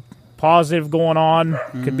good. Positive going on.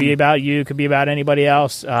 Could be about you. Could be about anybody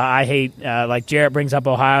else. I hate, like Jarrett brings up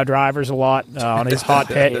Ohio drivers a lot on his hot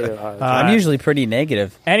pit. I'm usually pretty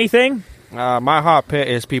negative. Anything? My hot pit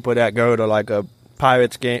is people that go to like a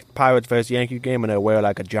Pirates versus Yankees game and they wear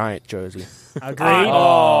like a Giant jersey. Agreed.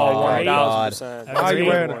 Oh, my Agreed. God. 1000%. Why are you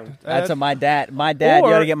wearing Agreed. That's a my dad. You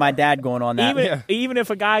got to get my dad going on that. Even if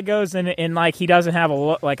a guy goes and like he doesn't have a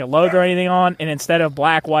logo or anything on, and instead of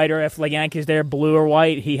black, white, or if like Yankees there blue or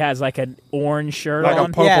white, he has like an orange shirt Like a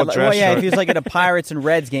on. purple dress if shirt. he was like at a Pirates and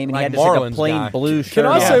Reds game and Like he had just like a Marlins plain guy. blue shirt. Can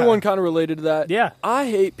I on. say one kind of related to that? Yeah. I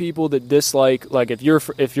hate people that dislike, like if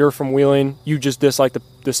you're from Wheeling, you just dislike the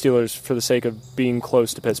Steelers for the sake of being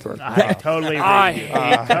close to Pittsburgh. I totally agree. I with you.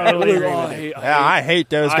 hate, Totally agree with you. I hate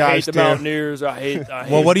those I guys hate the too. Mountaineers. I hate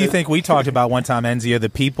Well, what do you think? We talked about one time, Enzio, the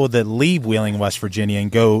people that leave Wheeling, West Virginia,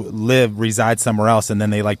 and go reside somewhere else, and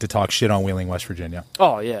then they like to talk shit on Wheeling, West Virginia.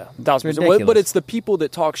 Oh yeah, 1000%. Ridiculous. But it's the people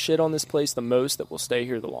that talk shit on this place the most that will stay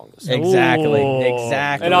here the longest. Exactly. Ooh.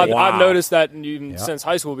 Exactly. And I've noticed that even Yeah. since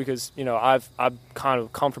high school because I'm kind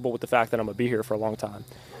of comfortable with the fact that I'm gonna be here for a long time,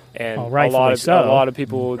 and Oh, a rightfully so. lot of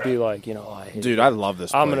people would be like, I hate Dude, I love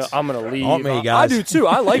this place. I'm gonna leave. Want me, I guys. do too.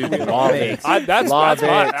 I like Wheeling. love it. That's my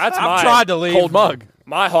tried to leave. cold mug.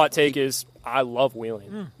 My hot take is I love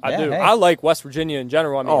Wheeling. I Yeah, do. hey. I like West Virginia in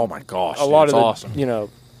general. I mean, Oh my gosh, a lot dude, of it's the awesome.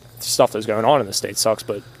 stuff that's going on in the state sucks,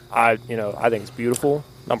 but I think it's beautiful.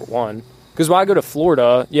 Number one, because when I go to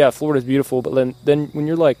Florida, yeah, Florida's beautiful, but then when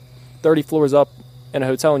you're like 30 floors up in a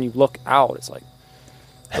hotel and you look out, it's like,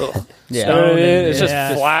 ugh. Yeah. You know what I mean? It's just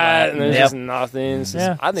Yeah. flat and there's Yep. just nothing. It's just,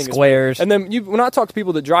 Yeah. I think Squares. And then when I talk to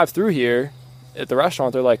people that drive through here at the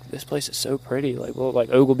restaurant, they're like, "This place is so pretty. Like,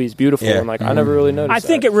 Ogilvy's beautiful." Yeah. And like, I never really noticed. I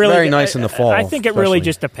think that. it really Very nice in the fall, I think it really especially.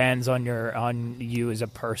 just depends on you as a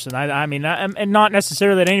person. I mean, and not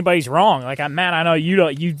necessarily that anybody's wrong. Like, Matt, I know you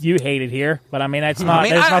hate it here, but I mean, that's not.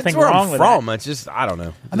 there's nothing that's where wrong I'm with from. that. It's just I don't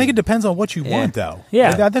know. I think it depends on what you want, though.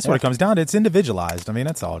 Yeah. That's what it comes down to. It's individualized. I mean,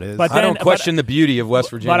 that's all it is. But I don't then- question the beauty of West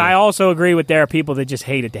Virginia. But I also agree with there are people that just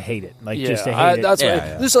hate it to hate it. Like, just to hate it. That's Yeah, what.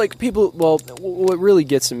 yeah. There's like people. Well, what really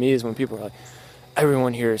gets to me is when people are like,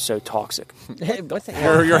 "Everyone here is so toxic."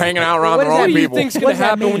 You're hanging out around the What wrong do you people. think's going to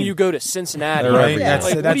happen when you go to Cincinnati? Right.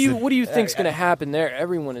 Like, That's- what do you think's going to happen there?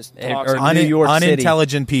 Everyone is toxic. or New York City.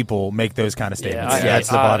 unintelligent people make those kind of statements. I- That's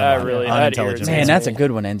the I- bottom I line. really- that unintelligent. irritates Man, people. that's a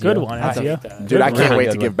good one, Enzio. Good one, That's a- Enzio. Dude, I Good can't one. wait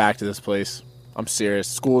Good to one. give back to this place. I'm serious.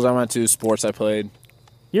 Schools I went to, sports I played.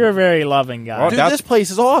 You're a very loving guy. Dude, this place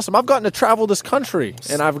is awesome. I've gotten to travel this country,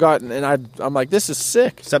 and I'm like, this is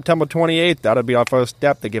sick. September 28th, that'll be our first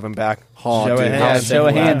step to give him back. Oh, Show dude, of how hands. sick Show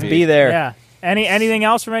of would that hands, be? be there. Yeah. Anything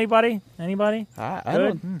else from anybody? Anybody? I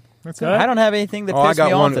Good? don't. That's good. I don't have anything that I pissed got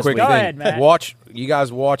me off one this quick week. thing. Go ahead, Matt. You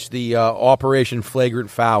guys watch the Operation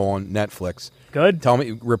Flagrant Foul on Netflix. Good. Tell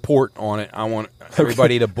me, report on it. I want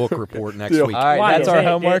everybody to book report next week. All right, Why? that's our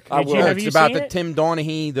homework. Have It's you about seen the it? Tim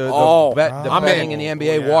Donaghy, the Oh, betting in the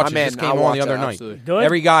NBA. Watch it. Just came on the other night. Good.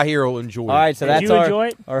 Every guy here will enjoy it. All right, so Did that's you enjoy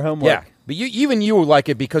it? our homework. Yeah, but even you will like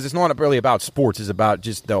it because it's not really about sports. It's about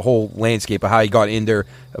just the whole landscape of how you got in there,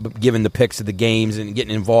 giving the picks of the games and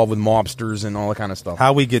getting involved with mobsters and all that kind of stuff.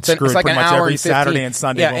 How we get screwed it's like pretty an much hour every and 15. Saturday and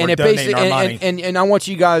Sunday when and we're it donating our money. And I want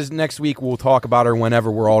you guys next week. We'll talk about it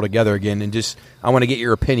whenever we're all together again, and just I want to get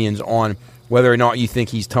your opinions on whether or not you think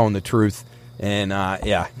he's telling the truth. And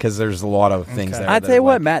because there's a lot of things there. I tell you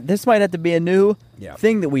what, Matt, this might have to be a new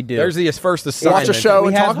thing that we do. There's the first assignment. Watch a show we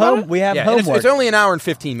and have talk about it? We have and homework. It's only an hour and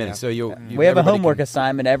 15 minutes, so you we have a everybody homework can-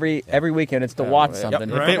 assignment every weekend. It's to watch something.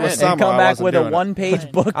 If it was And summer, come I back wasn't with a doing it.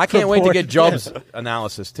 one-page book. I can't wait to report. get Job's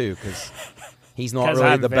analysis too, because he's not 'Cause really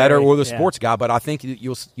I'm the better very- or the yeah. sports guy, but I think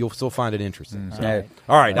you'll still find it interesting. So. Yeah.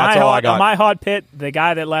 All right, that's all I got. My hot pit, the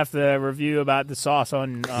guy that left the review about the sauce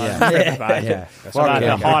on TripAdvisor. Yeah. About Fuck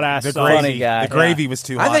the him. hot ass The sauce. gravy, guy. the gravy was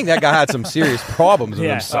too hot. I think that guy had some serious problems with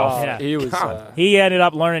Yeah. himself. Oh, yeah. He was. He ended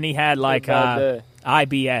up learning he had like bad day.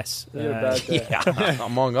 IBS. He had a bad day. Yeah,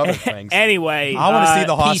 among other things. Anyway, I want to see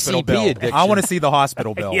the hospital PCP bill. addiction. I want to see the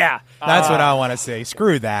hospital bill. Yeah. That's what I want to see.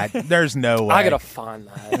 Screw that. There's no way. I gotta find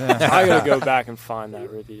that. I gotta go back and find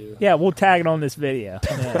that review. Yeah, we'll tag it on this video.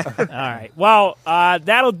 Yeah. All right. Well,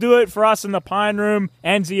 that'll do it for us in the Pine Room.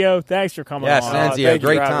 Enzio, thanks for coming Yes, on. Enzio, thank you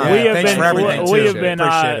great for having time. me. We have thanks been for everything, we too. have been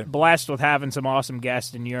Appreciate it. blessed with having some awesome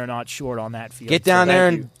guests, and you're not short on that field. Get down So there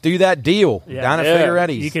thank and do that deal Yeah. down at Yeah.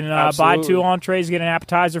 Figaretti's. you can buy Absolutely. 2 entrees, get an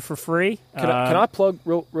appetizer for free. Can I plug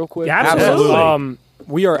real quick? Yeah, absolutely.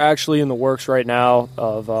 We are actually in the works right now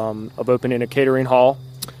of opening a catering hall.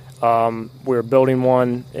 We're building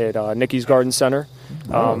one at Nikki's Garden Center.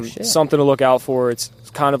 shit. Something to look out for. It's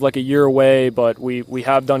kind of like a year away, but we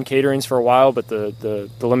have done caterings for a while, but the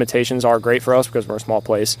limitations are great for us because we're a small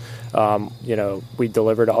place. We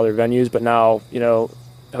deliver to other venues, but now,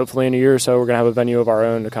 hopefully in a year or so, we're going to have a venue of our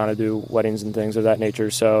own to kind of do weddings and things of that nature.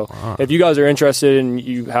 So if you guys are interested and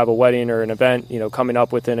you have a wedding or an event, coming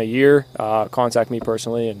up within a year, contact me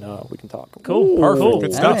personally and we can talk. Cool. Perfect. Cool.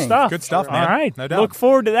 Good stuff. Good stuff, man. All right. No doubt. Look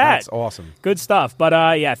forward to that. That's awesome. Good stuff. But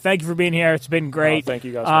thank you for being here. It's been great. Thank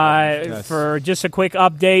you guys for having me. Yes. For just a quick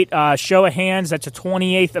update, show of hands. That's the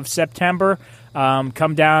 28th of September.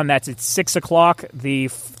 Come down. That's at 6:00. The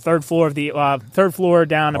third floor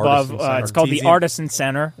down above. Artisan Center. It's called the Artesian. Artisan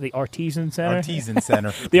Center. The Artisan Center. Artisan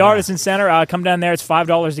Center. The Artisan Center. Come down there. It's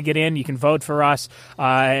 $5 to get in. You can vote for us.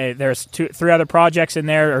 There's 3 other projects in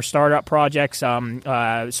there, or startup projects,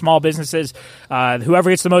 small businesses. Whoever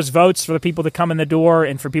gets the most votes for the people that come in the door,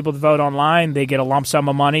 and for people to vote online, they get a lump sum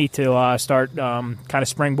of money to start kind of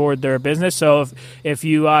springboard their business. So if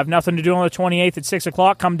you have nothing to do on the 28th at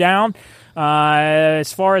 6:00, come down.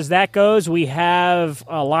 As far as that goes, we have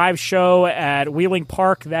a live show at Wheeling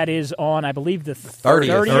Park. That is on, I believe, the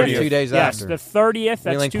 30th. 2 days Yes, after. the 30th.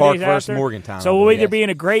 That's Wheeling 2 Park days versus after. Morgantown. So we'll either Yes. be in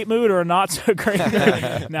a great mood or a not so great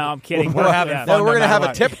mood. No, I'm kidding. We're having Yeah. fun. No, we're going to matter have a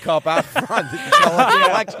what. tip cup out front. The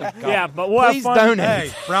election cup. Yeah, but we'll Please have fun.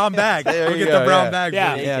 donate. Hey, brown bag. There We'll you get go, the brown yeah. bag.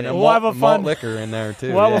 Yeah. for you. Yeah, and We'll malt, have a malt fun- liquor in there,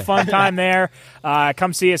 too. We'll have yeah. a fun time there.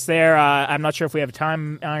 Come see us there. I'm not sure if we have a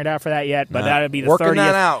time ironed out for that yet, but No. that'll be the Working 30th.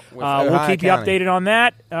 that out with We'll Ohio keep you County. updated on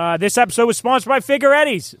that. This episode was sponsored by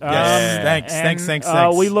Figarretti's. Yes. Thanks.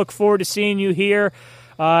 We look forward to seeing you here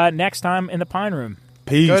next time in the Pine Room.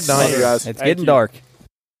 Peace. Good night. Love you guys. It's Thank getting you. dark.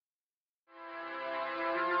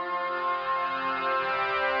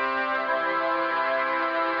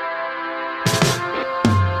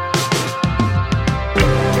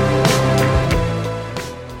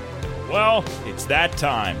 Well, it's that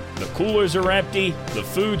time. The coolers are empty, the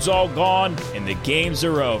food's all gone, and the games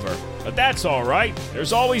are over. But that's all right.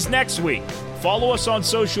 There's always next week. Follow us on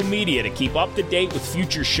social media to keep up to date with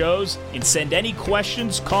future shows, and send any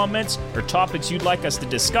questions, comments, or topics you'd like us to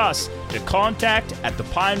discuss to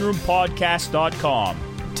contact@thepineroompodcast.com.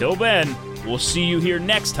 Till then, we'll see you here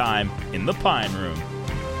next time in the Pine Room.